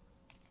Volt.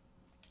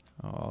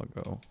 Oh, I'll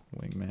go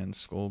Wingman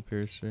Skull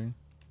Piercer.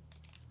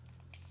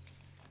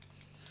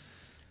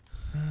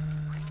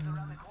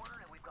 Around the corner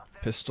and we've got 30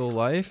 Pistol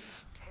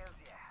Life. Hells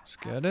yeah. Let's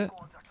get it.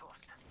 Squads are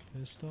toast.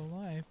 Pistol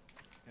life.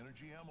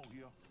 Energy ammo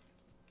here.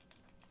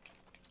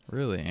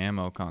 Really,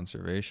 ammo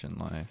conservation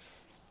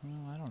life.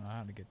 Well, I don't know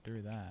how to get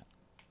through that.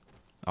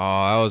 Oh,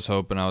 I was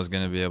hoping I was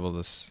gonna be able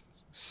to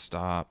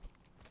stop.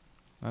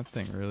 That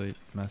thing really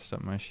messed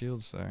up my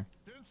shields there.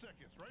 10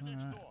 seconds, right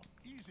next Alright. door.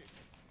 Easy.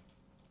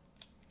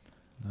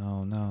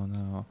 No, no,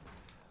 no.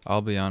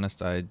 I'll be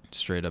honest, I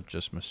straight up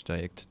just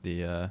mistaked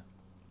the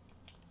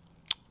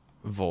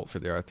Volt for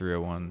the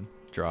R301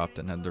 dropped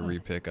and had to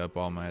re-pick up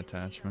all my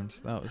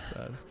attachments. That was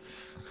bad.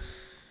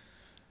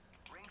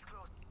 Rings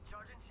close.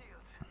 Charging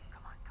shields.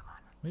 Come on, come on.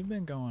 We've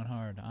been going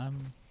hard.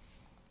 I'm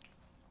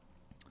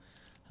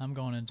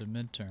going into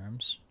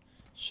midterms.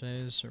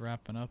 Shay's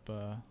wrapping up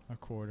a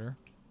quarter.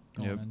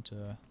 Going Yep.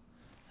 into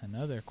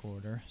another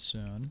quarter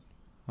soon.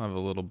 I'll have a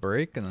little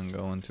break and then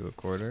go into a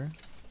quarter.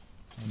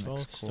 We're Next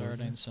both starting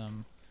quarter.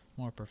 some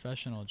more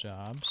professional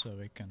jobs so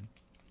we can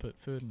put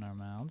food in our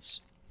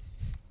mouths,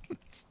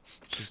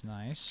 which is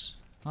nice.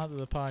 Not that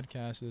the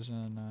podcast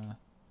isn't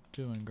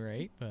doing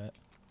great, but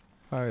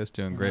I was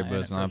doing We're great, not but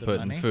in it's it for not the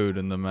putting money. food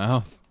in the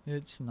mouth.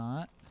 it's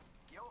not.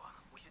 Yo,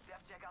 we should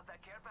def check out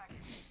that care package.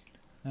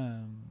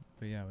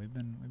 But yeah, we've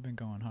been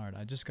going hard.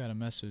 I just got a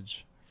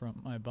message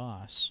from my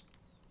boss,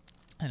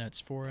 and it's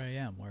 4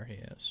 a.m. where he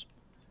is.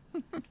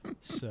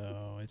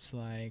 So it's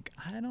like,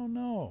 I don't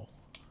know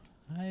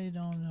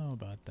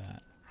about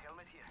that.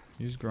 Helmet here.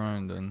 He's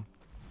grinding.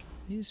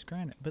 He's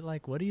grinding, but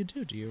like, what do you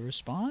do? Do you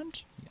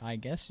respond? I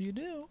guess you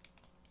do.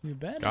 You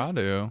better. Got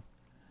to.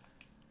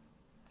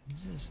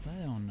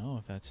 I don't know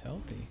if that's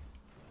healthy.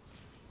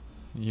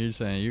 You're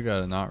saying you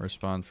gotta not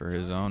respond for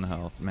his own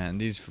health. Man,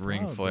 these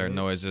ring flare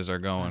Nowadays, noises are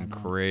going I know.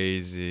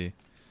 crazy.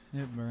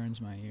 It burns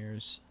my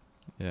ears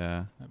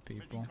Yeah. at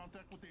people. Making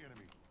contact with the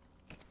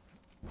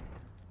enemy.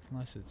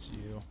 Unless it's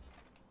you.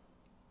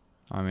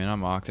 I mean,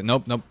 I'm octa.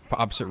 Nope, nope.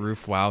 Opposite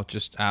roof. Wow,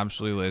 just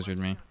absolutely lasered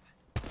me.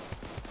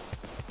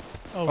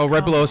 Oh, right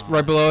come below us. on.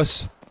 Right below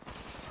us.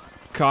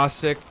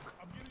 Caustic.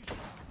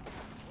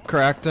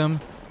 Cracked him.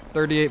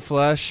 38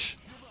 flesh.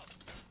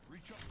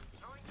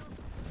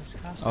 This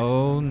Caustic's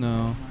Oh, on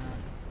no.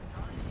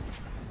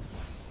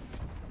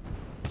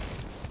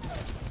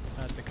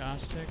 At the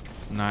caustic.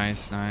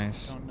 Nice,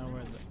 nice. Don't know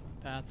where the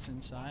path's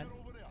inside.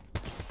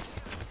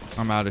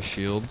 I'm out of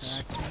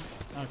shields. Cracked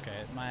him. Okay,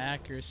 my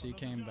accuracy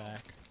came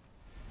back.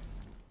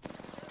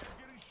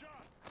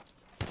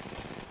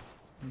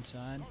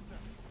 Inside.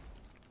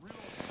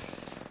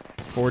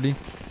 40.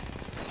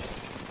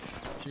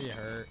 She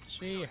hurt.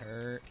 She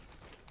hurt.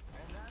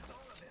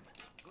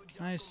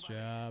 Nice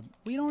job.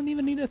 We don't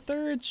even need a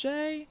third,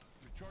 Shay.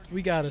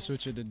 We gotta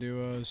switch it to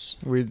duos.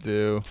 We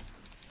do.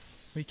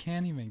 We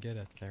can't even get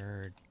a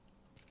third.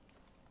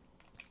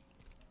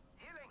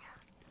 Healing.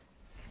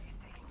 This is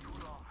taking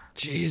too long.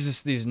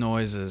 Jesus, these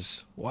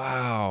noises.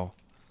 Wow.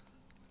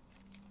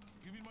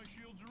 Giving my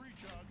shields a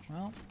recharge.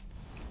 Well,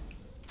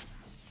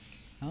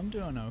 I'm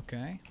doing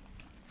okay.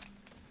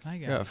 I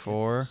Got got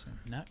 4.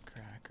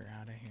 Nutcracker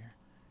out of here.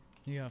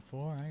 You got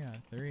 4. I got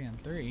 3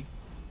 and 3.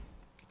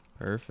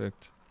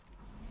 Perfect.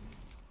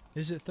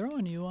 Is it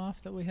throwing you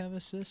off that we have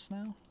assists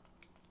now?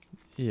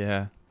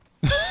 Yeah.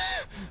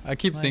 I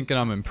keep Like- thinking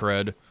I'm in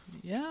pred.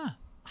 Yeah.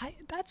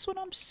 That's what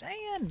I'm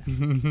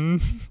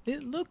saying.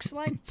 It looks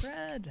like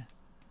bread.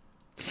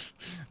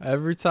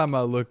 Every time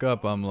I look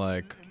up, I'm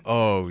like,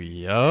 oh,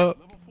 yup.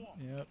 Level 4.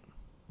 Yep.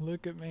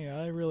 Look at me.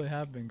 I really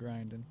have been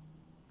grinding.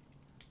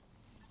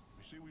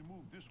 We say we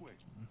move this way.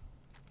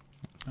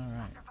 All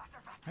right.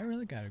 I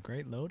really got a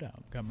great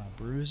loadout. Got my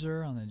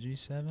bruiser on the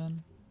G7.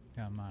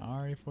 Got my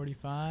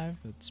RE45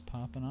 that's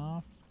popping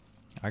off.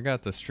 I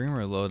got the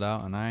streamer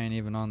loadout, and I ain't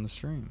even on the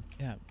stream.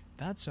 Yeah,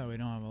 that's why we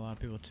don't have a lot of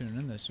people tuning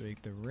in this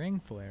week. The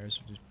ring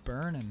flares are just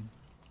burning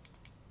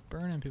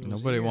people's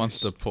Nobody wants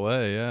ears. to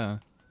play, yeah.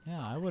 Yeah,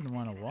 I wouldn't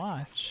want to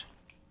watch.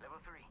 Level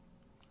 3.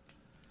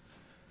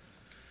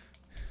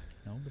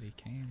 Nobody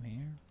came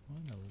here.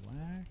 What a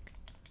whack.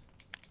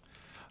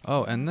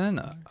 Oh, and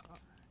then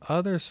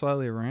other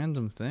slightly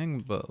random thing,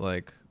 but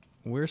like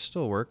we're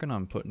still working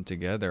on putting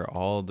together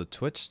all the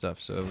Twitch stuff.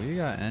 So if you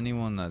got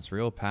anyone that's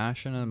real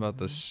passionate about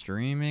the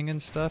streaming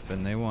and stuff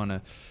and they want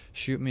to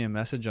shoot me a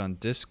message on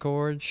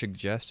Discord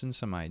suggesting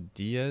some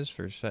ideas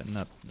for setting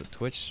up the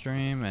Twitch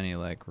stream, any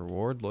like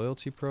reward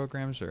loyalty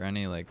programs or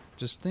any like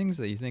just things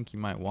that you think you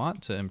might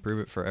want to improve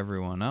it for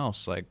everyone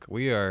else, like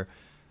we are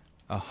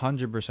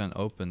 100%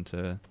 open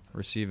to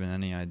receiving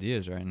any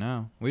ideas right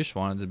now. We just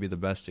want it to be the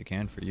best it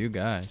can for you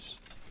guys.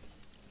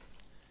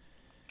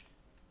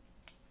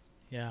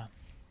 Yeah,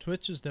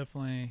 Twitch is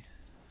definitely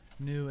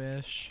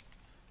new-ish.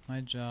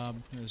 My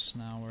job is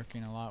now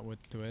working a lot with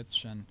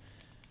Twitch, and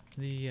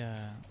the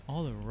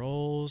all the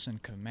roles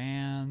and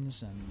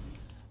commands and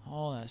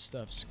all that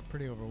stuff's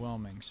pretty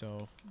overwhelming.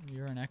 So if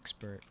you're an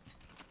expert,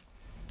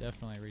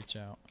 definitely reach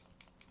out.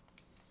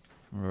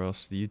 Or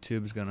else the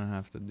YouTube's gonna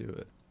have to do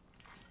it.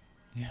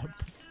 Yep.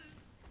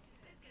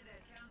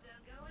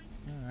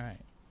 All right.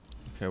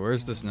 Okay,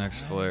 where's this next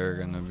flare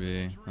gonna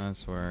be?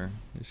 That's where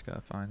you just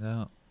gotta find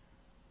out.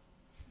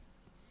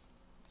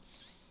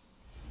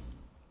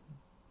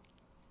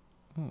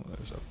 Oh,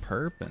 there's a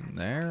perp in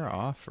there,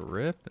 off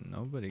rip, and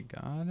nobody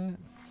got it.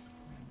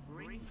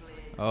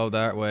 Oh,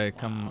 that way.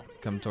 Come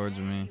towards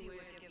me.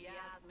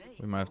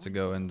 We might have to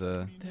go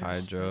into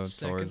hydro That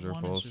second towards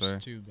one is just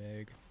repulsor. too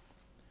big.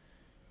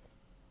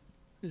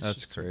 It's That's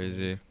just too big.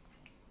 crazy.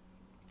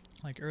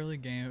 Like early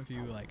game, if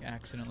you like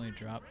accidentally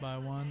drop by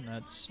one,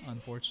 that's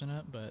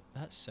unfortunate. But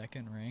that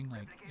second ring,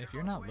 like if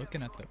you're not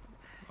looking at the,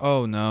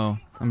 Oh no,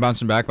 I'm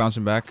bouncing back,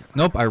 bouncing back.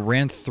 Nope, I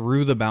ran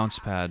through the bounce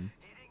pad.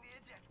 Hitting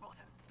the eject button.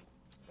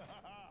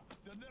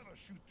 They'll never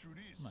shoot through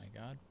oh this. my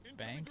god,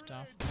 banked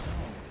off the dome.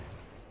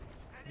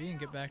 If you can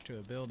get back to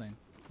a building.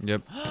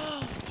 Yep.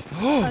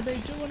 What are they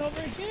doing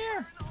over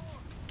here?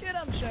 Get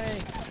him, Shay.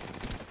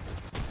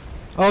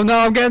 Oh no,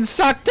 I'm getting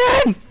sucked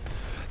in!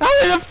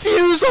 I'm in a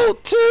fuse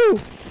ult too!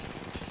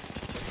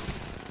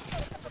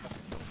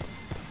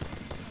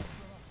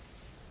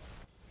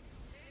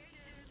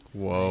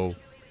 Whoa.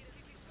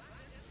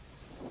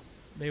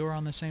 They were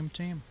on the same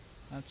team.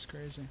 That's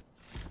crazy.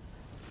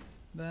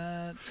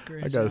 That's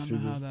crazy. gotta I don't see know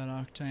how this. that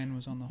Octane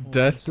was on the whole.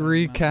 Death other side of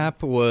the map.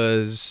 recap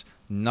was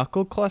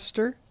Knuckle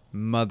Cluster,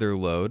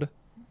 Motherload,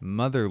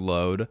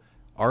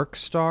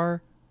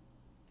 Arcstar.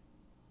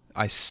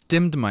 I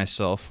stimmed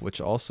myself,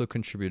 which also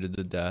contributed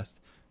to death.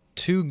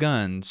 2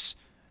 guns,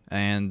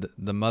 and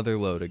the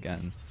Motherload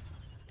again.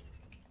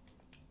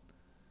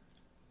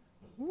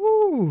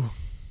 Woo!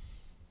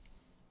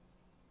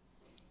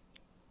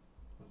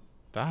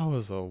 That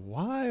was a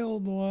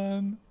wild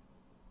one.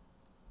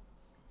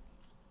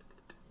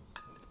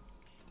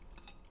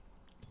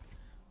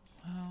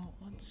 Well,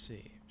 let's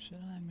see. Should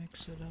I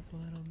mix it up a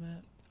little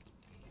bit?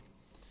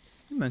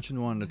 You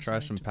mentioned wanting to Just try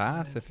like some to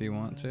path play if you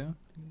want to, You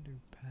can do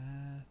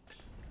path.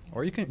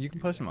 or you can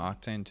play some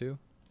octane too.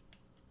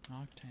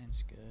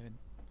 Octane's good.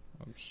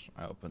 Oops,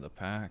 I opened the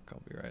pack.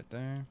 I'll be right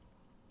there.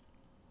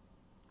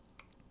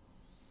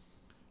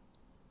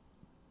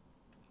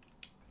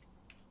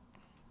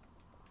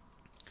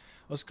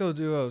 Let's go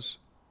duos.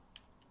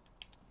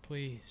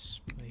 Please,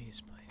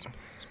 please, please, please,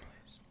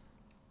 please.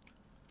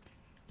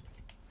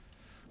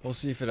 We'll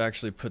see if it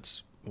actually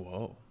puts.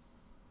 Whoa,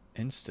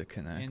 Insta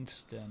Connect.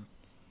 Instant.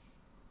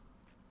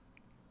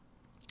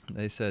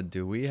 They said,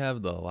 "Do we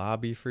have the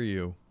lobby for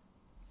you?"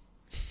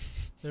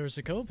 There was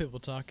a couple people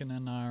talking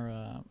in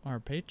our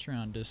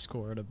Patreon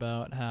Discord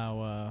about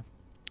how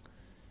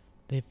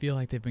they feel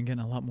like they've been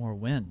getting a lot more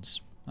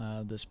wins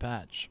this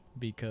patch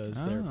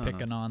because they're Ah.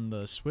 picking on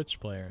the Switch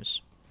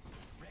players.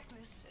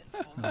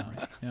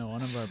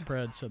 One of our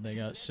preds said they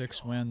got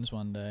 6 wins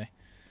one day.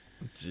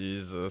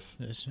 Jesus.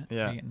 Just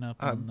Yeah, beating up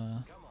I- on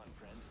the.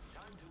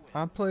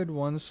 I played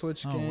one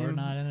Switch Oh, game. we're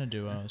not in a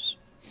duos.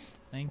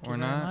 Thank you We're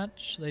very not?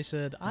 much. They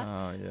said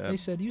Oh yeah. They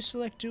said you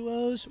select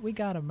duos, we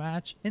got a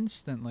match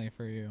instantly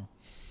for you.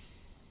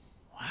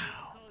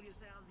 Wow. Call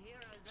yourselves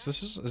heroes, So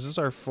is this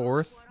our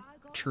fourth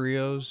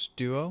trios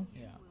duo?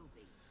 Yeah.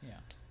 Yeah.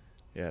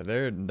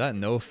 Yeah, that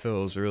no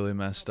fill's really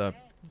messed up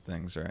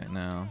things right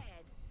now. bad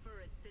for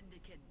a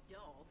syndicate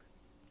dog.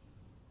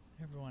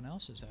 Everyone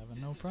else is having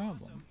no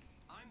problem.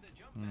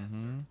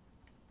 Mm-hmm.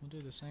 We'll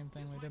do the same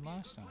thing we did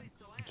last time.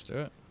 Let's do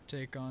it.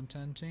 Take on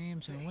 10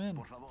 teams and win.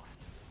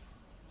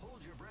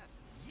 Hold your breath.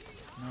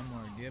 No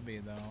more Gibby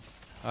though.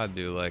 I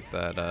do like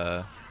that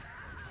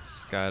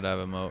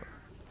skydive emote.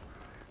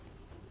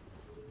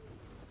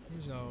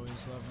 He's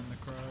always loving the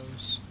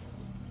crows.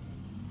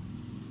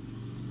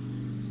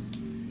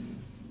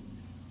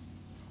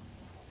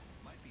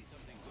 Might be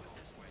something good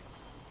this way.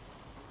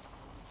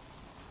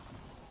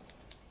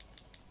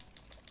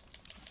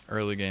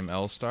 Early game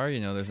L-Star, you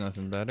know there's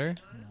nothing better.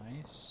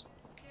 Nice.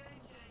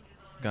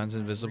 Gun's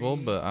invisible,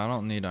 but I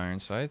don't need iron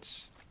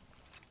sights.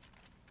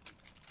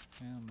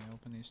 Okay, let me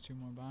open these 2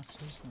 more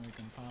boxes, then we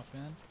can pop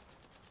in.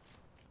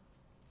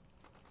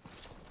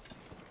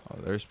 Oh,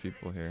 there's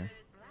people here.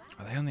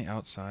 Are they on the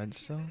outside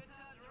still?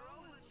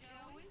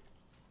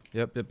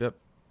 Yep.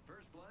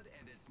 First blood,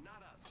 and it's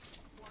not us.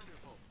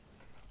 Wonderful.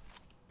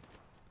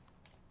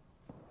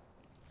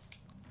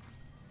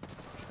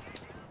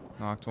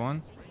 Knocked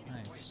one.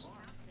 Nice.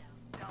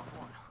 Down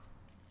one.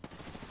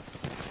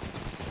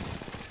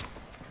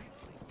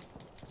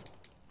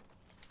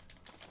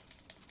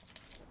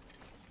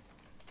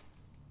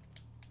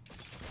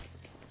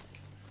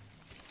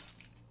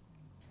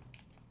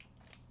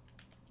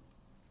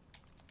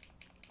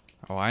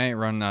 Oh, I ain't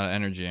running out of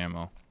energy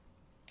ammo.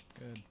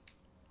 Good.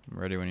 I'm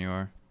ready when you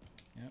are.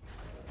 Yep.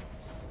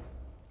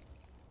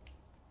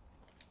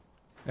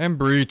 And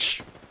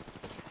breach.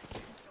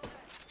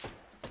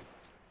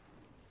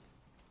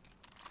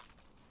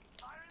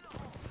 Fire in the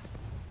hole.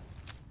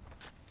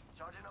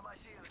 Charging on my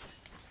shield.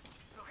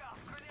 Look out,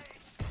 grenade.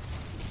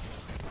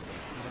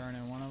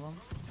 Burning one of them.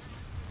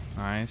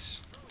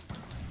 Nice.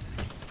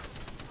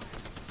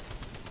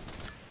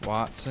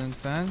 Watson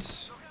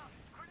fence. Look out,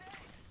 grenade.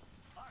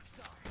 Arc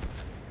star.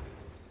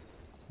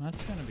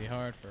 That's gonna be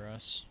hard for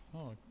us.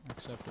 Oh,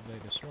 except if they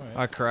destroy it.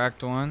 I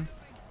cracked one.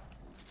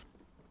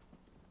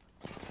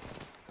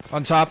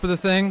 On top of the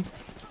thing.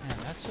 Man,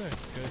 that's a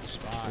good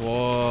spot.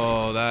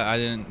 Whoa, that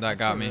That's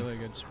got a me. really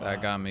good spot.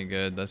 That got me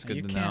good. That's good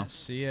You to can't know.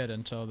 see it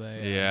until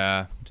they.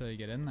 Yeah. Until you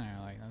get in there,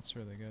 like that's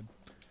really good.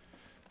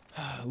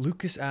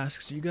 Lucas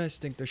asks, do you guys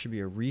think there should be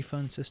a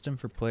refund system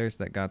for players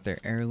that got their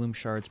heirloom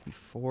shards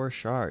before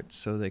shards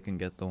so they can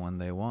get the one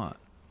they want?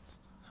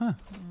 Huh.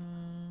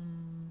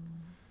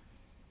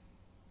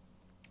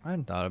 I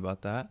hadn't thought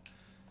about that.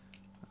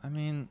 I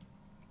mean,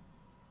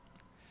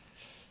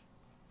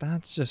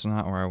 that's just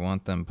not where I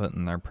want them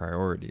putting their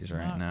priorities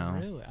right Not now.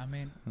 Really? I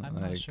mean, I'm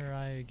not Like- sure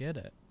I get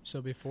it.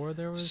 So before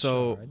there was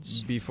So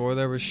shards, before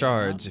there was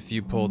shards, if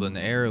you pulled an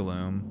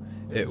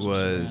heirloom, it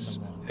was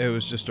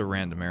just a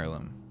random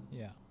heirloom.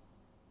 yeah.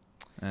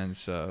 And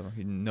so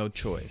no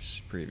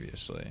choice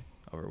previously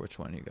over which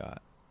one you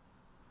got.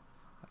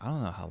 I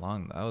don't know how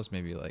long that was.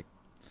 Maybe like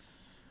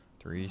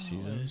 3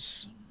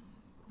 seasons.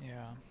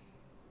 Yeah.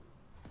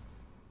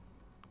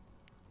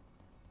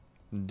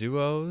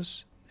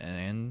 Duos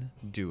and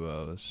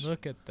duos.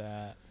 Look at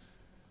that.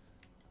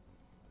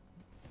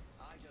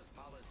 I just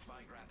polished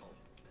my grapple.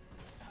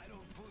 I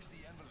don't push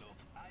the envelope.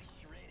 I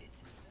shred it.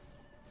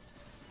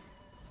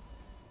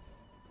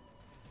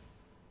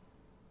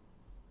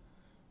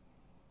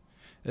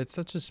 It's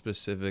such a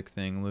specific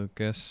thing,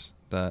 Lucas,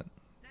 that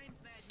Name's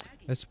Mad Maggie.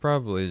 it's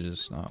probably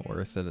just not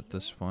worth it at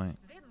this point.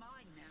 They're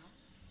mine now.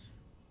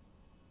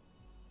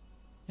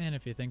 And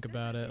if you think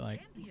about it,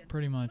 like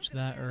pretty much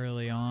that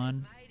early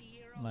on,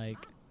 like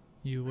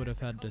you would have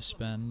had to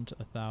spend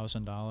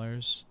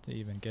 $1,000 to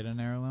even get an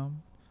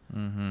heirloom.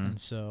 Mm-hmm. And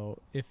so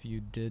if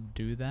you did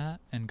do that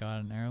and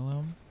got an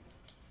heirloom,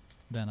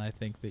 then I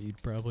think that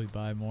you'd probably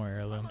buy more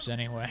heirlooms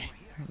anyway.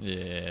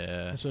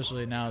 Yeah.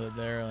 Especially now that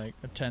they're like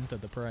a tenth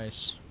of the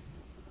price.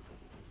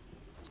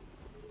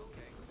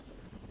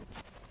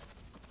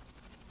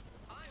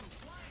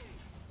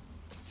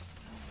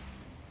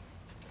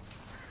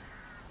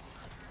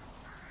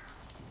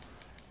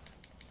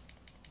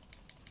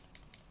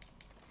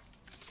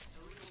 A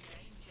real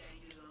game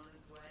changer's on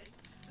its way.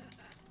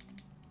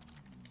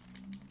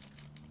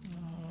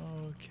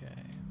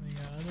 Okay, we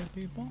got other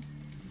people.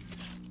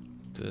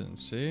 Didn't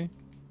see,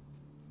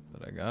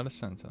 but I got a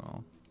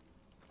sentinel.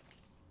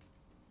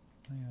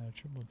 I got a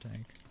triple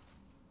tank.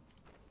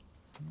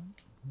 Oh,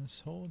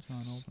 this hole's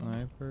not open.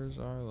 Snipers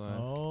are left.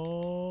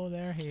 Oh,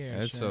 they're here.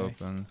 It's Shay.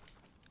 open.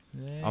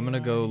 They I'm gonna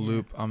are go here.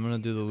 loop. I'm gonna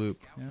do the loop.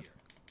 Yep.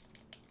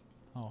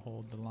 I'll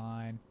hold the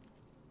line.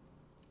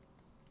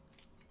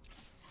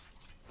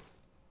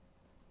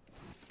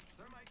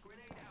 Thermite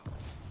grenade out.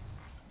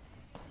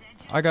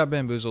 I got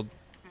bamboozled.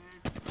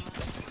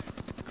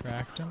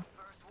 Cracked him.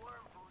 First worm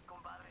food,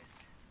 compadres.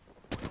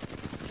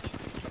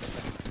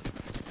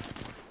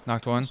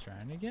 Knocked one. He's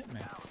trying to get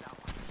me.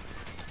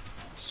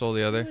 Stole the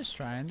He other. was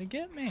trying to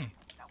get me.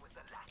 That was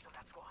the last of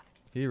that squad.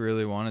 He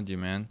really wanted you,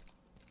 man.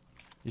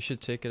 You should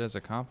take it as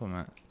a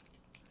compliment.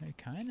 I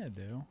kind of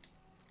do.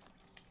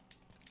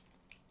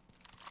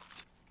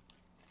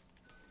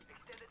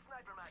 Extended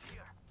sniper mag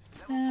here.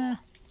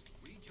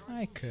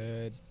 I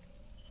could.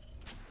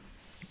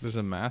 There's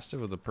a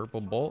mastiff with a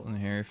purple bolt in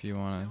here if you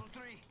want Level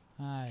 3.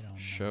 I don't know.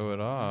 Show it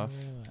off.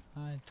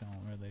 I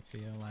don't really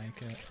feel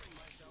like it.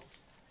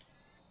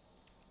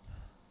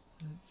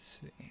 Let's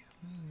see. We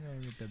go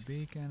get the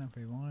beacon if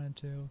we wanted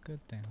to. Good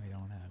thing we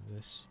don't have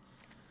this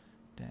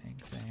dang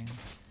thing. to.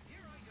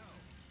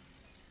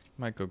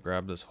 Might go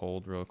grab this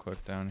hold real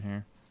quick down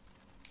here.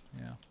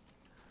 Yeah.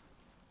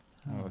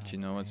 I'll don't let have you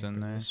know a what's name in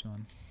for there. This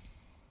one.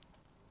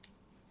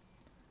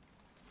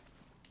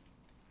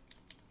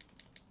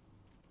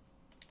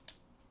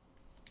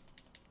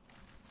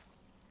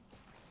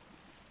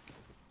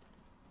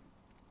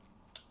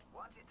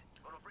 Watch it.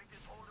 Gonna break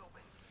this hold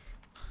open.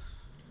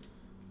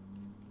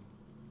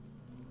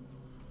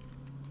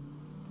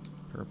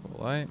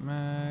 Purple light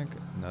mag.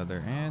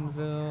 Another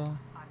anvil.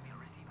 I'm your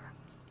receiver.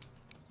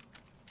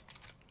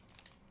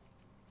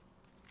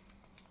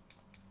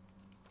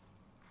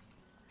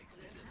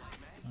 Extended light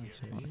mag That's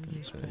here. what I you can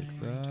just take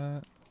paid.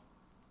 that.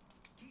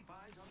 Keep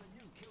eyes on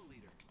the new kill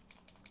leader.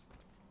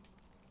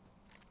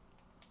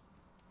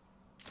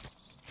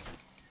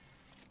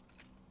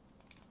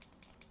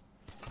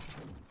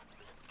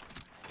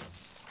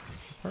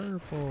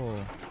 Purple.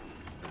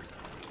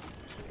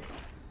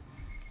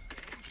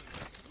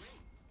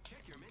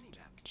 Check your mini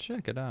map.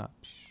 Check it out.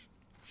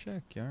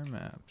 Check your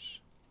maps.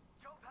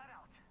 Jump that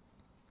out.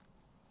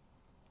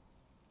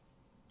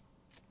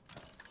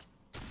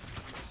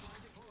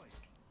 Deployed.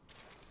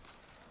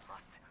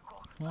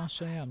 Well,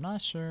 Shay, I'm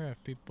not sure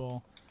if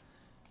people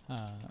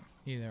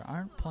either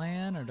aren't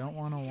playing or don't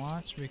want to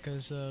watch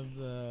because of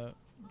the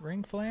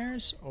ring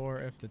flares, or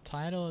if the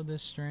title of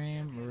this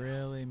stream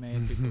really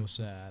made people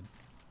sad.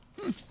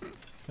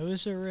 It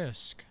was a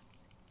risk.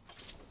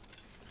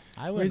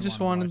 I We wouldn't just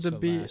wanna wanted watch to the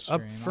be last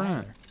up stream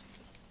front. either.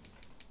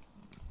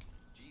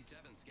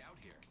 G7 scout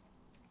here.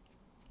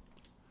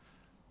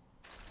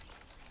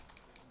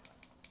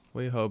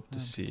 We hope to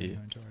I'm see.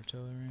 continuing to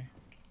artillery.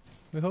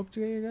 We hope to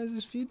get your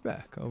guys'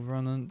 feedback over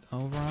on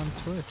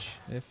Twitch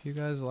if you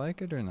guys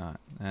like it or not,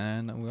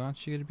 and we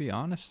want you to be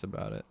honest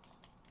about it.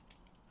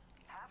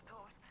 Half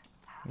toast.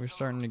 We're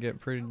starting to get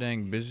pretty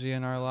dang busy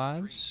in our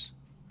lives,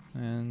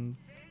 and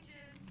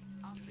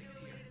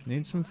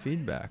need some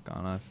feedback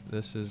on if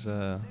this is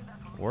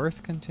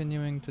worth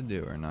continuing to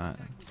do or not.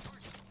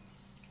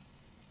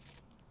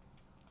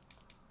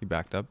 You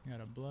backed up?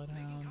 Got a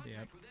bloodhound.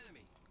 Yep. With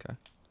enemy. Okay.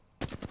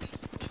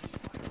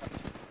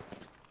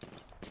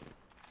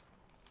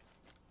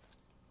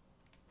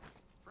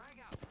 Frag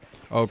out.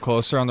 Oh,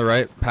 closer on the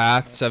right.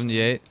 Path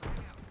 78. Good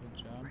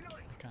job. I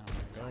kind of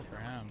want to go for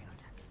him.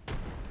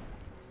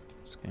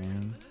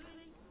 Scan.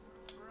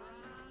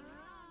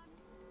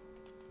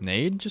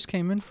 Nade just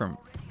came in from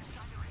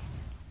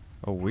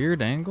a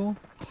weird angle.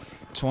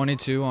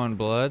 22 on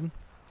blood.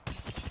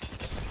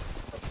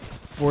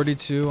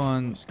 42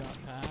 on Just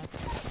got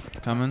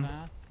path. coming.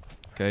 Path.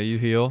 Okay, you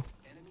heal.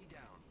 Enemy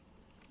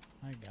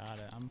down. I got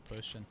it. I'm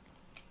pushing.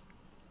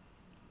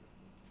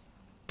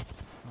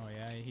 Oh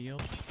yeah, he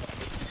healed.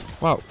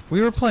 Wow,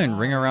 we were playing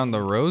Ring Around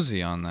the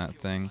Rosie on that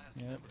thing.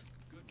 Yep.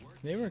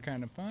 They were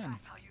kind of fun.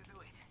 That's how you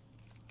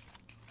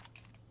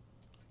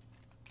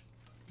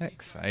do it.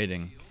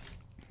 Exciting.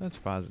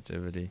 Such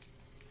positivity.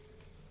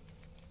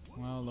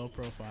 Well, low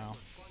profile.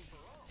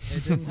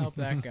 It didn't help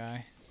that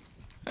guy.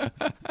 It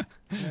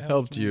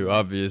Helped me. you,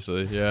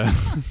 obviously, yeah.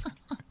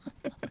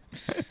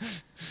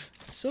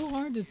 So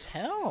hard to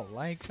tell.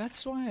 Like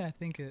that's why I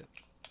think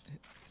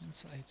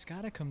it's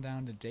got to come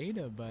down to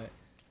data, but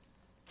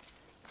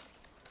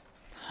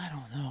I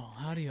don't know.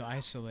 How do you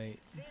isolate?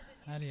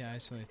 How do you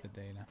isolate the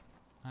data?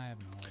 I have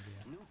no idea.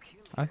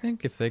 I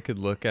think if they could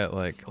look at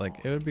like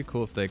it would be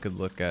cool if they could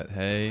look at,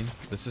 hey,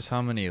 this is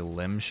how many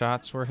limb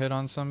shots were hit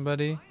on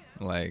somebody,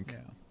 like, Yeah.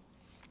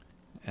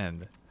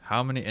 and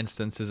how many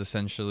instances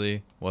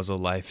essentially was a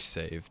life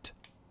saved,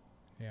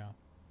 Yeah.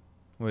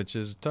 which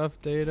is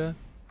tough data,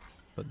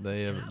 but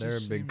they're a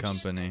just big seems-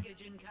 company.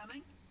 Package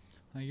incoming.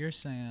 Now you're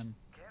saying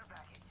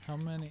how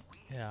many?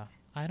 Yeah.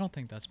 I don't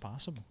think that's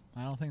possible.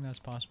 I don't think that's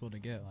possible to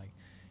get. Like,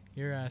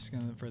 you're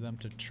asking for them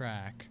to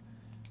track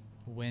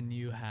when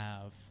you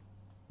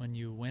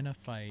win a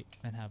fight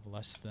and have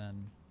less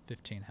than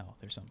 15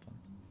 health or something.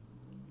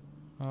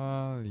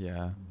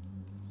 Yeah.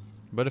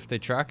 But if they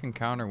track and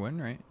counter win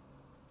rate,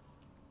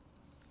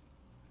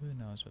 Who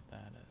knows what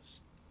that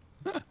is?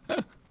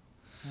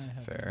 I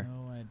have Fair.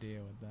 no idea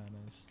what that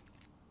is.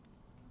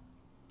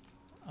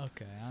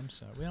 Okay, I'm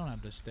sorry. We don't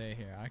have to stay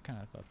here. I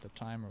kind of thought the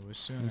timer was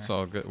sooner. it's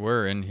all good.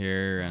 We're in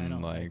here I and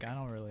don't, like, I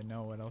don't really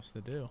know what else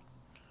to do.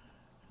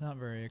 Not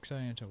very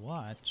exciting to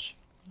watch.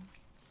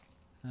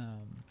 You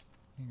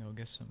can go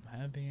get some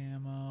heavy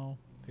ammo.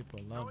 People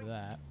love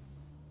that.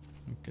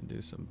 we could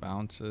do some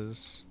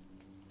bounces.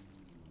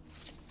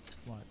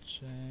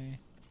 Watch.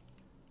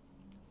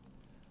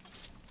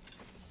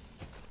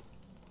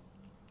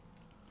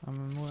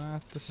 We're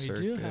at the We circus.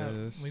 do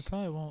have. We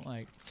probably won't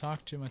like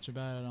talk too much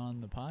about it on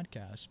the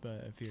podcast,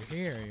 but if you're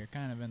here, you're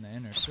kind of in the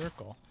inner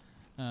circle.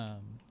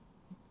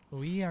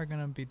 We are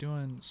gonna be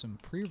doing some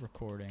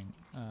pre-recording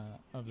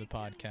of the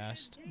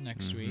podcast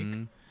next week,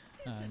 Mhm.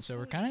 and so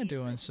we're kind of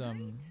doing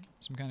some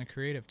kind of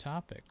creative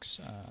topics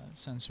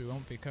since we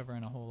won't be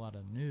covering a whole lot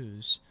of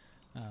news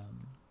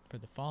for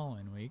the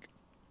following week.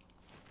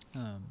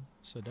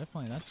 So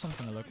definitely that's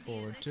something to look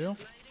forward to.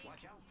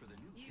 Watch out for the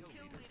new You kill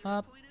kill leader. leader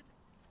Up. appointed.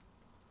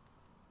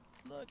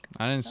 Look.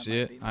 I didn't That see might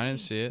it. be I didn't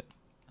me. see it.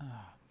 Oh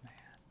man.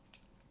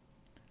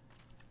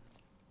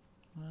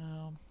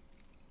 Well.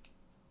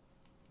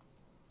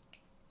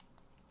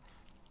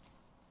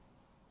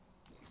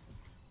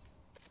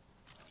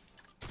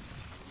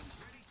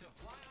 Ready to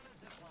fly on a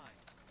zip line.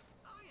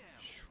 I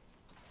am.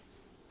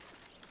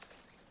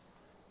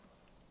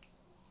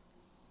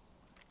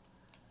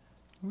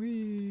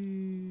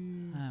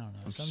 Whee! I don't know.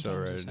 I'm so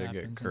Sometimes ready this to get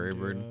happens in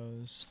Krabered.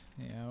 duos.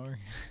 Yeah,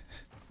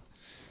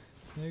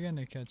 they're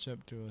gonna catch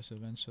up to us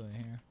eventually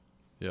here.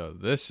 Yo,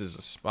 this is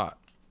a spot.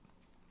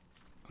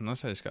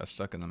 Unless I just got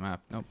stuck in the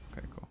map. Nope.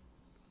 Okay, cool.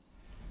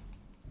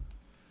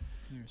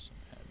 There's some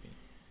heavy.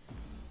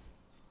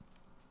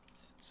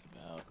 It's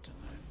about time.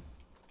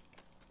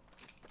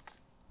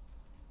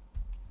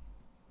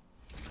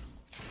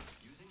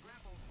 Using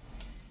grapple.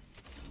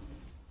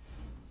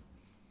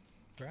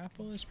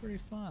 Grapple is pretty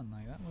fun.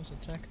 Like that was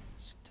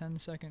a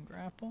 10-second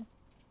grapple.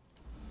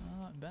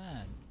 Not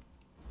bad.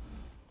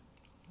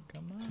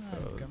 Come on,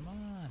 Code. come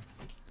on.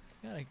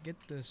 Gotta get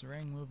this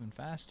ring moving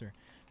faster.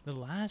 The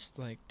last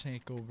like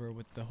takeover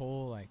with the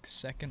whole like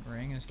second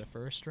ring as the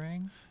first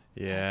ring.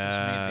 That Yeah, just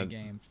made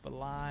the game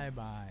fly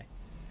by.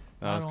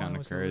 that was Not kind only of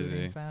was the looting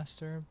crazy.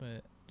 faster,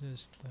 but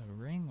just the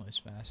ring was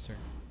faster.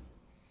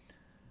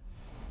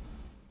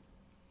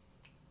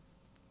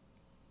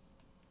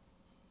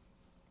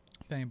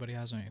 If anybody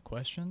has any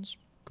questions,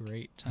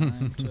 great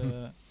time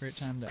to Great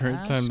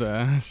ask. time to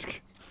ask.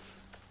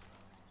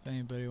 If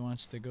anybody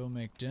wants to go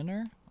make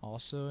dinner,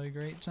 also a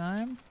great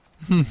time.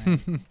 Right.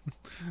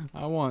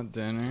 I want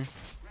dinner.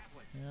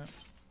 Yep.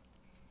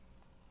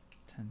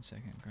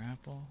 10-second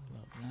grapple.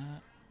 Love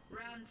that.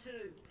 Round two.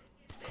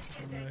 Let's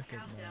get that Look at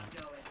countdown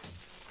that. going.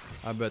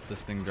 I bet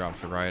this thing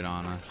drops right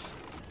on us.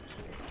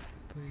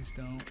 Please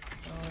don't.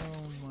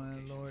 Oh my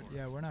lord.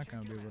 Yeah, we're not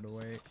gonna be able to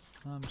wait.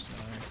 I'm sorry.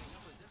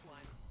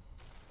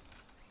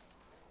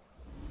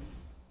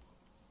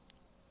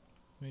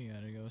 We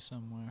gotta go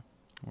somewhere.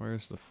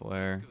 Where's the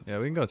flare? Yeah,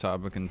 we can go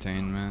top of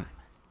containment.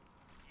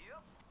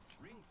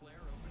 Ring flare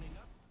opening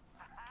up.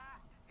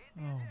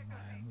 Oh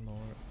my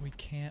lord. We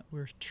can't.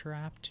 We're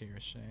trapped here,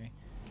 Shay.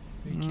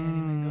 We can't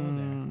even go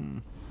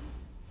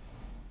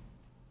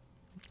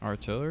there.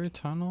 Artillery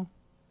tunnel?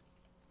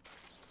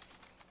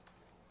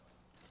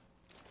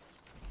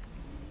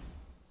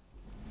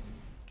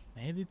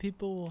 Maybe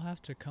people will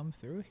have to come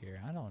through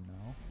here. I don't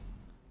know.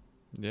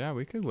 Yeah,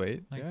 we could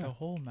wait. Like yeah. the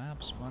whole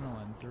map's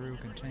funneling through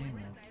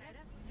containment.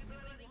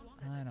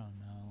 I don't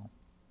know.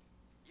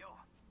 Yo,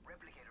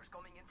 replicators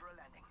coming in for a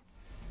landing.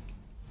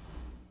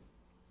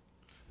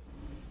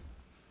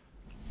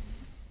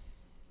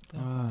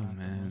 Definitely not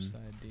man. the most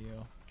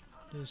ideal.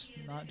 Just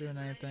not doing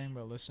anything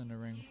but listen to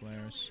ring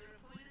flares.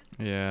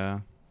 Yeah.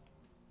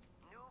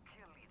 New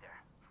kill leader.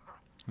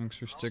 Thanks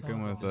for sticking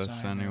Saw the with us,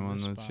 designer of anyone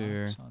this that's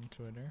here. box on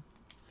Twitter.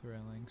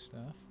 Thrilling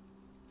stuff.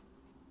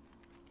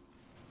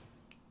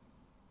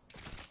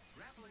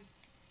 Grappling.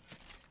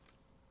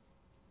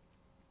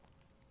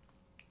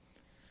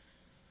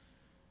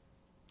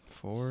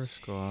 Four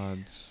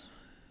squads.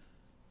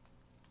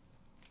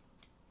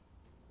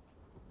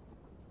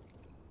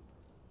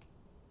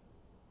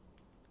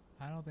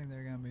 I don't think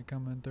they're gonna be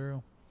coming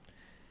through.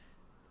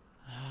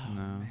 Oh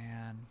No.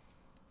 man.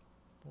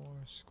 4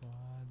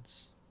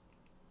 squads.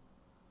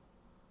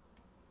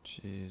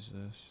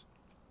 Jesus.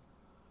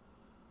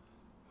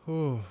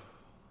 Whew.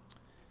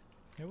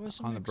 It was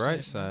some On the bright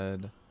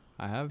excitement. side,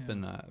 I have Yeah.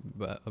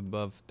 been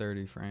above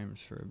 30 frames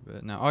for a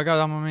bit now. Oh, I got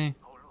them on me.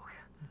 Oh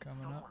look,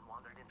 Coming up. someone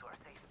wandered into our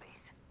safe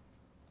space.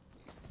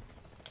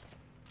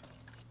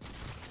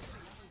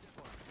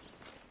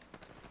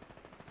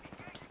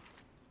 Engaging.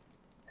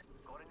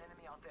 Got an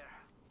enemy out there.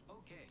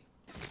 Okay.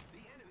 The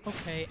enemy.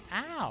 Okay,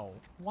 ow.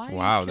 Why are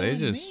Wow, you they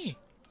killing just- me?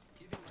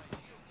 Giving my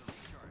shields a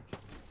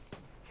recharge.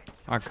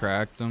 I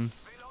cracked them.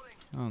 Reloading.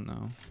 Oh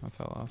no, I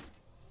fell off.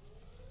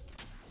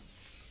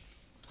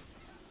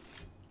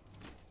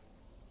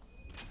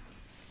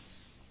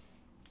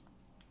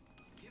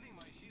 Giving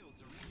my shields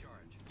a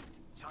recharge.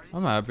 Charging.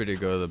 I'm happy to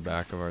go to the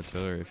back of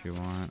artillery if you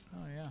want.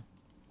 Oh, yeah.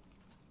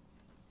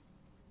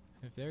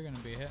 If they're going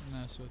to be hitting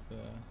us with the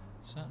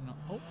sentinel.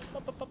 Oh,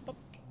 up, up, up, up.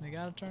 They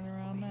got to turn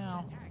around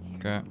now.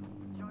 Okay.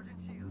 Charging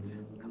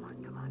shields. Come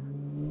on, come on.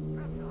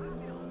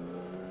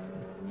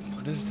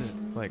 What is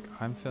it? Like,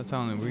 I'm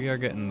telling you, we are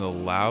getting the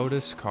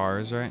loudest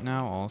cars right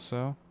now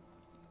also.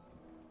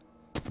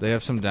 They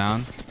have some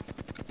down.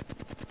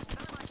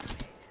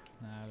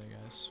 Nah, the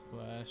guy's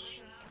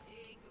flash.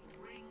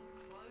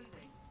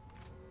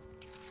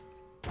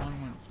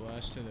 One went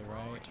flash to the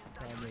right.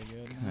 Probably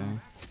good Okay. now.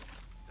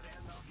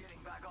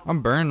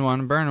 I'm burning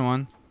one, I'm burning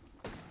one.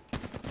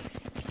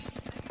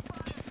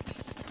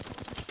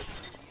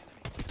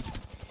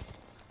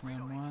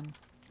 Win one.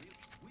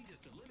 We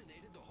just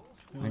eliminated the whole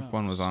I squad. think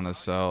one was on the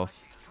south.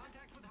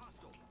 Contact with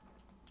hostile.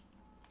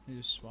 They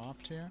just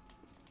swapped here.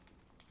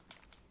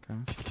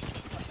 Okay.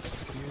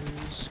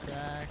 Fuse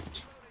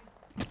cracked.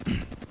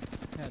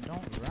 Yeah,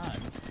 don't run.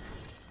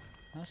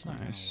 That's not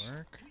Nice. gonna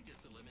work. We just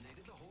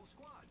eliminated the whole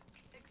squad.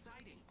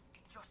 Exciting.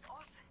 Just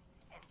us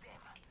and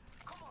them.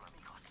 Come on,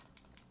 amigos.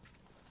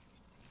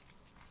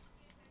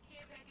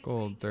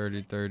 Gold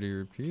 30-30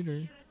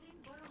 repeater.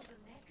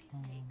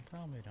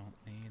 Probably don't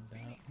need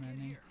that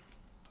many.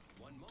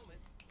 One moment.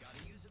 Gotta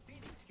use a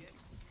Phoenix kit.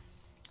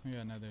 We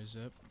got another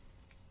zip.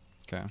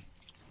 Okay.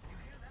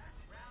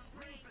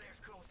 Flares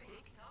closing.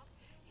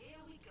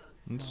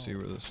 Let's see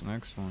where this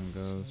next one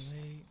goes. So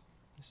they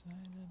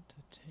decided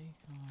to take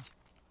off.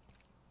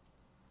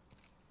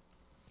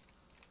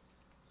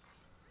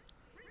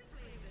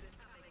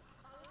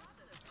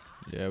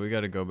 Yeah, we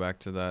gotta go back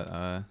to that, Ring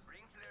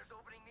flares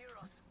opening near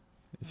us.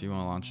 if you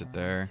wanna launch it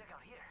there. Check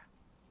out here.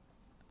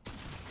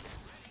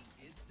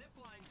 It's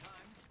zipline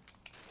time.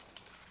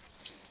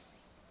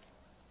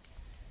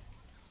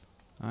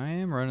 I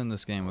am running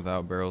this game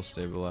without barrel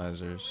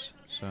stabilizers,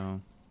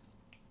 so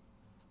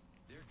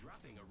They're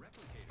dropping a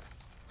replicator.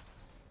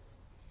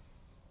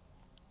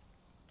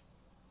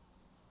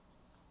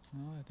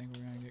 Oh, I think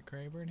we're gonna get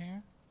Crayburn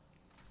here.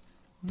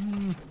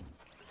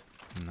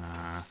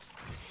 nah.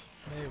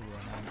 They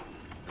wouldn't.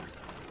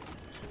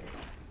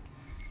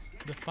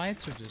 The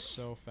fights are just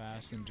so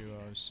fast in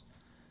duos.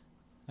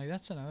 Like,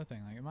 that's another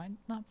thing. Like, it might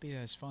not be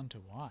as fun to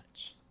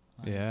watch.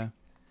 Like, Yeah.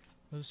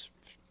 there's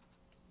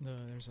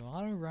a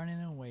lot of running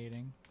and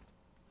waiting.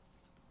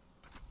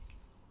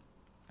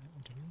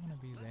 Do we want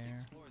to be Let's there?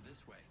 explore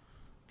this way.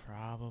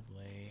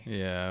 Probably.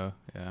 Yeah,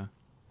 yeah.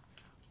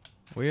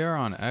 We are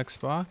on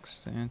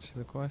Xbox to answer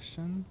the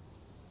question.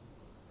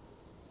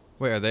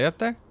 Wait, are they up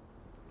there?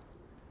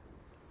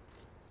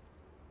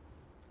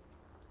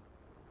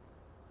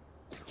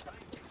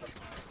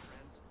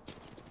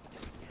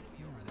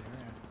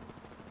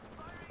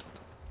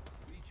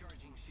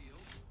 Recharging shield.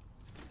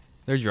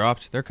 They're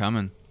dropped. They're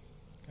coming.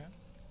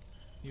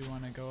 You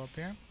want to go up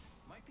here?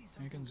 Might be You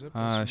something. can zip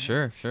this one.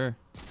 Sure, sure.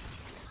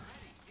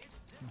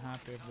 I'm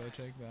happy if they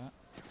take that.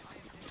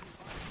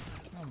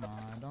 Come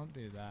on, don't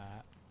do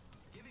that.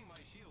 Giving my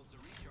shields a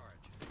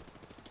recharge.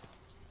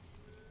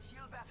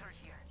 Shield battery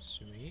here.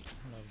 Sweet.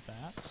 Love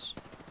bats.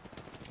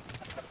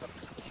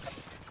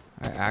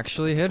 I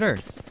actually hit her.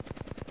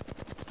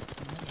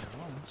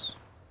 Only once.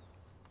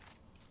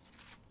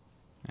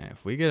 Man,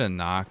 if we get a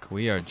knock,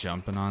 we are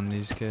jumping on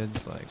these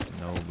kids like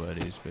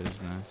nobody's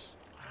business.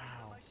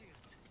 Wow.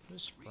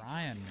 Just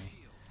frying me.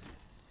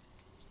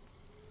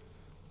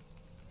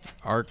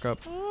 Arc up.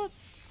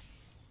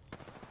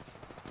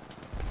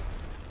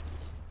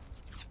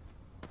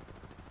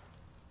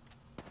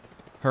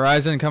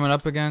 Horizon coming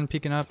up again,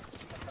 peeking up.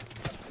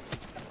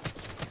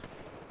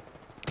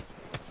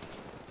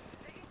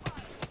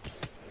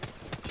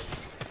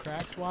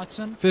 Cracked,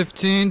 Watson.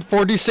 15,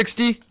 40,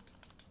 60.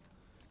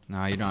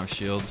 Nah, you don't have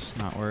shields.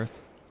 Not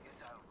worth.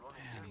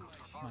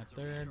 My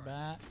third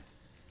bat.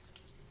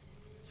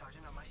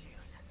 Charging on my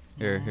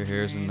shields.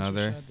 Here's Range,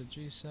 another. we had the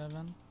G7.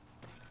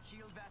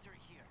 Shield battery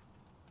here.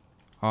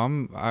 How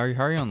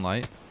are you on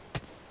light?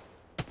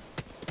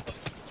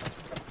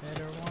 Hit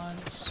her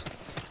once.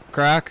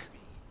 Crack.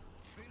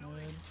 Good.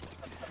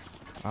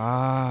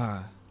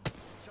 Ah.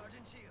 Charging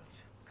shields.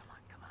 Come on,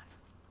 come on.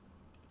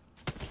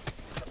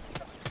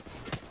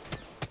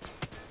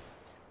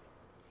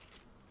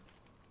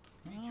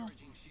 Well,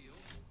 Recharging shield.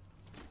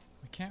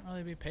 we can't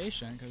really be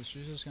patient because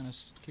she's just gonna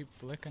keep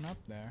flicking up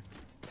there.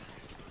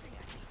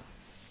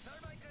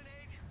 Thermite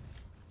grenade.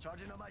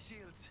 Charging on my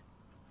shields.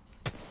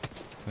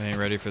 They ain't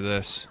ready for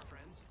this.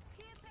 Friends.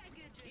 Care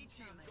package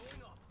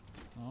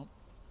Oh.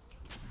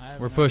 I have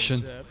We're another pushing.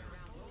 zip.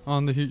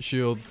 On the heat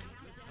shield.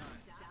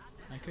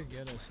 I could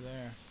get us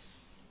there.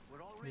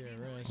 Be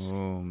a risk.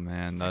 Oh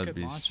man, I that'd could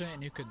be. launch it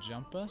and you could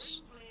jump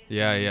us.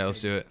 Yeah, and we yeah,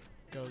 let's could do it.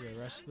 Go the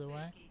rest of the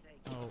way.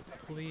 Oh,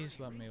 please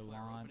let me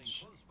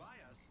launch.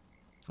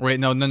 Wait,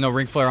 no, no, no,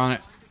 ring flare on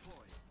it.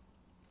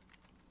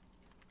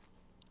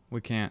 We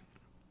can't.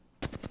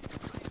 My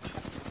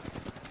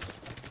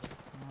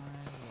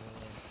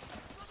lord.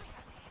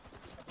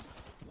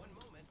 One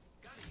moment.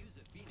 Gotta use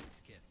a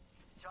Phoenix kit.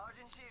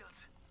 Charging shields.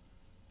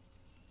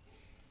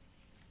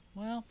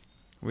 Well,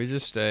 We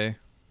just stay.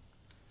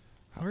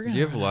 we're gonna Do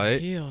you have run out of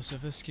light? heals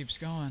if this keeps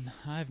going.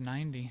 I have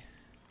 90.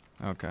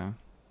 Okay.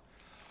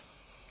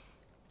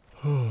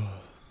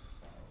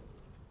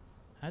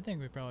 I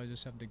think we probably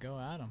just have to go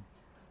at them.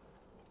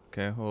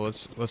 Okay, well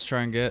let's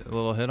try and get a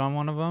little hit on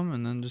one of them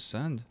and then just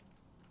send.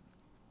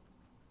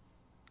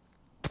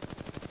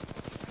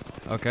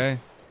 Okay.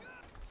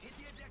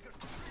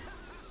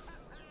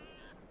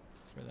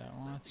 For that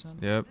Watson.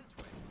 Yep.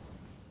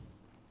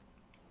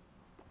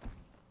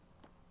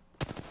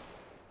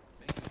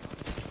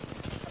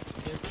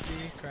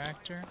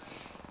 Cracked her.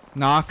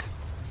 Knock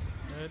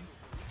Good.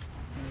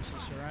 Where's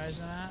this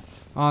Horizon at?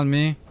 on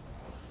me.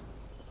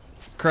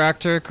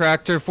 Cracked her.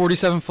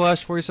 47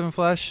 flesh. 47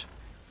 flesh.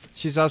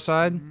 She's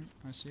outside.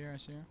 I see her.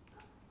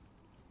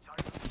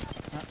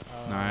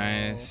 Uh-oh.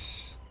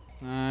 Nice.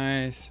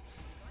 Nice.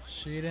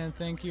 She didn't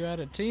think you had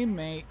a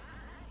teammate.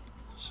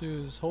 She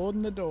was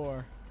holding the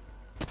door.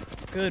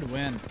 Good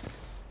win.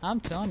 I'm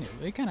telling you,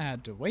 they kind of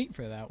had to wait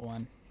for that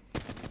one.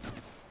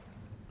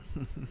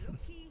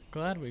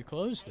 Glad we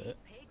closed it.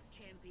 Pigs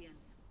champions.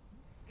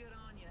 Good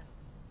on ya.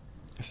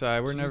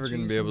 So we're never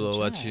gonna GG's be in able the to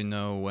let chat. you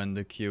know when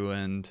to queue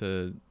in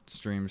to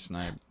stream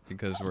snipe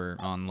because we're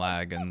on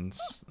lag and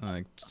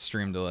like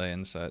stream delay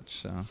and such.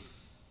 So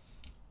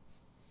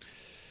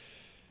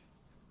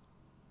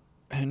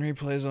Henry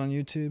plays on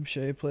YouTube,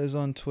 Shay plays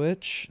on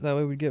Twitch. That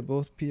way we get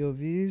both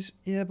POVs.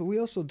 Yeah, but we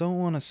also don't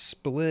want to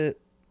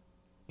split,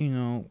 you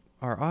know,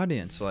 our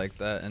audience like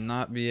that and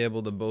not be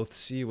able to both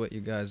see what you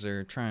guys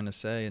are trying to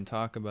say and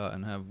talk about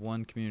and have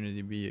one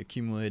community be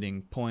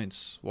accumulating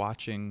points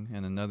watching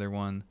and another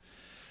one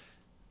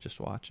just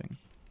watching.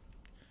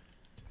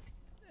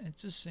 It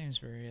just seems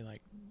very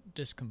like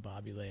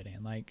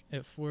discombobulating. Like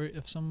if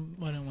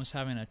someone was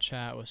having a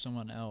chat with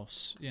someone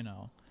else, you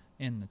know,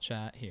 in the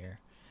chat here,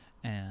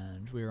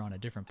 and we were on a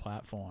different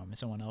platform and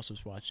someone else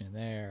was watching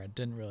there, it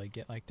didn't really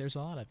get like there's a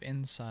lot of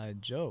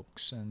inside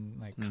jokes and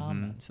like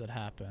comments that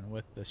happen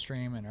with the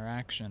stream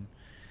interaction,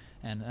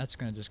 and that's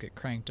going to just get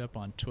cranked up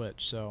on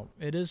Twitch. So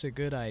it is a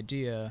good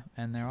idea,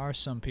 and there are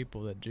some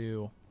people that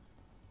do,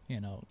 you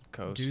know,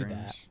 do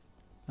that.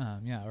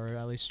 Yeah, or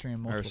at least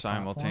stream multiple Or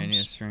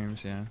simultaneous platforms.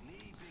 streams, yeah.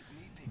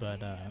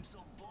 But I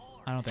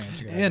don't think it's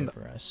a good And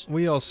idea for us.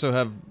 we also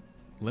have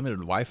limited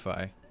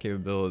Wi-Fi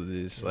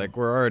capabilities. Like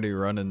we're already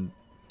running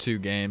 2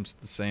 games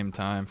at the same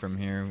time from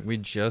here. We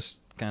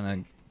just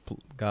kind of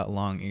got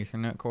long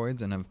Ethernet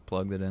cords and have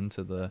plugged it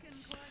into the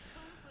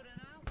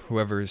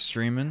whoever is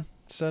streaming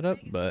setup,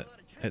 but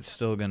it's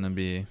still gonna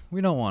be.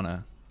 We don't want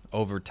to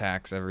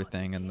overtax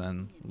everything and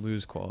then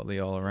lose quality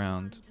all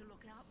around.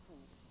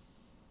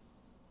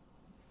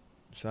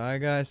 Shy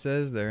Guy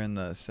says they're in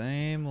the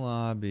same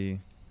lobby.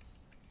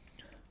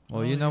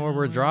 Well, you know where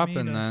we're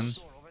dropping then.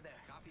 Over there.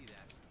 Copy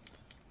that.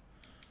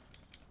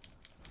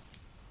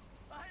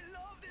 I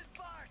love this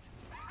part.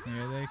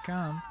 Here they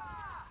come.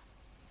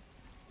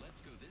 Let's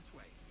go this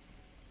way.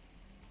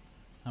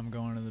 I'm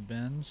going to the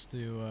bins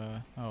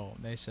to, oh,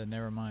 they said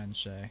never mind,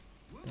 Shay.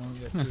 Don't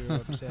get too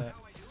upset.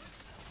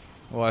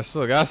 Well, I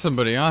still got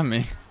somebody on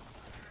me.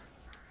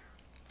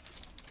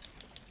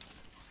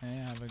 Hey,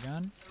 I have a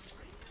gun.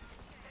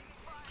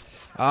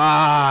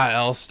 Ah,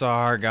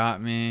 L-Star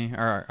got me.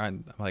 Or,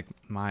 like,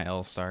 my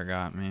L-Star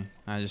got me.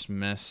 I just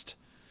missed.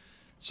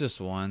 It's just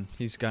one.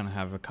 He's gonna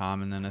have a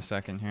common in a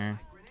second here.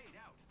 Grenade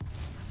out.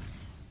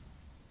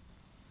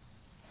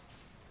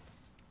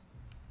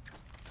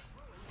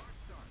 Throwing Arc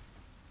Star.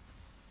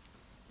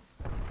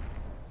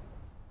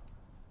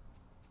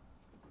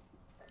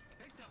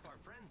 Picked up our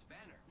friend's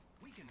banner.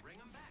 We can bring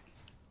him back.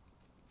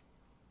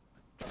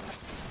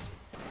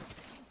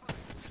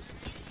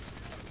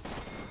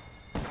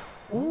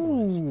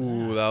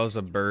 Ooh, that was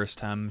a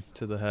burst hem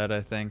to the head, I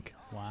think.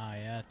 Wow,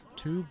 yeah,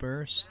 2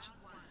 burst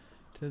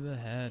to the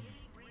head.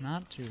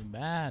 Not too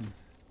bad.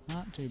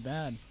 Not too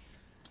bad.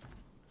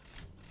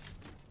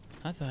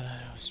 I thought I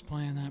was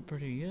playing that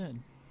pretty good.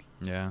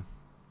 Yeah.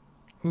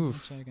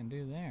 Oof. Which I can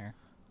do there.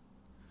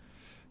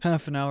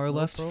 Half an hour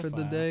Low left for the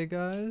profile. day,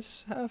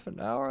 guys. Half an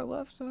hour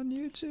left on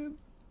YouTube.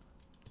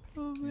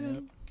 Oh,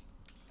 man.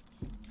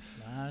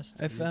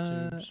 Last If,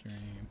 YouTube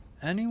stream.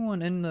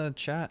 Anyone in the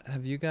chat,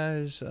 have you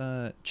guys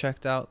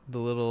checked out the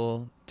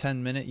little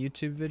 10-minute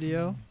YouTube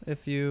video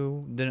if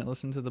you didn't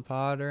listen to the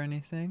pod or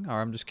anything? Or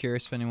I'm just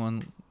curious if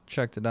anyone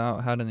checked it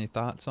out, had any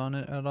thoughts on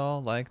it at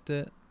all, liked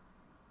it?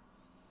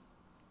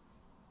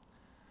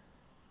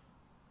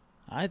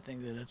 I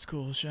think that it's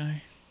cool,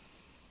 Shay.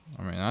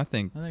 I mean, I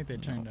think I think they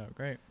turned out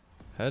great.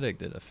 Pedic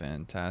did a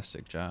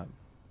fantastic job.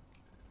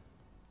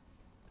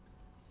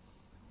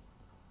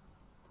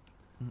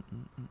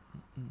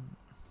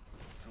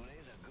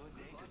 Today's a good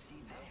day to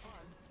see death.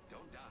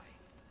 Don't die.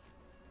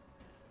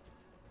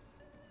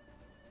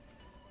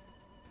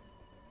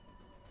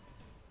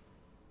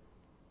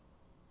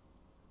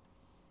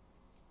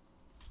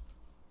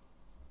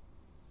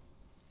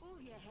 All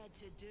you had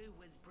to do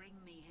was bring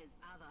me his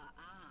other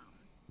arm.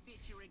 Bet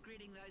you're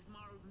regretting those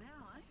morals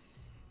now, eh?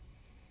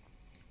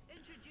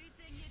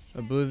 Introducing your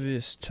champion.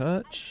 Oblivious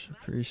Touch,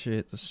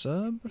 appreciate the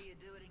sub. See you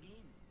do it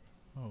again.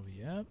 Oh,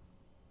 yep.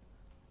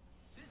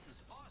 This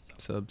is awesome.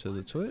 Sub to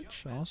the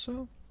Twitch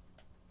also.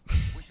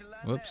 We should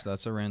land Whoops, there.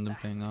 that's a random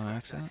ping on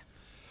accident.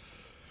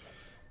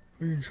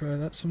 We can try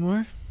that some more.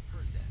 Heard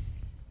that.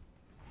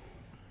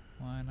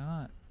 Why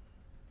not?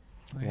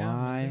 We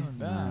Why haven't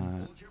been doing bad.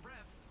 not? Hold your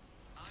breath.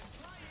 I'm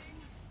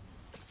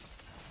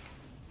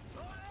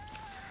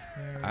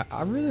flying.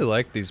 I really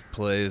like these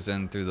plays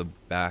in through the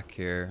back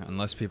here,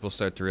 unless people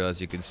start to realize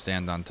you can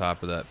stand on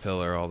top of that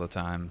pillar all the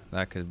time.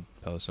 That could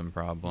pose some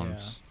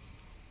problems.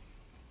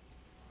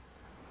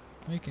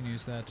 We can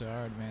use that to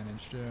our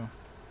advantage too.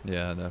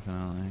 Yeah,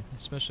 definitely.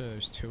 Especially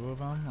there's two of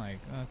them. Like,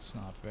 that's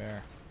not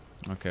fair.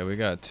 Okay, we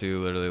got two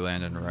literally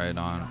landing right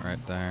on it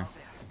right there.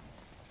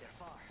 They're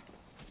far.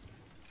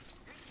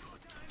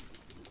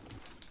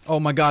 Oh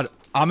my god,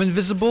 I'm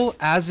invisible,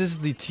 as is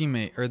the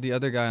teammate, or the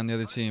other guy on the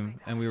other team,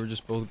 and we were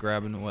just both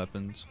grabbing the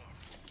weapons.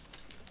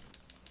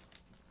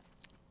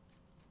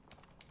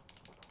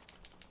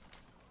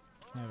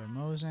 I have a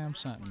Mozam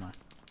Sentinel.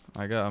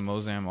 I got a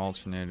Mozam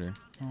alternator.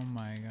 Oh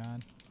my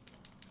god.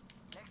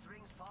 Next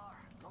ring's far.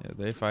 No, Yeah,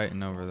 they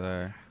fighting over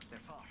there. they're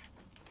far.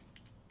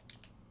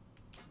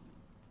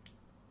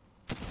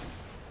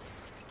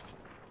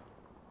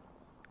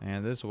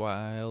 And it's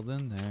wild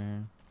in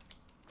there.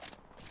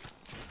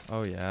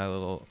 Oh yeah, a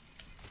little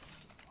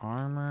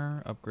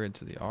armor, upgrade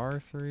to the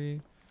R3.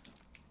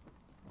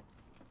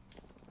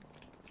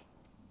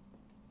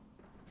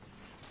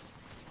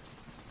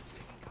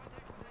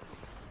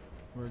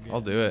 We're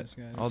I'll getting do it. these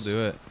guys. I'll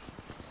do it.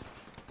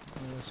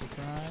 What a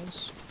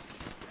surprise.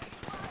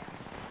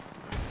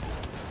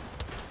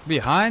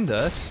 Behind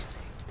us?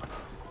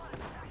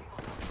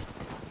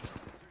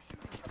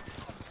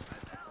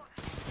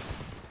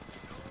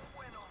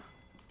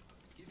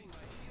 Giving my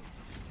shields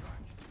a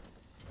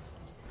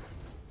recharge.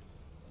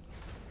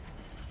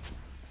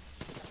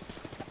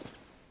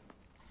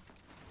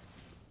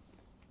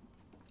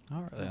 I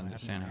don't really Don't have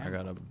understand any how I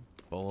got a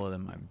bullet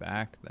in my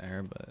back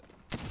there, but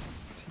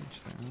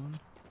teach their own.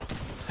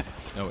 I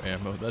have no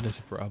ammo, that is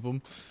a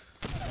problem.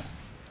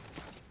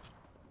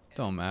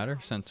 Don't matter,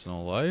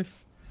 Sentinel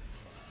life.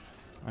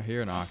 I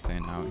hear an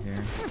Octane out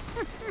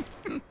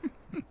here.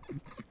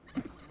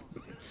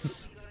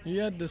 He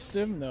had to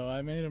stim though.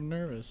 I made him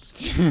nervous.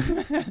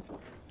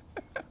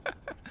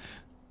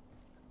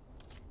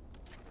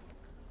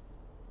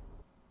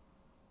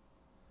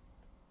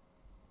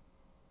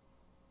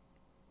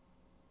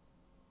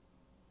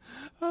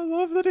 I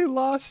love that he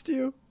lost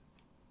you.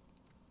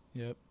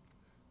 Yep.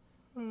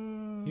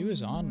 He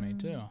was on me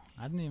too.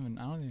 I don't even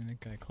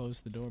think I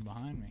closed the door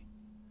behind me.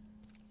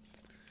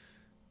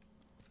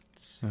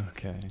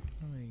 Okay. What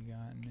do we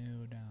got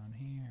new down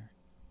here?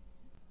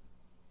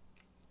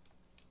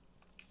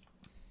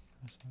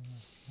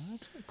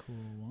 That's a cool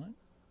one.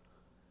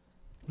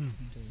 Do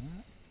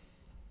that.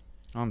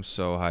 I'm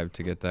so hyped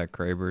to get that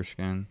Kraber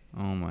skin.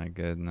 Oh my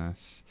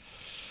goodness.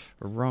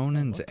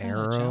 Ronin's What kind of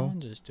arrow.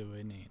 challenges do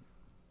we need?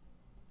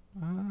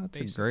 That's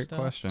Basic a great stuff,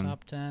 question.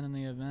 Top 10 in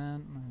the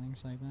event and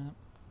things like that.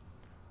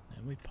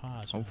 And we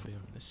pause, we'll be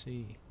able to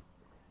see.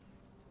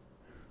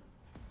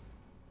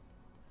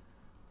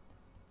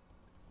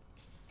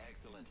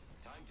 Excellent.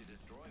 Time to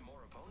destroy more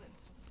opponents.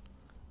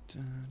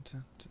 Dun,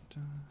 dun, dun,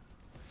 dun.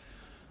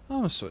 I'm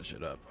gonna switch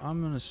it up.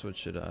 I'm gonna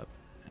switch it up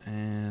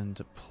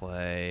and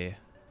play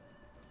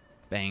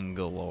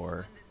Bangalore.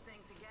 Run this thing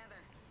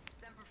together.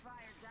 Semper Fi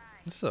or die.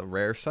 This is a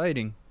rare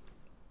sighting.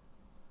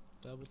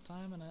 Double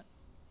timing it.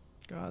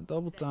 God,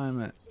 double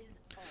time it.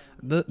 Is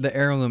all. The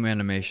heirloom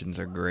animations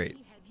are great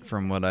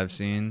from what I've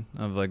seen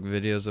of like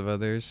videos of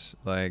others.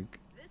 Like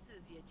This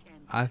is your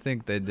champion. I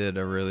think they did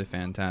a really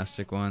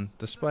fantastic one,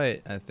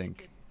 despite I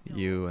think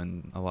you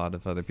and a lot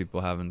of other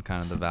people having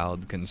kind of the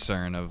valid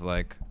concern of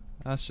like,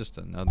 that's just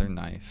another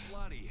knife.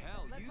 Bloody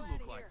hell, Let's you land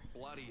look like here.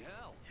 bloody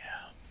hell.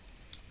 Yeah.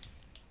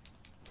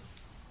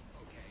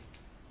 Okay.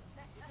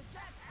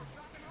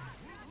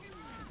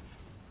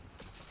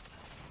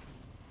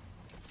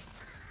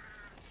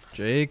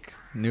 Jake,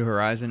 New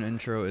Horizon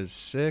intro is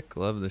sick.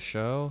 Love the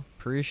show.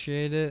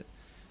 Appreciate it.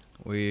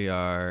 We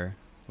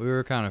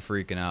were kind of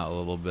freaking out a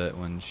little bit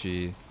when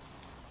she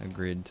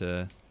agreed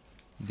to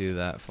do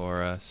that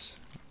for us.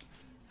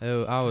 I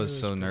was was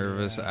so pretty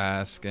nervous rad.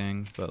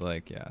 asking, but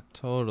like, yeah,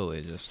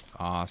 totally just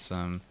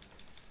awesome.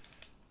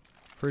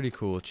 Pretty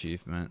cool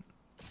achievement.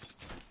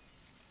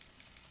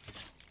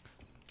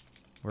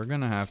 We're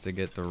gonna have to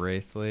get the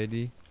Wraith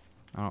lady.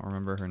 I don't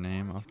remember her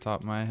name off the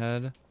top of my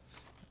head.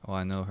 Well,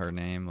 I know her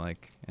name,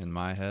 like, in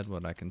my head,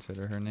 what I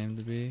consider her name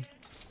to be.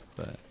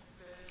 but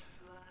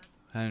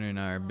Henry and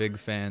I are big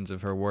fans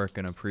of her work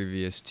in a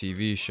previous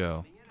TV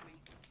show,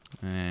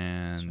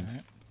 and That's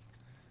right.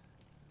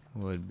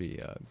 would be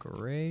a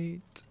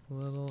great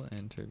little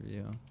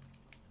interview.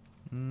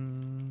 R301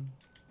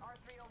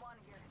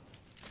 here.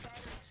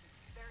 Standard issue.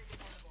 Very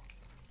dependable.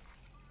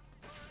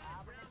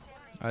 Out of the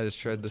chimney. I just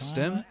tried the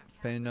stim,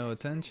 pay no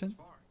attention.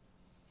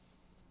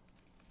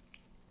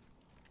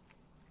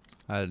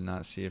 I did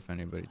not see if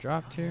anybody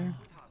dropped here.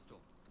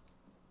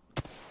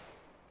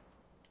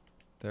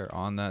 They're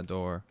on that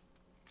door.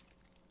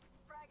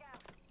 Frag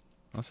out.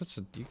 Unless it's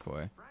a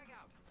decoy.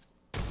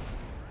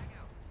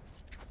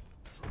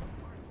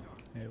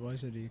 It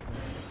was a decoy.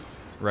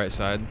 Right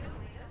side. Live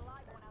one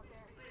out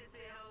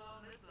there.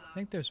 I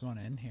think there's one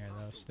in here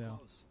though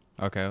still.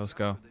 Okay, let's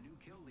go. The new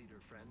kill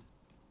leader, friend.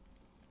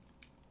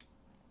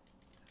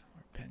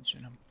 We're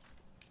pinching him.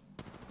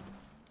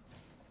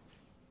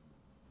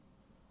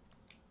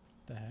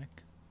 The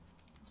heck?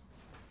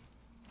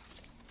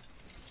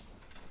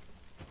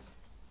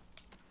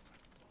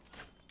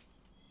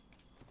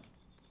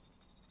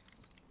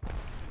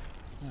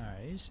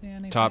 Alright, you see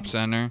anything? Top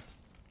center.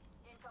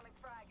 Incoming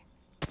frag.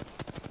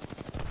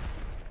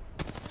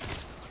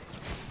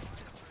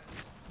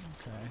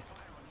 Okay.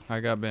 I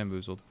got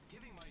bamboozled.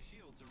 Giving my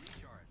shields a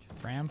recharge.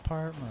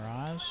 Rampart,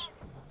 Mirage.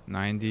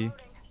 90. Give me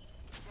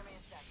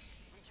a sec.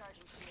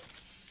 Recharging shield.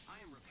 I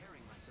am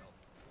repairing myself.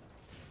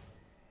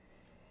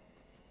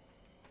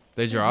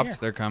 They Here. dropped.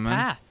 They're coming.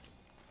 Path.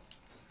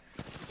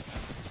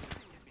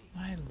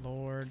 My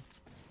lord.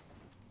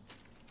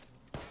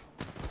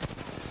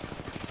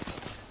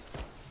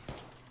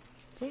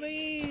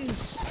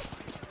 Please.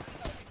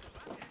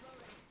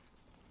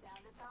 Down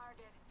to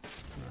target.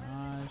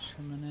 Mirage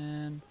coming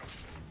in.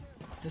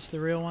 This the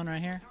real one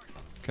right here?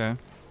 Okay.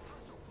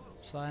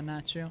 Sliding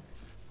at you.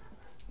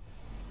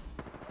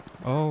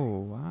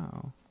 Oh,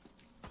 wow.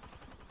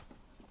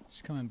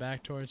 He's coming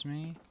back towards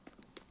me.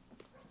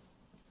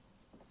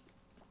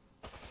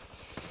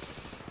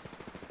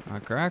 I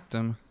cracked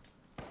him.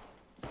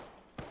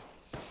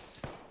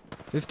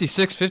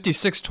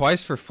 56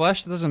 twice for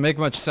flesh? That doesn't make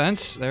much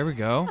sense. There we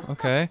go.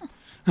 Okay.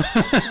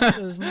 That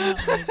does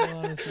not make a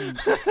lot of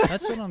sense.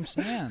 That's what I'm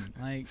saying.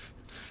 Like,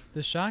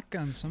 the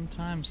shotgun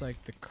sometimes,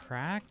 like, the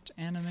cracked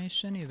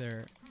animation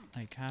either,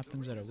 like,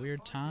 happens at a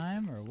weird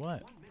time or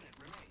what?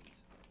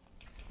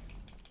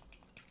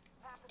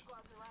 Half the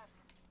squads are left.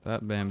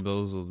 That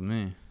bamboozled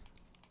me.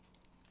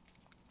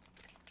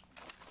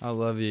 I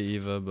love you,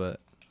 Eva, but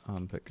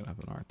I'm picking up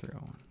an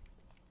R301.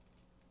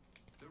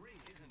 The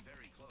ring isn't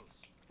very close.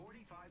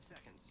 45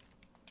 seconds.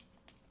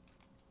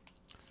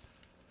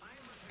 I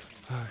am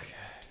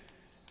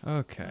repairing.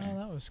 Okay. Oh,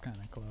 that was kind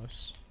of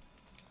close.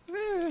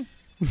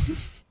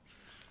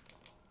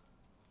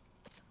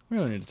 We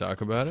don't need to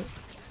talk about it.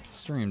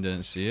 Stream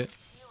didn't see it.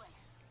 Healing.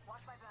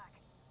 Watch my back.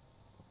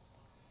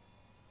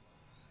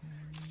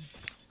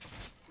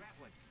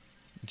 Grappling.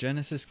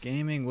 Genesis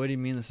Gaming, what do you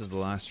mean this is the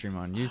last stream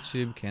on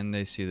YouTube? Can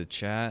they see the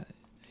chat?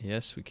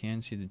 Yes, we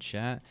can see the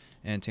chat.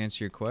 And to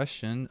answer your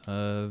question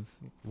of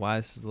why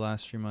this is the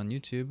last stream on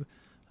YouTube,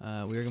 we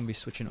are going to be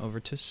switching over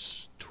to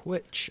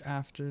Twitch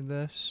after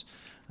this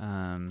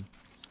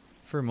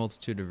for a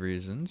multitude of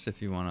reasons.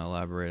 If you want to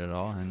elaborate at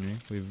all, Henry.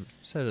 We've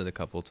said it a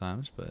couple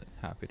times, but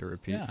happy to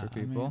repeat Yeah, for I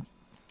mean, people.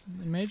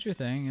 the major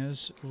thing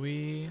is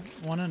we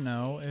want to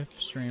know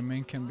if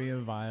streaming can be a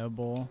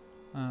viable,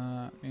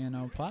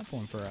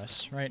 platform for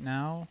us. Right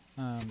now,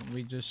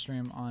 we just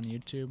stream on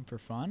YouTube for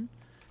fun.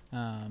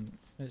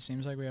 It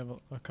seems like we have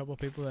a couple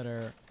people that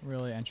are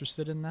really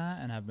interested in that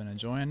and have been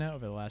enjoying it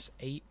over the last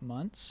 8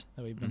 months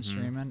that we've been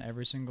streaming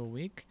every single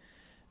week.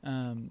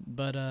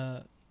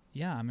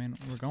 Yeah, I mean,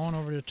 we're going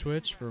over to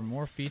Twitch for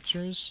more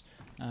features,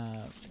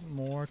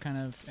 more kind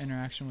of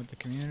interaction with the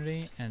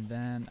community, and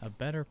then a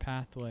better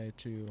pathway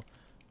to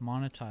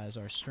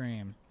monetize our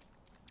stream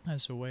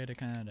as a way to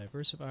kind of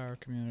diversify our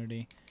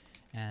community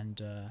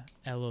and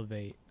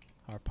elevate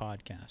our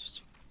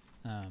podcast.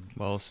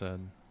 Well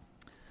said.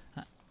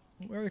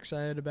 We're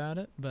excited about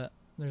it, but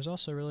there's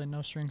also really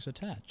no strings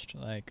attached.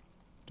 Like,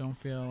 don't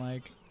feel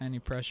like any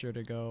pressure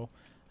to go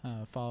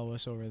follow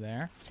us over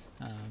there.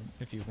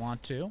 If you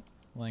want to,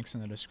 links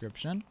in the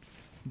description.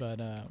 But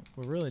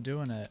we're really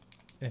doing it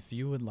if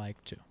you would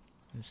like to.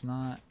 It's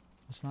not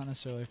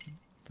necessarily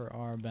for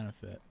our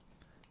benefit.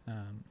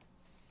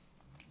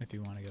 If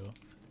you want to go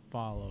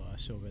follow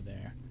us over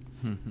there.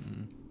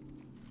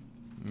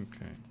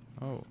 Okay.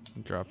 Oh,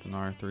 dropped an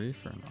R3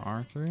 for an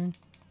R3.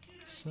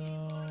 So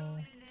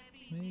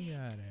we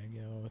gotta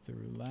go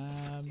through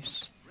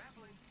labs.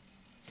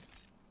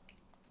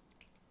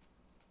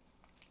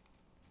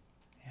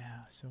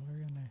 Yeah, so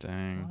we're gonna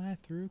Dang. fly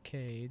through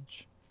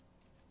cage.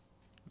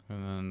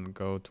 And then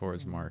go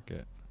towards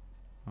market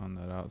on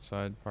that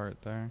outside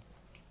part there.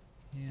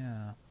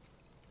 Yeah.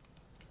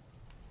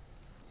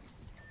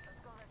 Let's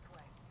go this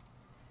way.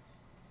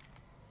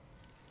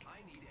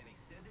 I need an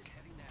extended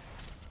heavy mag.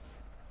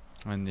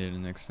 I need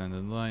an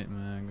extended light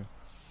mag.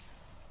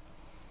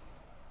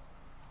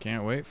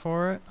 Can't wait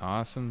for it.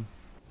 Awesome.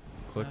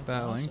 Click That's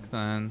that awesome. link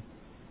then.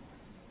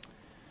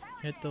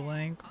 hit the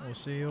link. We'll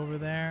see you over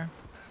there.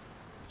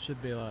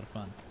 Should be a lot of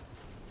fun.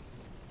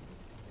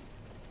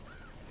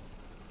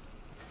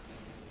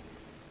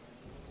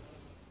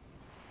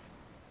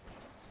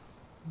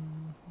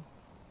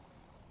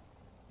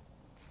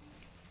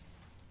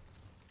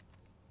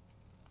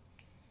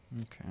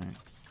 Okay.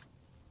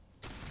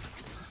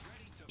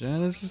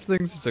 Genesis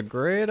thinks it's a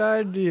great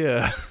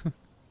idea.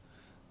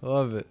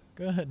 Love it.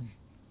 Good.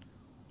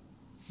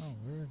 Oh,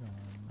 we're going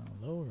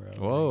a low road.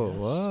 Whoa,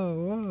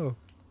 whoa,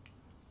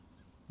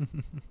 whoa.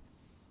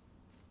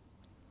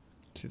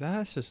 See,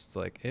 that's just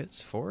like, it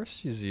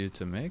forces you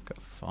to make a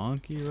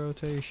funky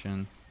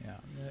rotation. Yeah,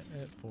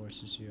 it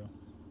forces you.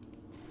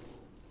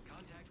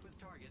 Contact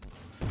with target.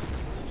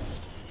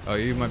 Oh,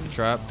 you might be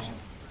trapped.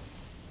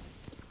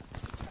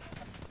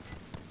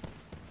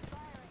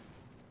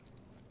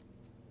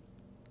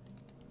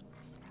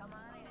 Come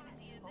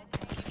on in.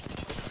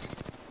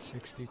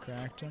 60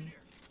 cracked him.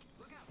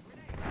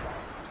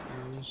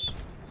 Fuse.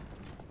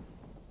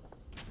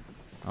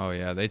 Oh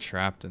yeah, they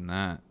trapped in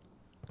that.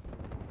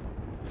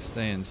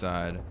 Stay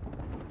inside.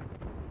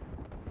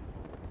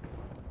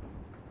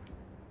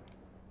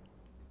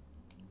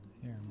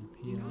 Here, I'm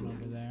healing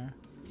over there.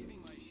 Giving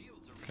my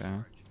shields a Okay.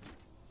 recharge.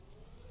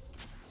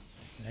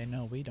 They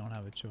know we don't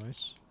have a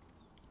choice.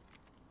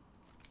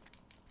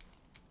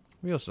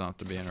 We also don't have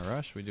to be in a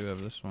rush. We do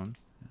have this one.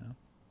 Yeah.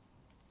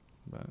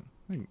 But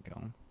we can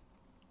go.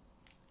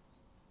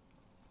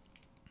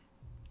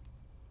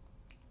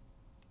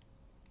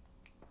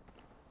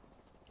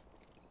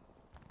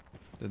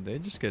 Did they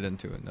just get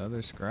into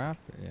another scrap?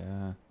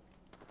 Yeah.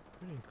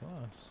 Pretty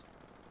close.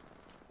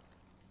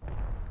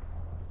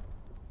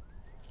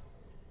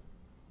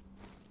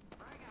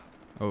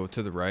 Oh,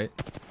 to the right.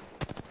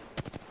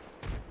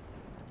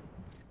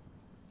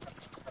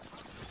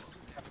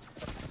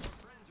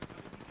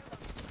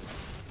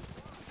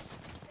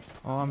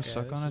 Oh, I'm Okay,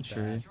 stuck this on a is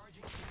tree. bad.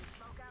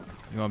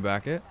 You want to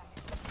back it?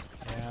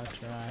 Yeah, I'll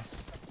try.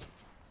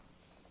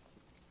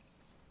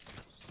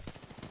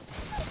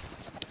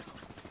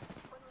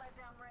 Wouldn't let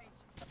down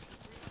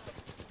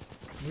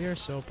range. We are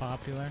so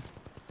popular.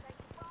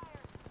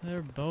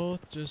 They're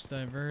both just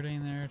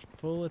diverting their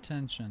full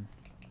attention.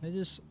 They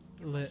just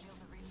lit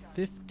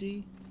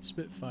 50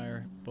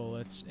 Spitfire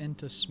bullets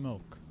into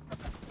smoke.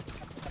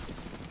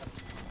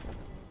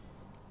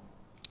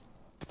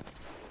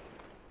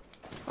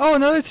 Oh,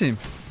 another team.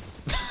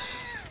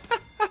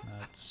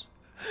 That's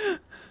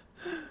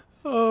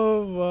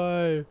Oh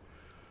my.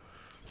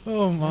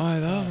 Oh my, That's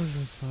that tough. was a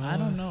fun. I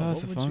don't know. That What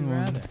was a would fun you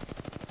one. rather?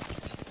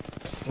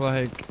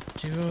 Like,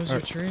 Duos Or- or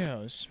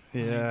trios?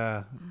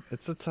 yeah,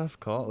 it's a tough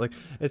call. Like,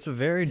 it's a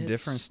very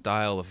different It's-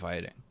 style of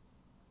fighting.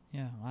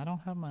 Yeah, I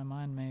don't have my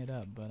mind made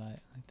up, but I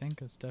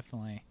think it's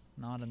definitely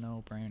not a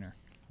no-brainer.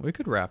 We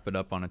could wrap it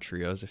up on a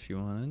trios if you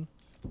wanted.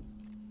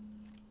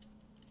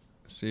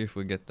 See if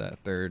we get that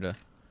third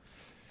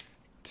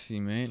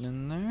teammate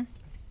in there.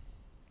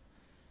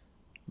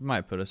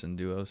 Might put us in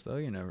duos though.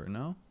 You never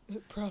know.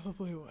 It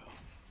probably will.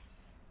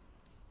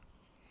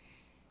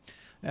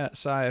 Yeah,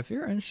 Sai, if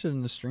you're interested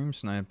in the stream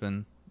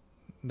sniping,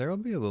 there will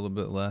be a little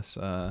bit less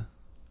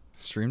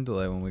stream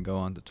delay when we go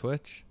on to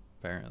Twitch.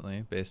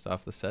 Apparently, based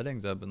off the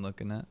settings I've been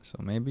looking at, so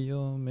maybe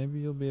you'll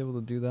be able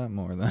to do that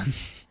more then.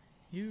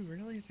 You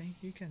really think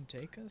you can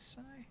take us,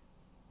 Sai?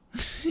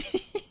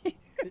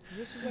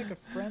 This is like a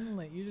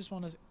friendly. You just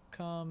want to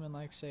come and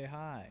like say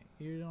hi.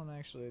 You don't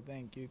actually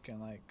think you can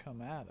like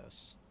come at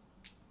us.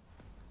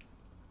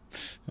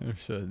 I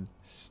said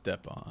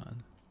step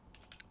on.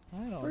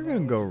 I don't We're know gonna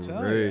what go to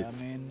tell right- ya.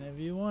 I mean, if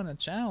you want a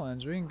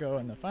challenge, we can go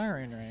in the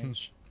firing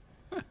range.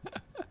 Death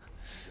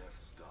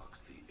stalks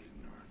the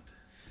ignorant.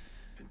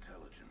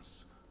 Intelligence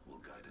will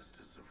guide us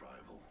to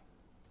survival.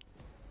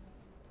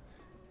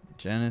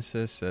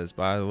 Genesis says,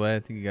 by the way,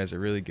 I think you guys are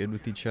really good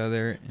with each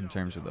other in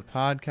terms of the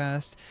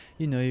podcast.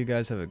 You know, you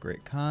guys have a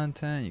great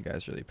content. You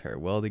guys really pair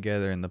well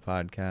together in the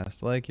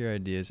podcast. Like your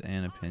ideas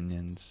and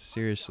opinions.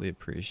 Seriously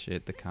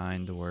appreciate the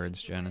kind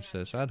words,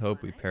 Genesis. I'd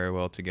hope we pair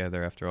well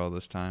together after all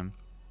this time.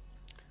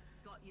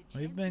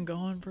 We've been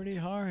going pretty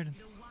hard.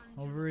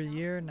 Over a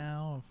year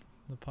now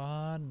of the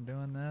pod and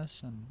doing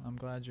this, and I'm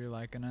glad you're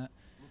liking it.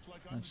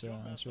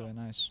 That's really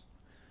nice.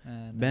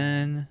 And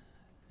Ben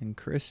and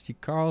Christy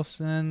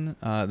Carlson.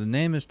 The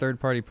name is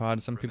Third Party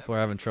Pod. Some people are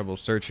having trouble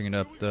searching it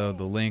up, though.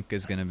 The link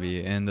is going to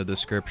be in the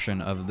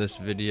description of this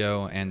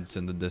video, and it's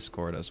in the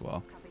Discord as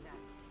well.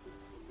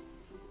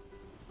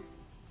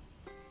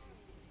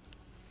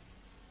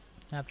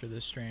 after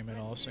this stream,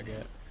 it'll also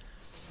get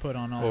put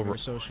on all of Over- our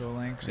social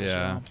links as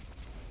Yeah. well.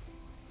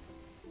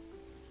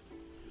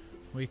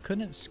 We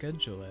couldn't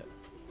schedule it.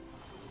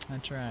 I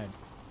tried.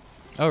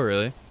 Oh,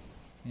 really?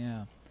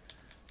 Yeah.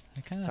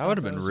 I kind of That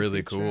would've been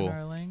really cool.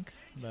 Our link,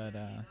 but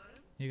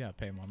you gotta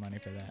pay more money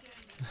for that.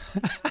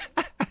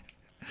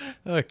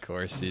 Of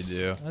course you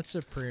do. That's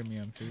a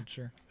premium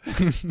feature.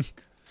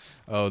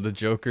 Oh, the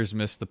Joker's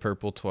missed the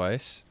purple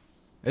twice.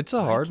 It's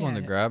a hard one to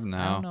can't- grab I don't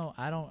now. know.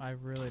 I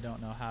really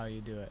don't know how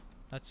you do it.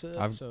 That's it.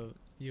 I've- So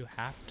you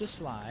have to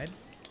slide.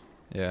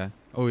 Yeah.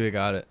 Oh, you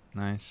got it.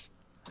 Nice.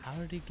 How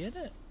did he get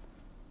it?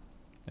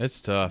 It's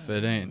tough.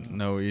 It ain't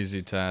no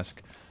easy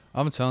task.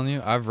 I'm telling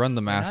you, I've run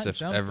the You're not Mastiff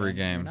jumping, every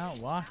game. You're not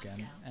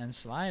walking, and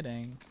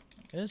sliding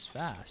is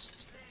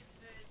fast.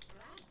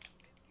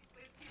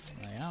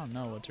 Like, I don't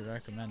know what to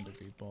recommend to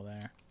people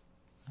there.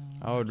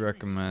 I would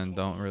recommend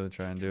don't really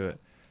try and do it.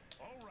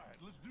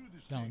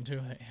 Don't do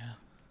it, yeah.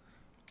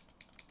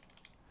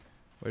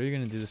 What are you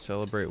gonna do to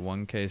celebrate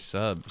 1K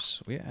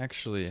subs? We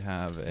actually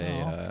have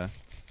a.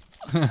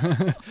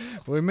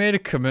 We made a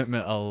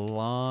commitment a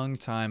long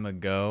time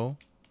ago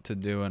to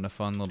doing a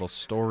fun little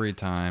story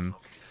time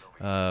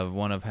of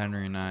one of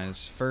Henry and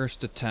I's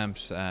first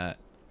attempts at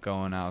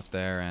going out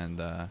there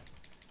and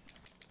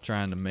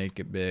trying to make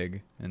it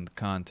big in the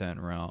content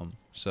realm.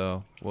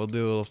 So we'll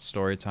do a little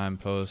story time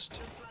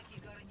post,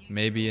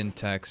 maybe in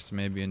text,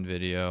 maybe in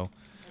video,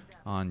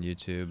 on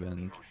YouTube,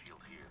 and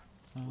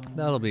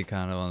that'll be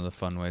kind of one of the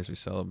fun ways we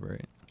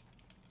celebrate.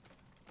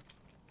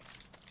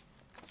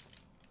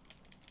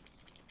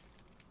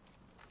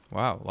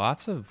 Wow,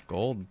 lots of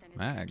gold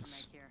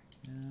mags.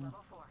 Yeah.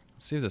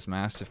 Let's see if this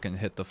Mastiff can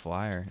hit the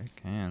flyer. It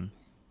can.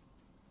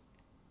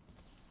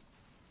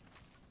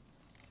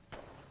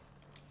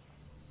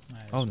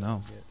 Might as Oh, well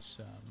no. Get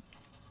some.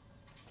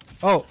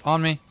 Oh,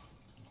 on me.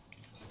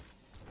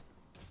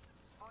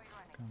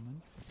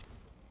 Coming.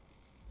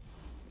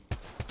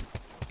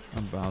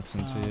 I'm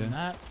bouncing to you.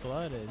 That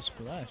blood is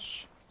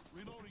flesh.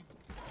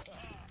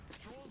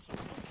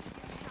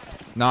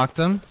 Knocked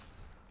him.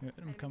 Good,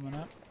 I'm coming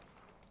up.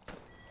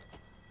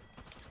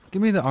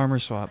 Give me the armor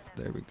swap.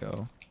 There we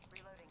go.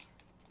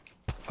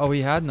 Oh,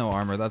 he had no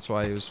armor. That's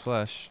why he was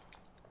flesh.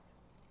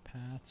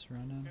 Paths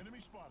running.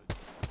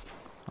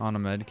 On a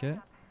med kit.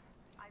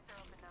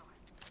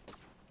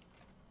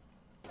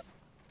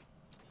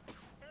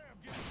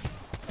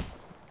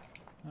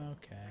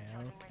 Okay,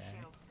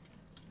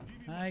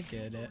 okay. I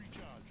get it.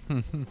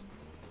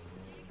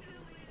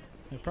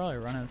 They're probably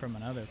running from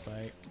another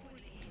fight.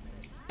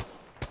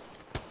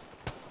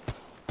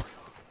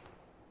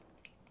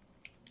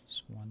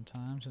 This one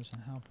times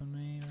isn't helping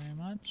me very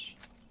much.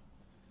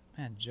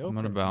 Man, Joker I'm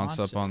gonna bounce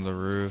wants up on the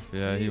roof.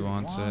 Yeah, he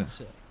wants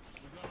it. it.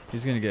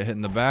 He's gonna get hit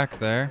in the back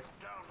there.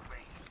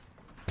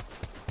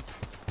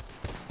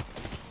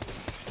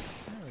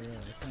 I really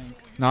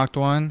think. Knocked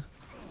one.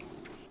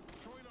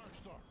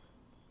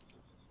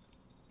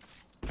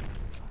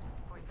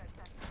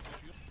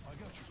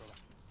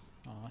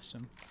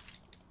 Awesome.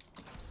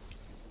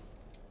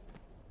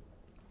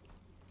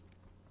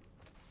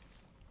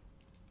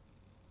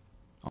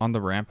 On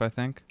the ramp, I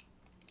think.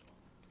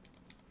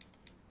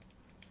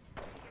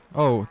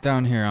 Oh,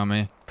 down here on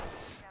me.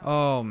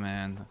 Oh,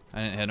 man.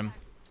 I didn't hit him.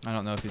 I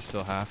don't know if he's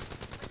still half.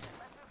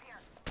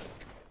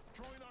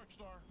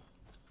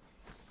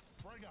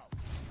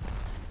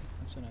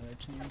 That's another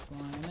team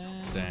flying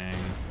in. Dang.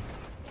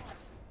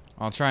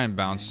 I'll try and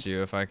bounce to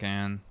you if I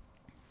can.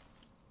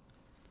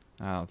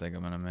 I don't think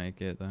I'm gonna make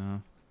it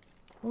though.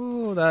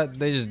 Ooh, that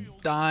they just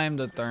dimed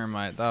a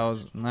thermite. That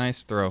was a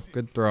nice throw.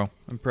 Good throw.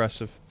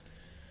 Impressive.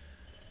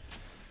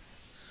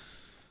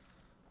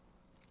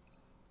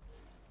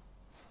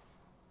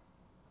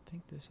 I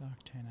think this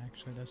Octane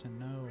actually doesn't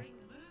know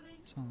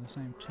it's on the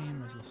same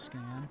team as the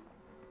scan.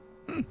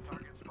 You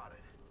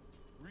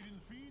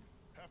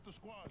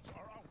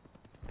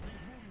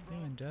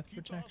in death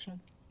protection?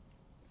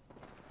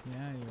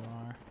 Yeah, you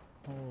are.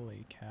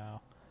 Holy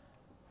cow.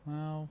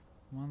 Well,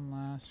 one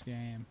last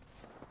game.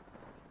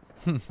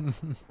 Don't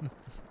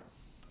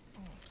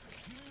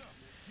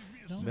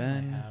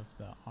Ben. really have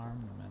the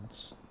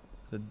armaments.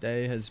 The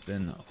day has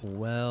been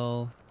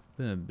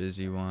been a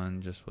busy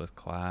one just with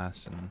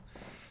class and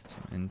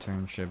some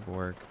internship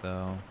work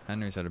though.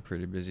 Henry's had a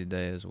pretty busy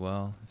day as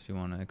well. If you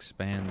want to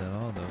expand at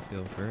all though,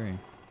 feel free.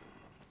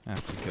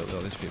 After you killed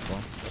all these people.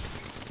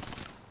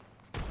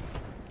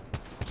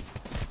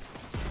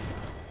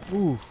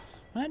 Ooh.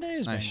 My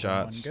day's Nice been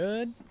shots. going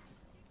good.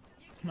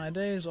 My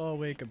days all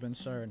week have been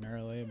starting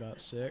early,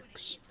 about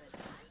 6.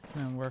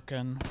 Been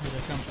working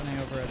with a company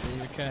over at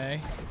the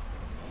UK.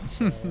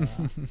 So,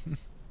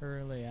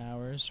 early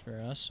hours for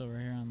us over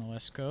here on the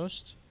West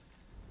Coast.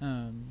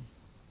 But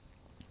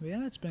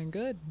yeah, it's been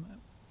good.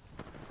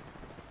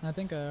 I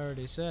think I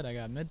already said I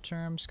got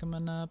midterms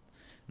coming up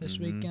this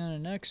weekend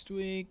and next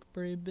week.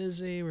 Pretty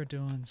busy. We're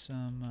doing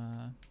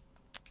some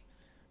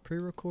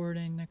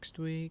pre-recording next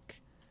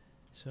week.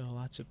 So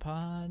lots of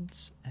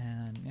pods,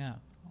 and yeah,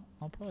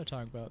 I'll probably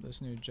talk about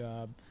this new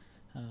job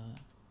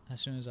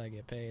as soon as I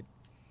get paid.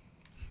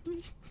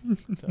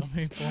 Tell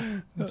people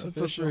it's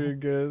official.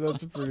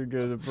 That's a pretty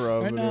good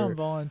barometer. Right now I'm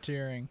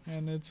volunteering,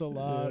 and it's a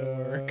lot of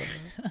work.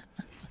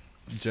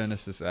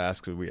 Genesis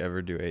asks, would we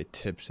ever do a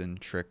tips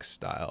and tricks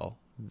style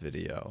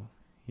video?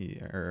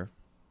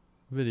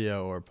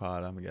 Video or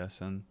pod, I'm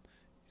guessing.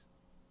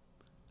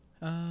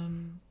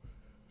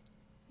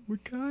 We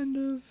kind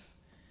of.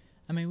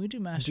 I mean, we do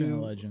Master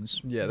and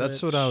Legends. Yeah,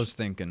 that's what I was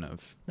thinking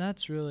of.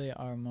 That's really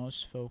our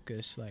most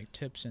focused, like,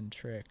 tips and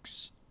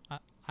tricks.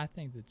 I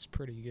think that's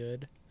pretty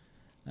good.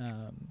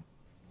 You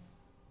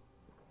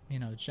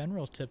know,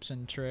 general tips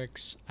and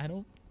tricks, I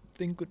don't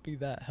think would be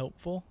that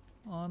helpful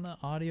on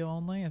audio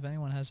only. If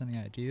anyone has any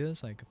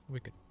ideas, like if we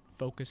could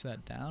focus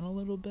that down a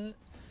little bit.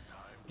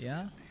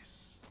 Yeah.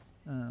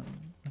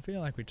 I feel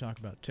like we talk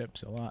about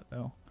tips a lot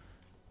though.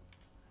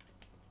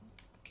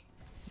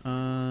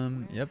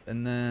 Yep,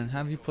 and then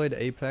have you played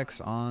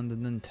Apex on the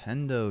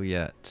Nintendo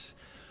yet?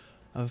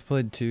 I've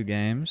played 2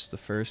 games. The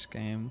first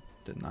game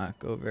did not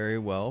go very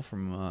well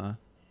from a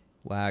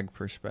lag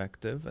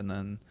perspective,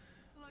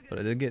 but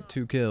I did get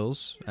 2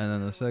 kills, and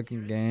then the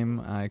second game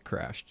I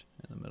crashed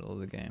in the middle of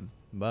the game.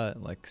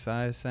 But like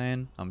Sai is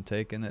saying, I'm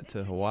taking it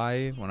to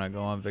Hawaii when I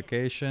go on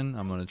vacation.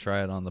 I'm gonna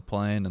try it on the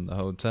plane and the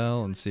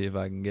hotel and see if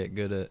I can get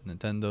good at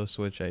Nintendo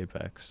Switch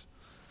Apex.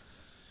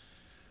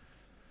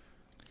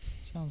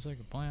 Sounds like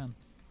a plan.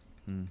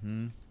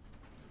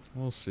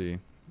 We'll see.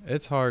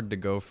 It's hard to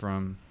go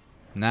from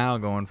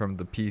going from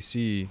the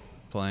PC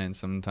playing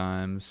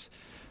sometimes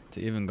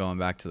to even going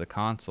back to the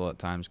console at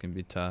times can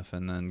be tough,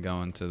 and then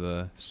going to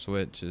the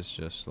Switch is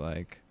just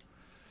like,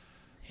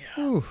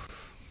 Yeah.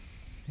 oof.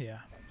 Yeah.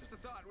 Just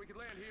a thought, we could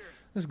land here.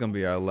 This is gonna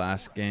be our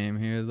last game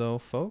here, though,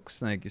 folks.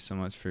 Thank you so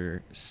much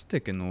for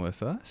sticking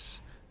with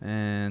us,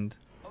 and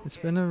it's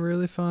been a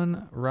really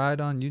fun ride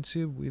on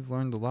YouTube. We've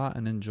learned a lot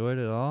and enjoyed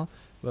it all.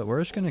 But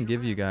we're just going to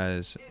give you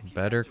guys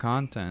better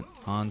content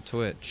on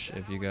Twitch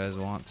if you guys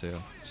want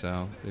to.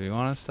 So if you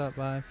want to stop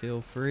by,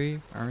 feel free,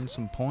 earn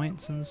some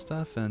points and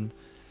stuff, and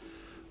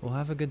we'll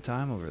have a good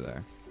time over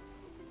there.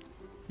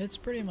 It's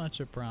pretty much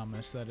a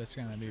promise that it's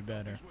going to be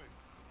better.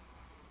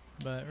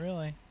 But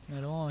really,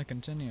 it'll only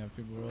continue if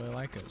people really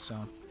like it,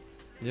 so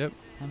Yep.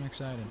 I'm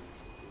excited.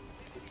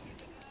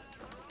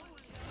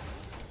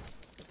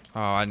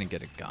 Oh, I didn't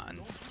get a gun.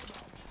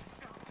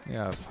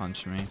 Yeah,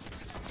 punch me.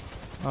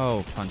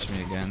 Oh, punch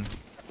me again.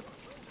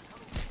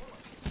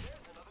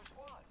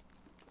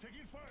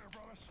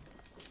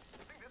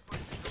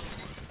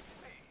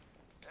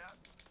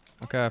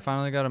 Okay, I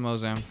finally got a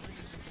Mozam.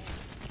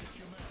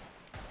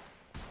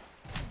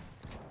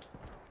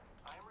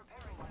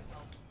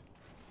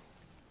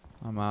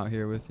 I'm out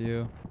here with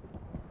you.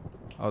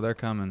 Oh, they're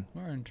coming.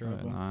 We're in No, they're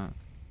trouble. not.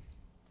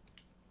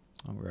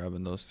 I'm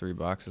grabbing those 3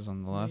 boxes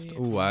on the left. We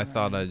Ooh, I are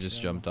thought I in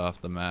just trouble. jumped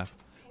off the map.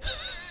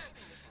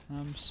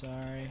 I'm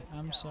sorry.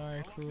 I'm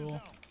sorry,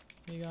 Cruel.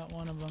 You got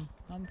one of them.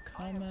 I'm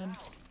coming.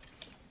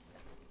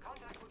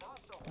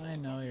 I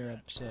know you're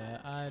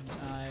upset.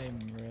 I'm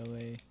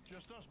really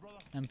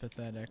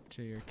empathetic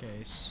to your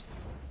case.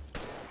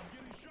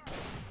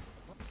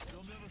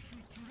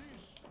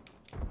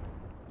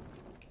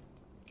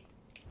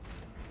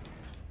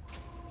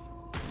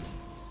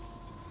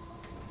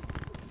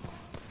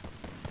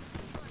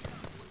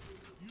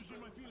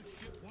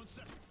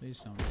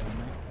 Please don't kill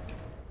me.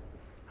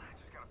 I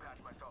just gotta patch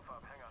myself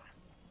up.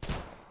 Hang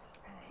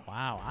on.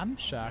 Wow, I'm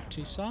shocked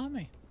he saw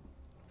me.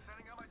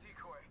 Setting up my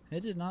decoy.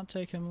 It did not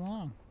take him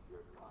long.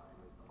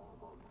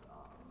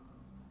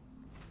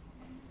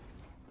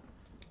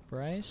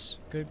 Bryce,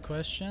 good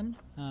question.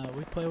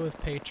 We play with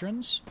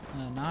patrons,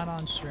 not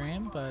on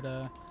stream,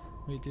 but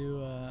we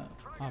do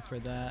offer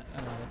that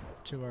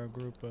to our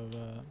group of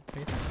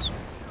patrons.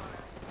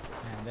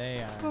 And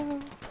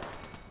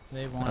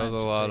they want There's to a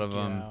lot take of you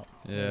them. out.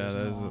 Yeah, There's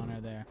there's no a-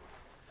 honor there.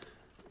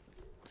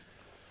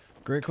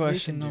 Great We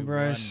question, can though, do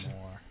Bryce. one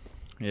more.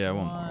 Yeah,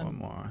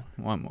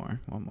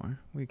 one more.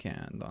 We can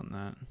end on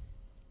that.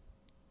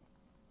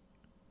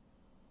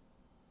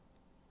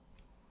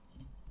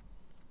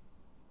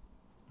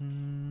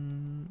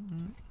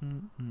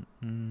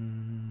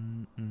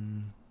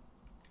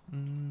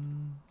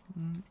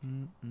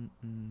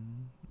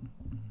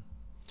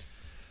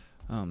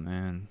 Oh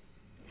man.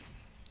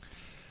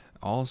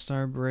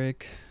 All-Star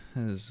break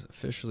is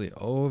officially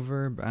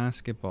over.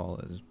 Basketball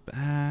is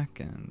back,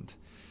 and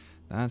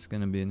that's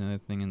going to be another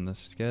thing in the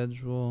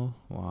schedule.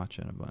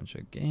 Watching a bunch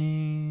of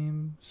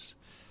games.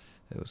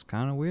 It was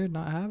kind of weird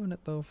not having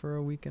it, though, for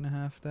a week and a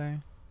half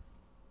there.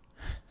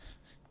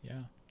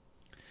 Yeah.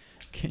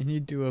 Can you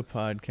do a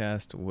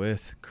podcast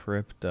with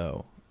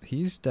Crypto?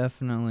 He's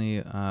definitely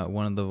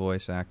one of the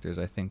voice actors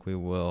I think we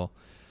will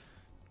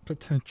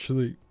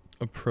potentially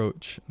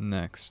approach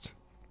next.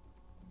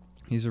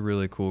 He's a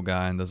really cool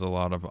guy and does a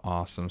lot of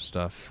awesome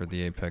stuff for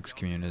the Apex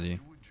community.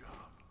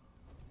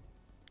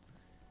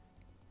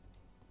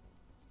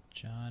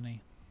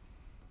 Johnny.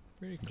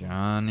 Pretty cool.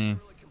 Johnny.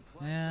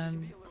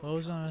 And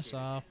closing us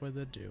off with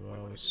the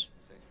duos.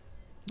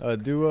 A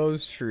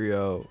duos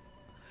trio.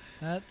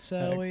 That's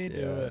how we do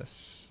it.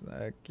 Yes.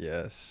 Heck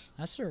yes.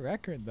 That's a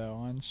record though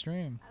on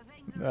stream.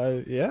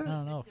 I Yeah.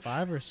 don't know,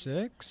 5 or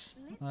 6?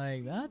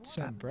 Like that's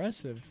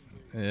impressive.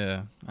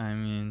 Yeah. I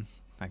mean,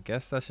 I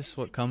guess that's just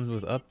what comes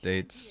with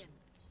updates. Ace,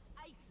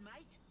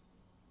 mate.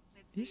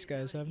 Let's These see who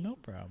guys have you no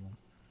got. problem.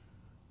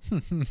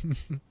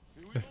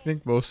 I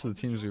think most of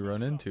the teams we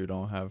run into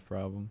don't have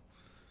problem.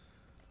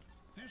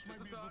 Just a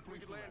thought, we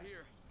could land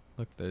here.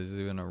 Look, there's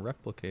even a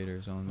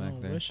replicator zone back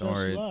Oh, there. wish Don't us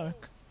worry.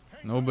 luck.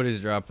 Nobody's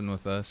dropping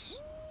with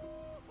us.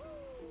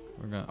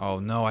 We're gonna. Oh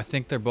no! I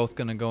think they're both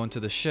gonna go into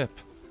the ship.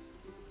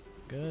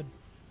 Good.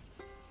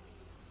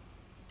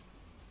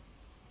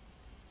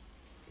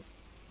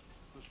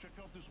 Let's check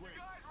out this way.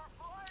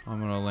 I'm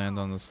gonna land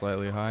on the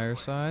slightly higher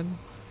side.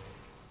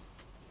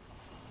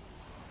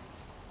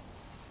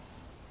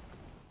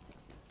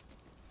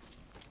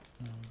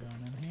 Oh,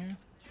 going in here.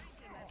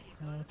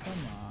 Oh, come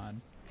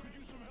on.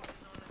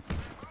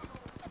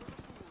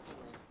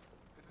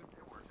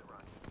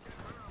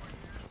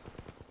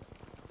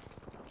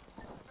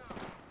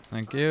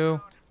 Thank you.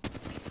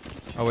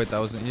 Oh wait, that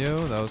wasn't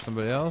you. That was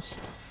somebody else.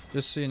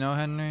 Just so you know,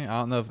 Henry, I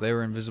don't know if they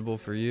were invisible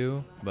for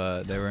you,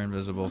 but they were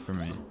invisible for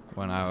me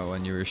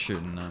when you were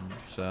shooting them.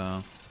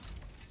 So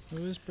It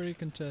was pretty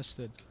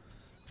contested.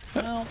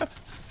 Well,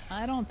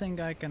 I don't think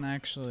I can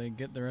actually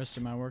get the rest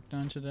of my work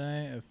done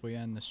today if we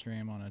end the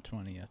stream on a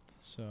 20th.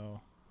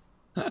 So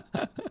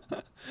okay.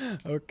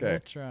 we'll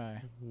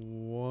try.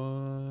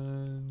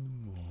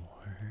 One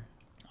more.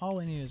 All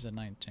we need is a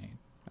 19.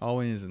 All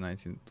we need is a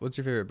 19. What's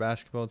your favorite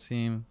basketball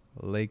team?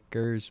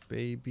 Lakers,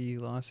 baby.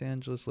 Los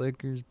Angeles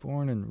Lakers.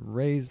 Born and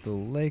raised a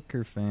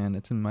Laker fan.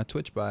 It's in my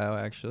Twitch bio,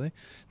 actually.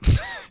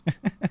 Yep,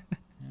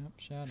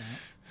 shout out.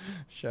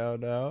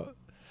 Shout out.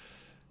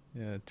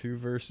 Yeah, 2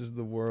 versus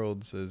the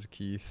world, says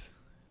Keith.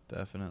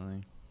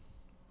 Definitely.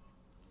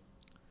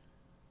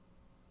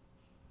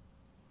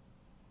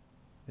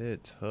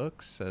 It's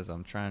Hooks says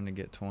I'm trying to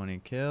get 20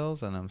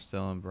 kills and I'm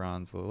still in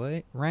bronze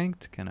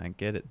ranked. Can I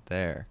get it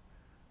there?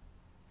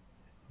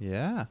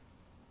 Yeah.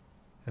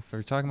 If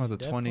we're talking about You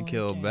the 20 definitely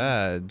kill can.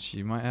 badge,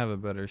 you might have a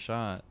better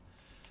shot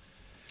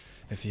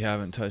if you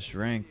haven't touched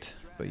ranked,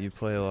 but you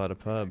play a lot of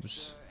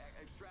pubs.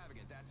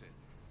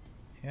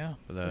 Yeah,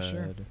 for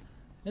sure. Blood.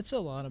 It's a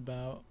lot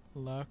about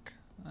luck,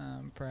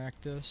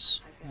 practice.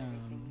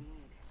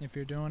 If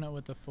you're doing it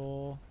with a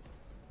full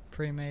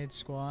pre-made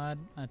squad,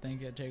 I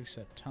think it takes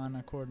a ton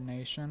of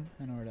coordination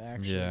in order to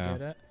actually Yeah.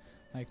 get it.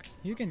 Like,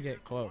 you can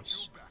get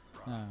close.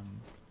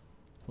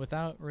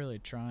 Without really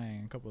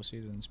trying, a couple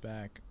seasons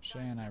back, Shay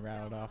and I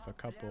rattled off a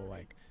couple,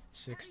 like,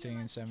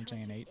 16,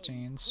 17,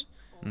 18s.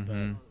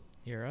 Mm-hmm.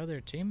 Your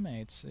other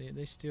teammates,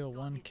 they steal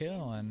 1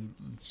 kill, and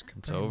it's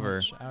pretty over.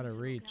 much out of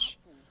reach.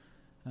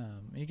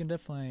 You can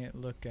definitely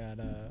look at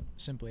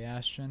Simply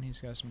Ashton.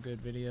 He's got some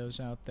good videos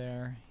out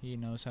there. He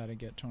knows how to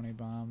get 20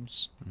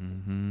 bombs.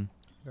 Mm-hmm.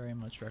 Very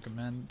much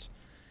recommend.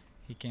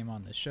 He came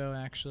on the show,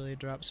 actually,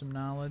 dropped some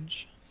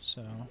knowledge.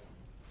 So,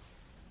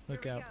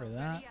 look out for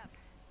that.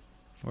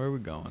 Where are we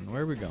going?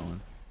 Where are we going?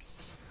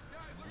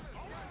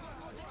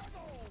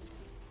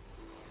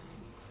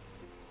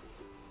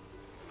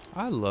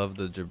 I love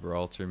the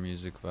Gibraltar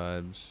music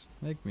vibes.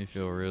 Make me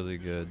feel really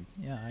good.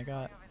 Yeah, I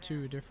got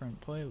 2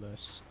 different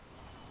playlists.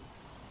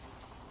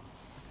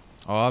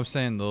 Oh, I'm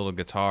saying the little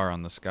guitar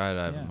on the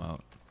skydive Yeah.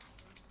 emote.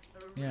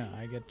 Yeah,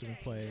 I get to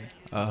play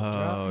Oh,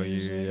 drop you,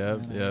 music,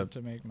 yep, and I yep. get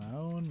to make my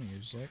own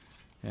music.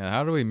 Yeah,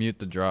 how do we mute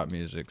the drop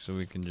music so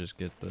we can just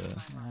get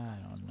the... I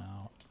don't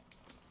know.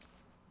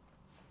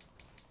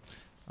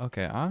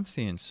 Okay, I'm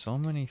seeing so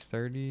many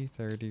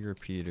 30-30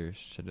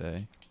 repeaters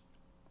today.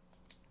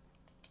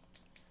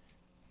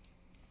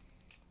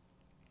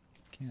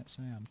 Can't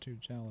say I'm too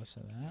jealous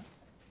of that.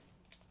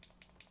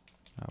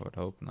 I would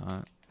hope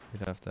not.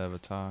 We'd have to have a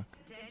talk.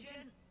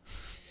 Attention.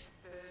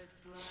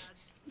 First blood.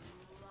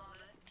 Love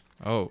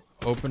it. Oh,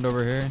 opened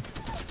over here.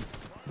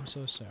 I'm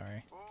so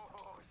sorry. Oh,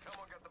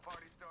 someone got the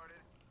party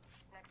started.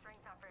 Next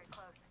ring's not very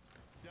close.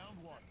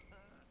 Down 1.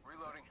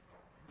 Reloading.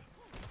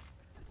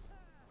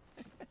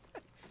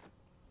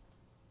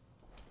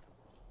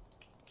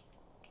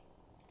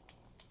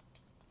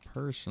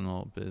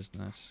 Personal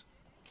business.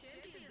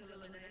 Champions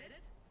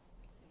eliminated.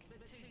 But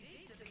too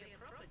deep to be a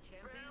proper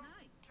champion,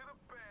 eh? To the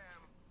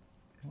bam.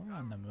 We're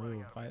on the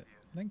move. I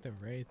think the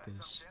Wraith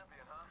is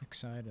Champion, huh?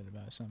 excited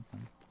about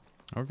something.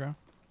 Okay.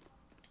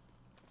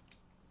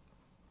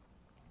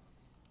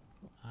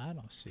 I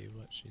don't see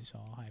what she's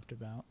all hyped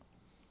about.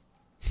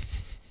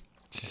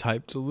 She's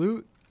hyped to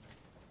loot.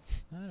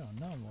 I don't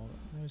know. Well,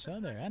 there's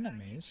other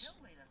enemies.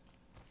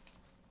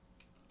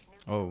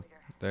 Oh,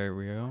 there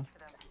we go. Enemy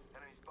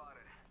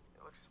spotted.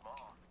 It looks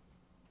small.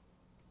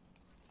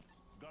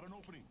 Got an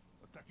opening.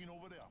 Attacking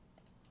over there.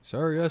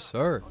 Sir, yes,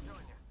 sir. I'll join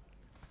you.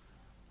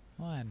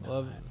 Why not?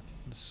 Love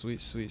the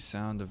sweet, sweet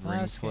sound of ring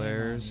Last game on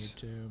flares.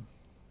 YouTube.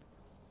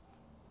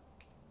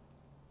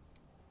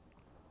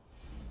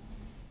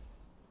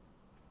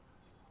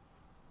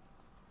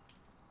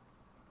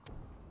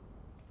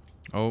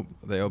 Oh,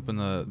 they open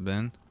the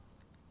bin.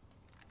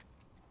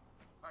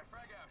 Alright,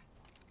 frag out.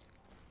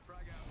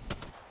 Frag out.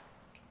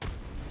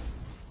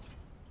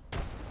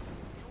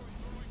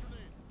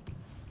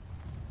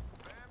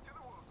 Bam to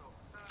the woozle.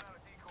 Sending out a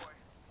decoy.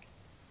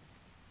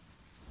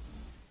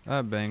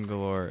 That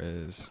Bangalore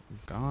is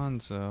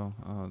gonzo.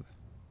 Oh.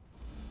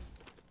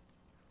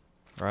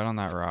 Right on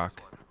that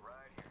rock.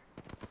 Right here.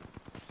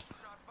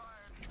 Shots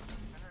fired.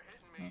 And they're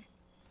hitting me.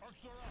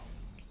 Arcs are out.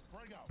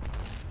 Frag out.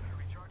 They're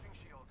recharging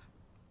shields.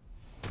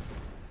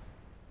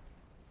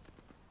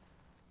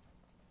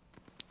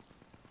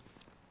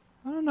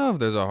 I don't know if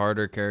there's a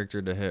harder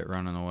character to hit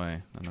running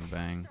away than a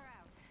Bang.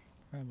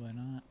 Probably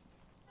not.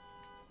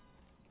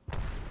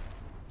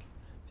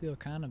 Feel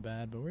kind of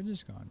bad, but we're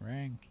just going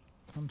ring.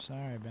 I'm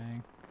sorry,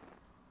 Bang.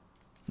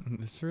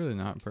 It's really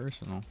not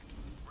personal.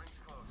 Rings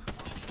close.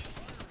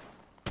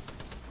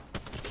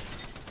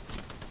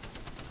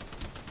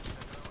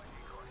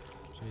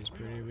 She's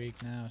pretty weak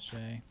now,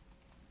 Shay.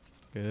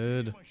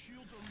 Good. My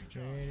shields are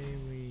recharged. Pretty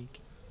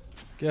weak.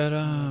 Get Let the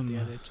him.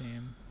 other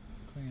team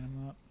clean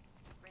them up.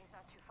 Ring's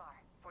not too far.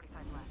 45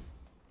 left.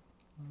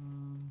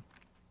 Um,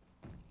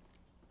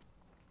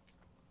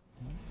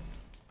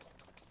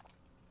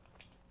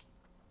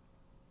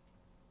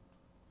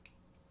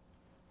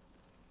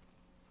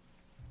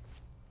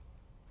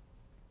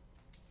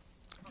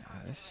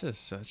 This is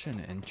such an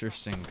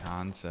interesting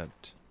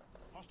concept.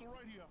 Hostile right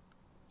here.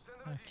 Send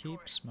I them a keep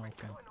decoy.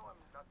 smoking. Wait, no, I'm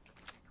not the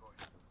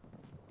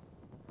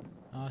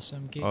decoy.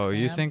 Awesome. Geek Oh,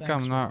 you fam, think thanks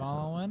I'm for not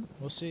following?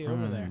 We'll see you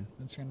over there.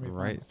 It's gonna be fun.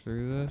 Right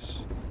through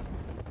this.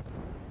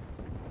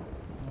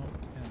 Oh,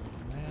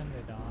 and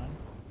landed on.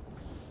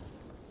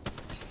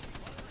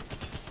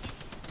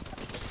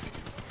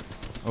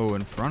 Oh,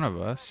 in front of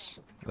us.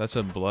 That's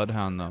a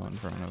bloodhound though in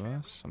front of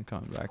us. I'm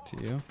coming back to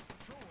you. Showing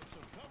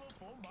some cover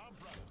for my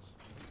brothers.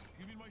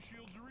 Giving my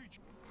shields a reach.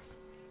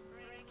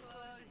 Ring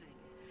closing.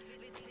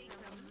 Let's see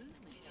some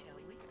movement, shall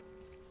we?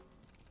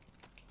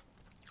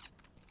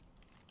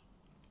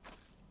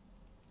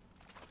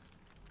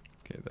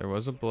 Okay, there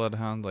was a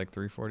bloodhound like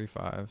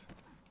 345.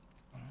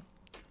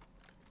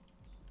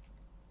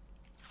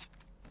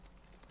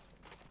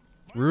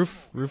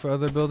 Roof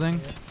other building.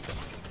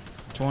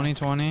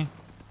 2020.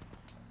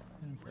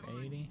 In for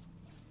 80.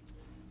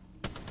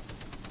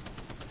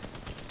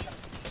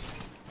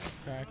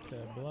 Crack the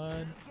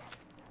blood.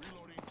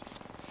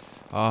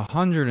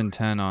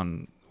 110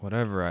 on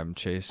whatever I'm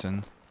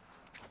chasing.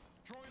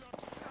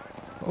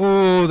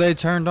 Oh, they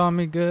turned on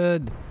me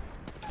good.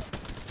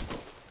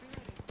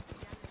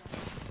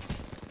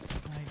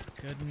 My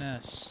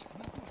goodness.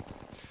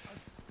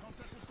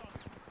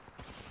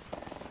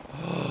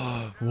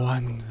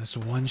 As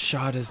one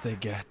shot as they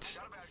get.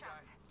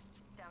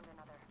 Down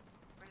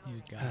another.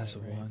 You got As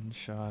it, Ray. one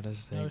shot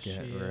as they No get,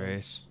 shields.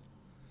 Race.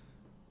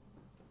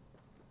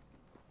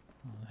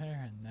 Oh,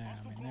 they're in there.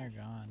 I mean, they're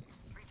gone.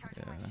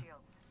 Recharging my Yeah.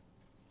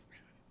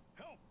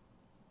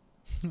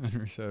 shields.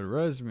 Henry said,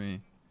 res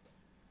me.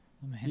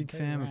 I mean, Big they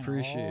fam, ran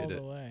appreciate all it.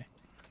 the way.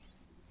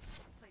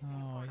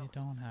 Oh, you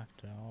don't have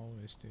to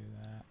always do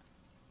that.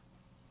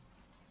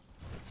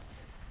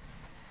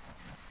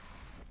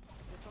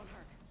 This won't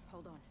hurt.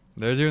 Hold on.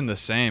 They're doing the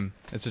same.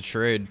 It's a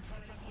trade.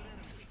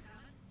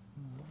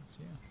 Oh, that's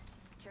you.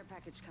 Care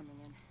package coming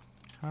in.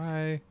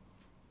 Hi.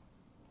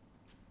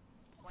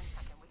 1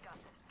 second. We got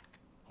this.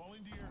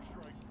 Calling the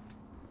airstrike.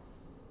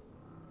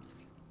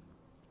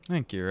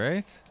 Thank you,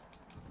 Wraith.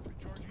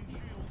 Recharging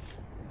shields.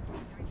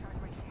 Recharge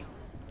my shields.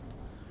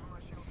 Give my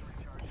shields a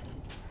recharge.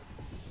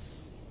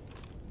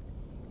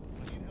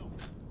 I need help.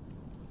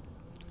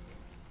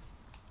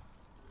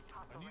 I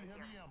Hostile need right here.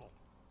 heavy ammo.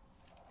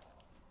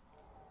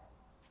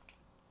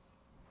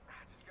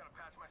 Just gotta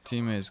pass myself.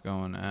 Teammates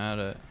going at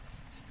it.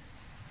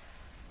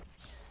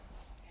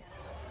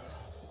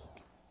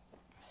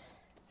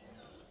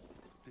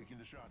 Taking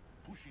the shot.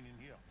 Pushing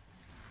in here.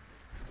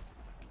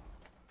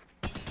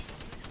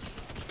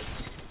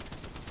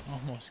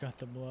 Almost got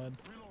the blood.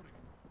 Reloading.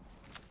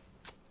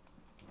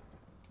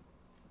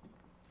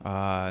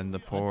 In the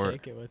I'll port.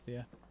 take it with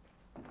you.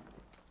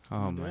 Oh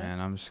Wanna do it? man,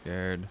 I'm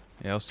scared.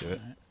 Yeah, let's do it.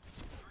 Alright.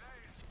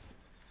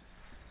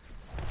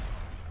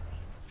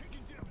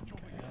 Taking damage over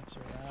Okay, here. that's a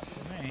wrap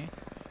for me.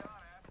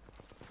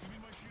 Give me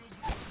my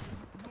shields.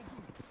 No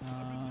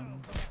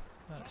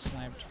good. Got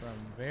sniped from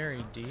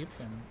very deep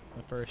in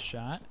the first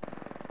shot.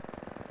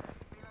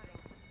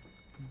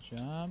 Good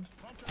job.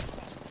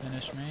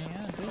 Finish me.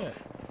 Yeah, do it.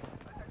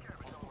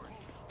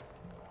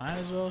 Might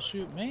as well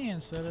shoot me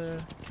instead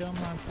of killing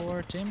my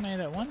poor teammate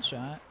at one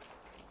shot.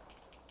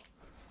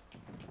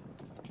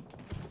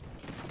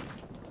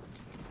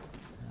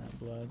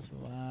 Blood's the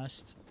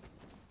last.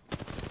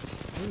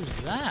 Who's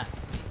that?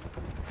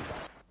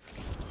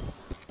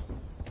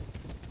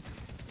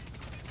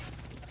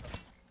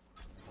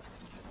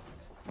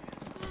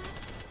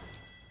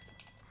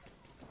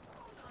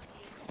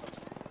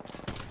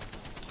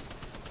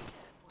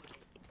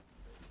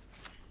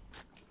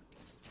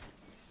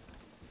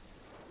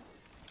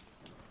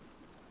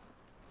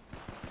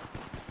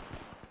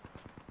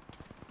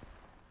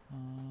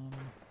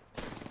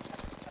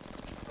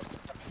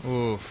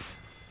 Oof.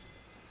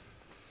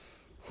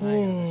 I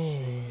gotta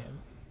see.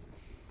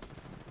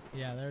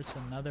 Yeah, there's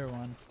another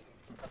one.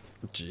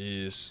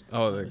 Jeez.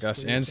 Oh, there Those gosh,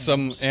 three and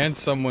teams.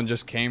 someone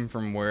just came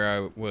from where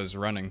I was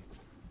running.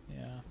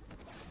 Yeah.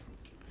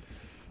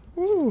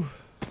 Woo.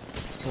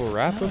 We'll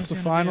wrap That up was the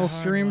gonna be a final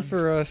hard stream one.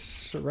 for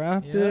us.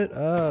 Wrap Yep. it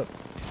up.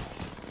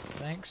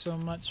 Thanks so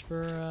much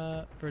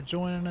for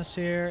joining us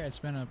here. It's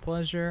been a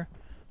pleasure.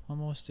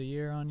 Almost a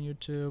year on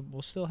YouTube.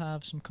 We'll still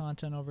have some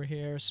content over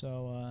here,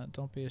 so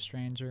don't be a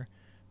stranger.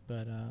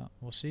 But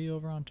we'll see you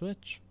over on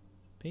Twitch.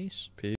 Peace. Peace.